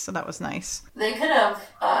Lee, so that was nice. They could have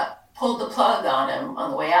pulled the plug on him on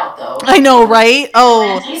the way out, though. I know, right?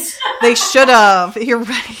 Oh, they should have. You're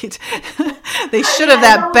right. They should have,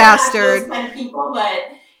 that bastard. Those kind of people,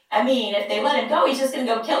 but if they let him go, he's just going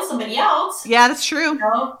to go kill somebody else. Yeah, that's true.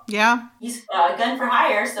 Yeah. He's gun for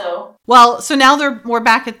hire, so. Well, so now we're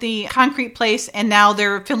back at the concrete place, and now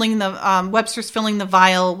they're filling Webster's filling the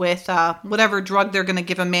vial with whatever drug they're going to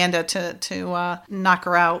give Amanda to knock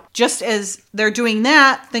her out. Just as they're doing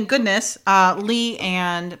that, thank goodness, Lee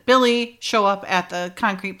and Billy show up at the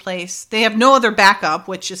concrete place. They have no other backup,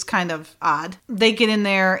 which is kind of odd. They get in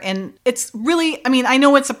there, and it's really, I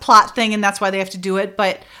know it's a plot thing, and that's why they have to do it,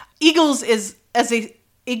 but Eagles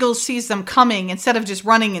sees them coming, instead of just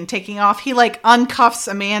running and taking off, he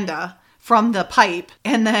uncuffs Amanda from the pipe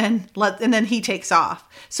and then he takes off.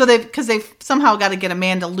 So they've somehow got to get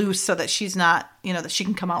Amanda loose so that she's not, that she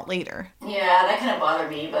can come out later. Yeah, that kind of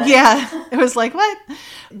bothered me, but yeah, it was like, what?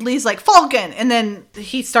 Lee's like, Falcon, and then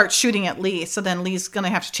he starts shooting at Lee. So then Lee's gonna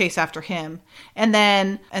have to chase after him, and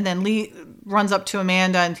then Lee runs up to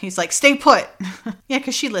Amanda and he's like, stay put. Yeah,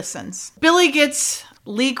 because she listens.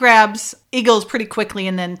 Lee grabs Eagles pretty quickly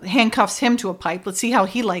and then handcuffs him to a pipe. Let's see how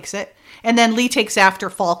he likes it. And then Lee takes after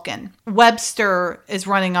Falcon. Webster is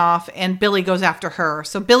running off and Billy goes after her.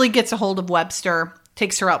 So Billy gets a hold of Webster,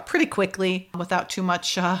 takes her out pretty quickly without too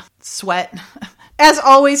much sweat. As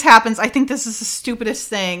always happens, I think this is the stupidest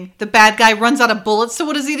thing. The bad guy runs out of bullets. So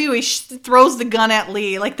what does he do? He throws the gun at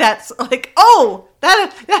Lee. That's oh,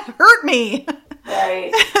 that hurt me. Right.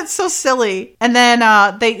 It's so silly. And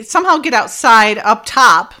then they somehow get outside up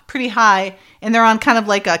top, pretty high, and they're on kind of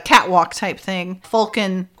like a catwalk type thing.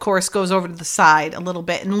 Falcon, of course, goes over to the side a little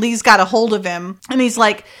bit, and Lee's got a hold of him, and he's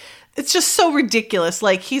like, it's just so ridiculous.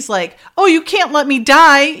 He's like, oh, you can't let me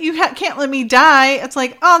die. You can't let me die. It's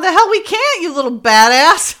like, oh, the hell we can't, you little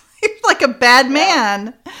badass. You're like a bad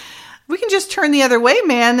man. We can just turn the other way,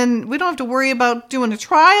 man, and we don't have to worry about doing a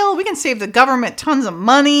trial. We can save the government tons of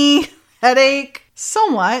money, headache, so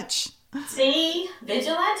much. See?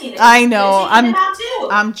 Vigilante. I know.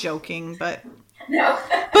 I'm joking, but... No.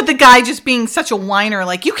 But the guy just being such a whiner,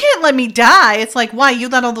 like, you can't let me die. It's like, why? You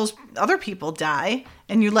let all those other people die,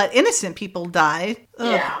 and you let innocent people die.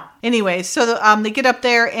 Ugh. Yeah. Anyway, so they get up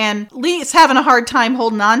there, and Lee is having a hard time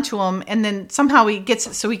holding on to him, and then somehow he gets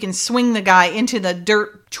it so he can swing the guy into the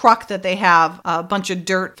dirt truck that they have, a bunch of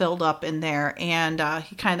dirt filled up in there, and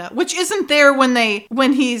he kind of, which isn't there when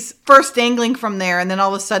he's first dangling from there, and then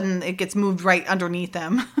all of a sudden it gets moved right underneath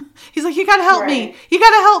him. He's like, you gotta help me. You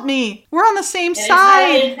gotta help me. We're on the same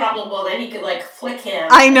side. It's not improbable that he could like flick him.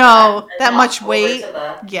 I know. That much weight.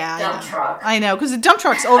 Yeah. Dump truck. I know, because the dump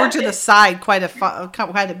truck's over to the side quite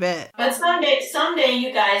a bit. But someday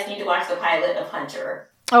you guys need to watch the pilot of Hunter.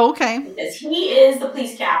 Oh, okay. Because he is the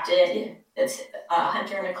police captain. It's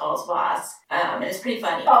Hunter McCall's boss. And it's pretty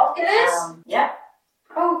funny. Oh, it is? Yep.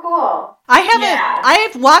 Oh, cool. I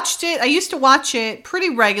have watched it. I used to watch it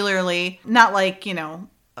pretty regularly. Not like,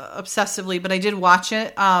 obsessively, but I did watch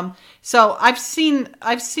it. So I've seen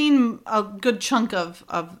a good chunk of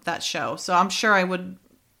that show. So I'm sure I would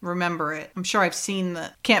remember it. I'm sure I've seen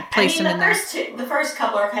can't place him in there. The first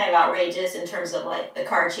couple are kind of outrageous in terms of like the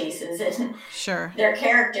car chases and sure their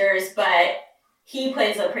characters, but he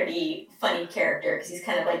plays a pretty funny character because he's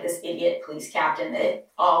kind of like this idiot police captain that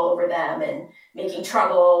all over them and making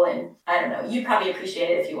trouble, and I don't know. You'd probably appreciate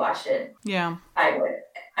it if you watched it. Yeah. I would.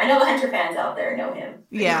 I know the Hunter fans out there know him.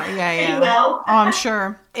 Yeah. Well. Oh, I'm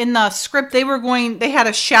sure. In the script, they had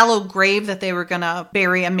a shallow grave that they were gonna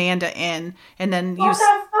bury Amanda in, and then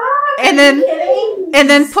and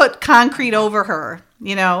then put concrete over her,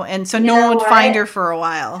 and so no one would find her for a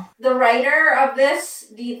while. The writer of this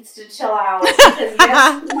needs to chill out because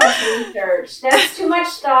that's too much research. That's too much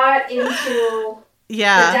thought into the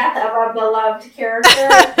death of a beloved character.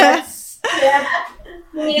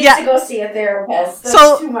 He needs to go see a therapist.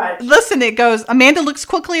 That's too much. Listen, it goes, Amanda looks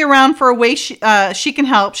quickly around for a way she can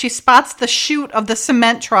help. She spots the chute of the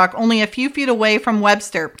cement truck only a few feet away from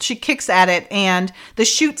Webster. She kicks at it, and the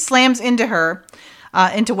chute slams into her,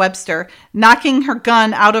 into Webster, knocking her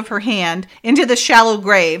gun out of her hand into the shallow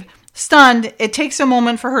grave. Stunned, it takes a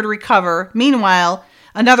moment for her to recover. Meanwhile,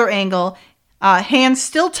 another angle, hands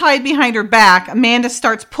still tied behind her back, Amanda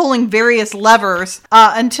starts pulling various levers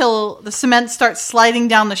until the cement starts sliding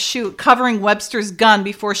down the chute, covering Webster's gun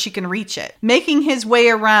before she can reach it. Making his way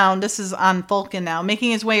around, this is on Falcon now,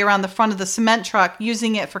 making his way around the front of the cement truck,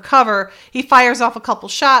 using it for cover, he fires off a couple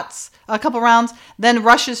rounds, then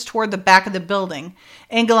rushes toward the back of the building.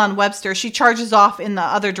 Angle on Webster. She charges off in the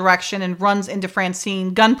other direction and runs into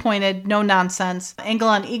Francine, gun pointed, no nonsense. Angle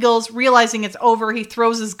on Eagles. Realizing it's over, he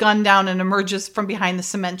throws his gun down and emerges from behind the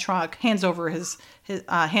cement truck, hands over his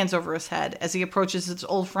head as he approaches his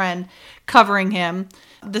old friend, covering him.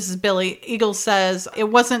 This is Billy. Eagles says, it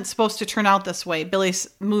wasn't supposed to turn out this way. Billy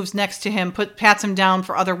moves next to him, pats him down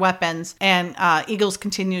for other weapons, and Eagles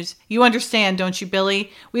continues, you understand, don't you,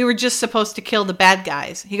 Billy? We were just supposed to kill the bad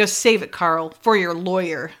guys. He goes, save it, Carl, for your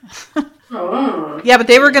lawyer. Yeah, but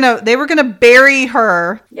they were gonna bury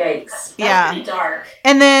her. Yikes. That's pretty dark.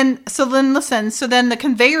 And then the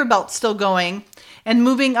conveyor belt's still going. And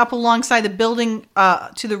moving up alongside the building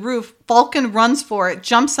to the roof, Falcon runs for it,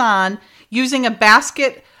 jumps on, using a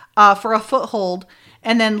basket for a foothold,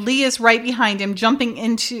 and then Lee is right behind him, jumping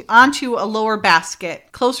onto a lower basket.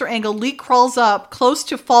 Closer angle, Lee crawls up close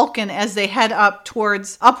to Falcon as they head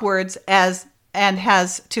upwards and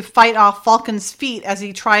has to fight off Falcon's feet as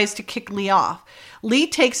he tries to kick Lee off. Lee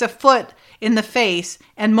takes a foot in the face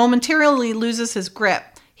and momentarily loses his grip.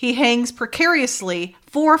 He hangs precariously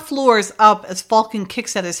 4 floors up as Falcon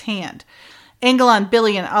kicks at his hand. Angle on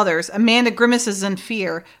Billy and others. Amanda grimaces in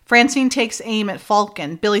fear. Francine takes aim at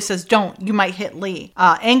Falcon. Billy says, don't, you might hit Lee.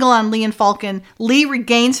 Angle on Lee and Falcon. Lee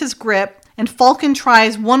regains his grip, and Falcon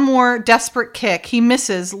tries one more desperate kick. He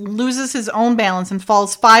misses, loses his own balance, and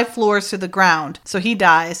falls 5 floors to the ground. So he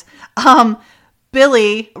dies.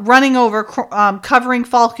 Billy running over, covering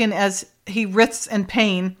Falcon as he writhes in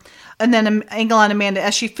pain. And then angle on Amanda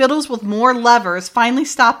as she fiddles with more levers, finally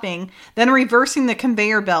stopping, then reversing the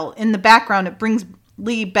conveyor belt. In the background, it brings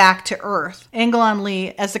Lee back to Earth. Angle on Lee.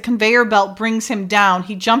 As the conveyor belt brings him down,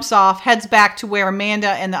 he jumps off, heads back to where Amanda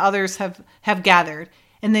and the others have gathered.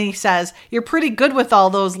 And then he says, you're pretty good with all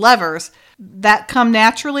those levers. That come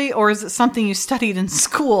naturally, or is it something you studied in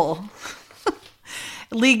school?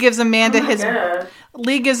 Lee gives Amanda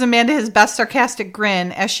his best sarcastic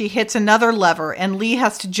grin as she hits another lever, and Lee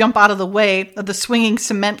has to jump out of the way of the swinging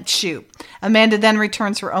cement chute. Amanda then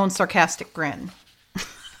returns her own sarcastic grin.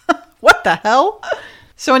 What the hell?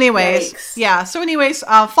 So anyways,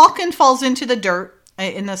 Yikes. Falcon falls into the dirt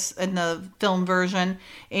in the film version,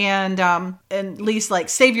 and Lee's like,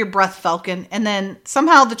 "Save your breath, Falcon." And then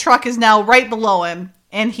somehow the truck is now right below him,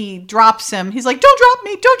 and he drops him. He's like, "Don't drop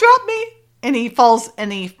me! Don't drop me!" And he falls,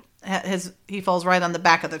 and he falls right on the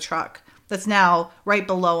back of the truck that's now right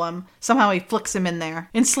below him. Somehow he flicks him in there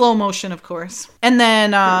in slow motion, of course. And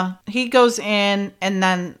then he goes in, and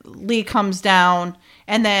then Lee comes down.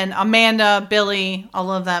 And then Amanda, Billy,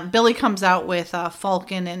 all of them. Billy comes out with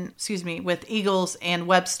with Eagles and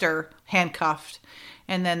Webster handcuffed.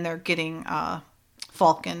 And then they're getting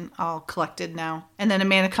Falcon all collected now. And then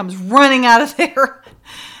Amanda comes running out of there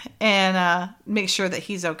and makes sure that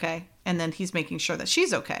he's okay. And then he's making sure that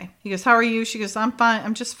she's okay. He goes, "How are you?" She goes, "I'm fine.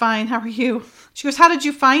 I'm just fine. How are you?" She goes, "How did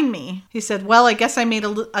you find me?" He said, "Well, I guess I made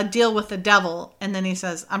a deal with the devil." And then he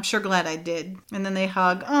says, "I'm sure glad I did." And then they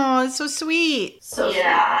hug. Oh, it's so sweet. So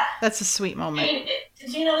yeah. That's a sweet moment. I mean,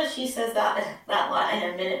 did you notice she says that line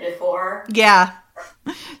a minute before? Yeah,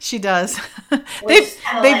 she does. Which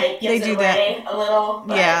kind of like gives they do it away a little.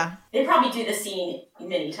 But yeah. They probably do the scene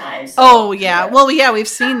many times. So, oh, yeah. Well, yeah, we've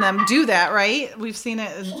seen them do that, right? We've seen it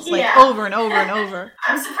over and over and over.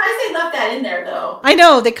 I'm surprised they left that in there, though. I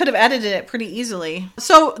know. They could have edited it pretty easily.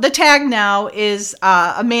 So the tag now is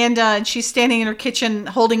Amanda, and she's standing in her kitchen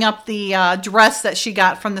holding up the dress that she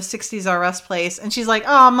got from the 60s R Us place. And she's like,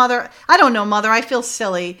 "Oh, Mother, I don't know, Mother. I feel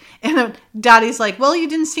silly." And Dottie's like, "Well, you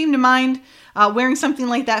didn't seem to mind wearing something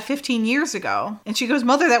like that 15 years ago. And she goes,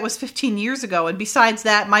 "Mother, that was 15 years ago. And besides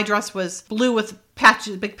that, my dress was blue with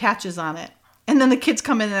big patches on it." And then the kids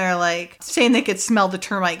come in and they're like saying they could smell the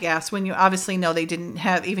termite gas when you obviously know they didn't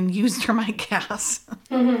have even used termite gas.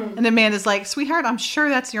 Mm-hmm. And Amanda's like, "Sweetheart, I'm sure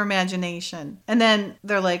that's your imagination." And then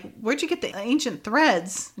they're like, "Where'd you get the ancient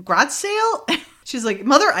threads? Garage sale?" She's like,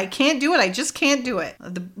 "Mother, I can't do it. I just can't do it."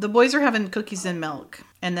 The boys are having cookies and milk.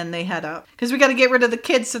 And then they head up. Because we got to get rid of the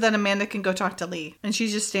kids so that Amanda can go talk to Lee. And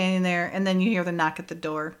she's just standing there. And then you hear the knock at the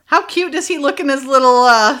door. How cute does he look in his little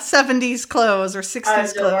 70s clothes or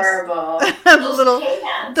 60s Adorable.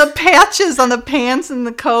 clothes? The patches on the pants and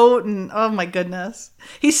the coat. And oh my goodness.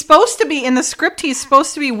 He's supposed to be, in the script, he's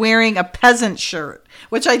supposed to be wearing a peasant shirt.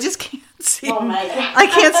 Which I just can't see. Oh my God. I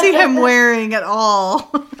can't see him wearing at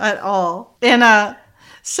all. At all. And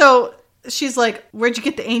so she's like, "Where'd you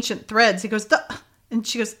get the ancient threads?" He goes, And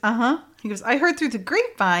she goes, "Uh-huh." He goes, "I heard through the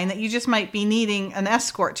grapevine that you just might be needing an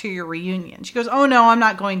escort to your reunion." She goes, "Oh, no, I'm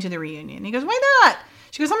not going to the reunion." He goes, "Why not?"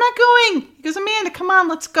 She goes, "I'm not going." He goes, "Amanda, come on,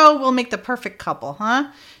 let's go. We'll make the perfect couple, huh?"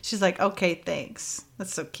 She's like, "Okay, thanks."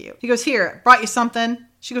 That's so cute. He goes, "Here, brought you something."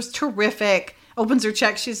 She goes, "Terrific." Opens her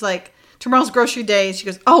check. She's like, "Tomorrow's grocery day." She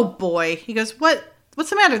goes, "Oh, boy." He goes, What's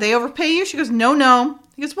the matter? They overpay you?" She goes, No.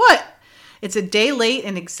 He goes, "What?" "It's a day late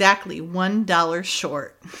and exactly $1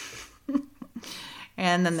 short."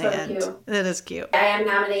 And then they end. Cute. It is cute. I am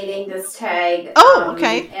nominating this tag.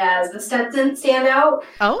 Okay. As the Stetson standout.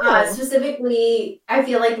 Oh. Specifically, I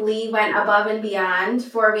feel like Lee went above and beyond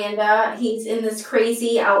for Amanda. He's in this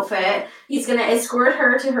crazy outfit. He's going to escort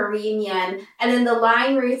her to her reunion. And then the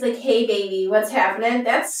line where he's like, "Hey, baby, what's happening?"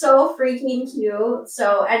 That's so freaking cute.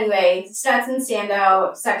 So anyway, Stetson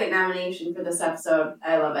standout. Second nomination for this episode.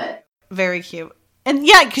 I love it. Very cute. And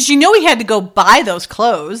yeah, because he had to go buy those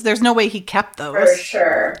clothes. There's no way he kept those. For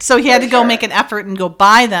sure. So he had to go make an effort and go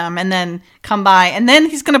buy them and then come by. And then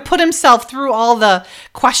he's going to put himself through all the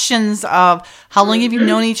questions of how long have you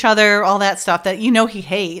known each other, all that stuff that he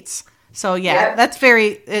hates. So yeah,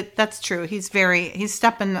 yep. That's true. He's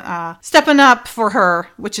stepping up for her,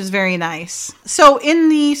 which is very nice. So in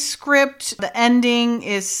the script, the ending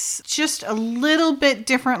is just a little bit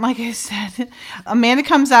different. Like I said, Amanda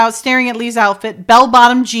comes out staring at Lee's outfit,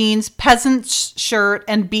 bell-bottom jeans, peasant shirt,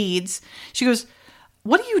 and beads. She goes,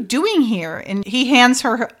 "What are you doing here?" And he hands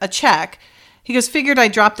her a check. He goes, "Figured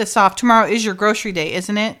I'd drop this off. Tomorrow is your grocery day,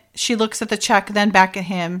 isn't it?" She looks at the check, then back at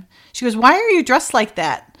him. She goes, "Why are you dressed like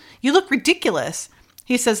that? You look ridiculous."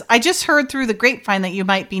 He says, "I just heard through the grapevine that you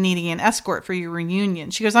might be needing an escort for your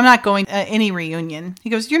reunion." She goes, "I'm not going to any reunion."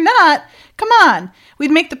 He goes, "You're not? Come on.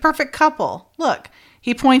 We'd make the perfect couple. Look."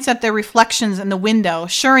 He points at their reflections in the window.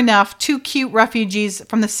 Sure enough, two cute refugees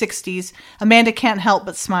from the 60s. Amanda can't help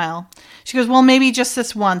but smile. She goes, "Well, maybe just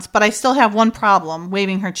this once, but I still have one problem,"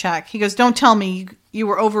 waving her check. He goes, "Don't tell me you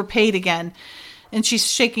were overpaid again. And she's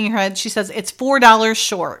shaking her head. She says, it's $4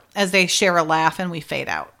 short, as they share a laugh and we fade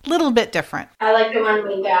out. Little bit different. I like the one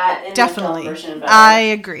we got in Definitely. the film version better. I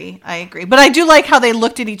agree. But I do like how they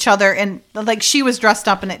looked at each other, and like she was dressed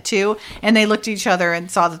up in it too, and they looked at each other and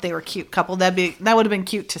saw that they were a cute couple. That would have been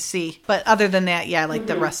cute to see. But other than that, yeah, I like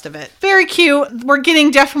the rest of it. Very cute. We're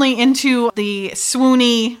getting definitely into the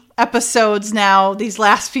swoony episodes now. These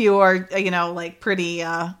last few are, like pretty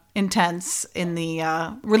intense in the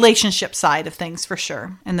relationship side of things for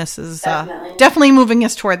sure. And this is definitely moving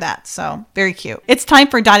us toward that. So very cute. It's time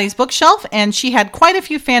for Dottie's bookshelf, and she had quite a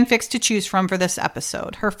few fanfics to choose from for this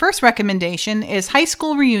episode. Her first recommendation is High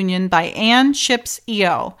School Reunion by Anne Ships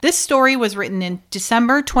E.O. This story was written in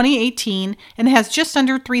December 2018 and has just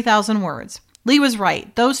under 3,000 words. Lee was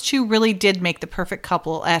right. Those two really did make the perfect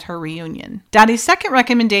couple at her reunion. Dottie's second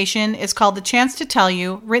recommendation is called The Chance to Tell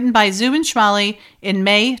You, written by Zubin Schmali in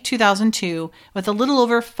May 2002, with a little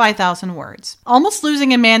over 5,000 words. Almost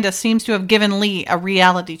Losing Amanda seems to have given Lee a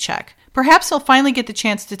reality check. Perhaps he'll finally get the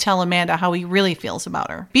chance to tell Amanda how he really feels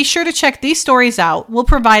about her. Be sure to check these stories out. We'll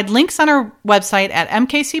provide links on our website at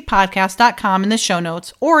mkcpodcast.com in the show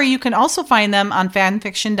notes, or you can also find them on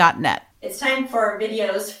fanfiction.net. It's time for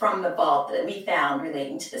videos from the vault that we found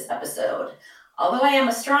relating to this episode. Although I am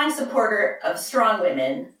a strong supporter of strong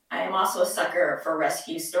women, I am also a sucker for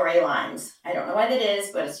rescue storylines. I don't know why that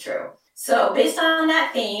is, but it's true. So based on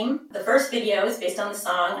that theme, the first video is based on the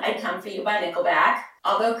song I'd Come For You by Nickelback.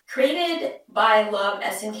 Although created by Love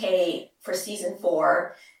SNK for season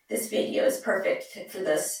 4, this video is perfect for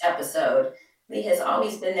this episode. Lee has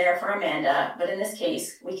always been there for Amanda, but in this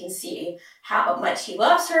case, we can see how much he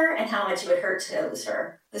loves her and how much it would hurt to lose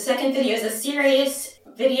her. The second video is a serious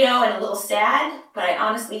video and a little sad, but I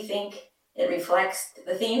honestly think it reflects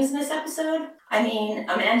the themes in this episode. I mean,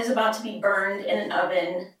 Amanda's about to be burned in an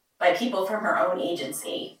oven by people from her own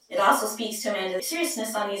agency. It also speaks to Amanda's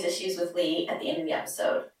seriousness on these issues with Lee at the end of the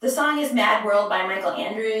episode. The song is Mad World by Michael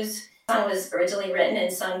Andrews. The song was originally written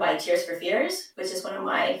and sung by Tears for Fears, which is one of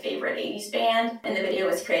my favorite 80s band, and the video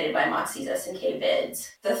was created by Moxie's SNK Vids.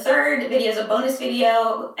 The third video is a bonus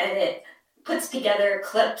video, and it puts together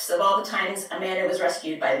clips of all the times Amanda was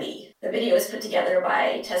rescued by Lee. The video was put together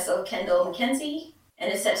by Tessa Kendall McKenzie,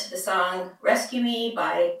 and is set to the song Rescue Me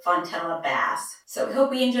by Fontella Bass. So we hope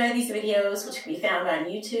we enjoy these videos, which can be found on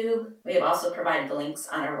YouTube. We have also provided the links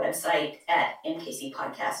on our website at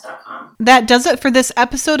mkcpodcast.com. That does it for this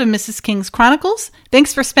episode of Mrs. King's Chronicles.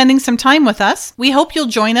 Thanks for spending some time with us. We hope you'll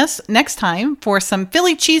join us next time for some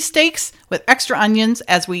Philly cheesesteaks with extra onions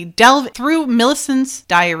as we delve through Millicent's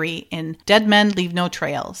diary in Dead Men Leave No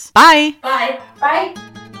Trails. Bye! Bye!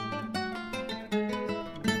 Bye!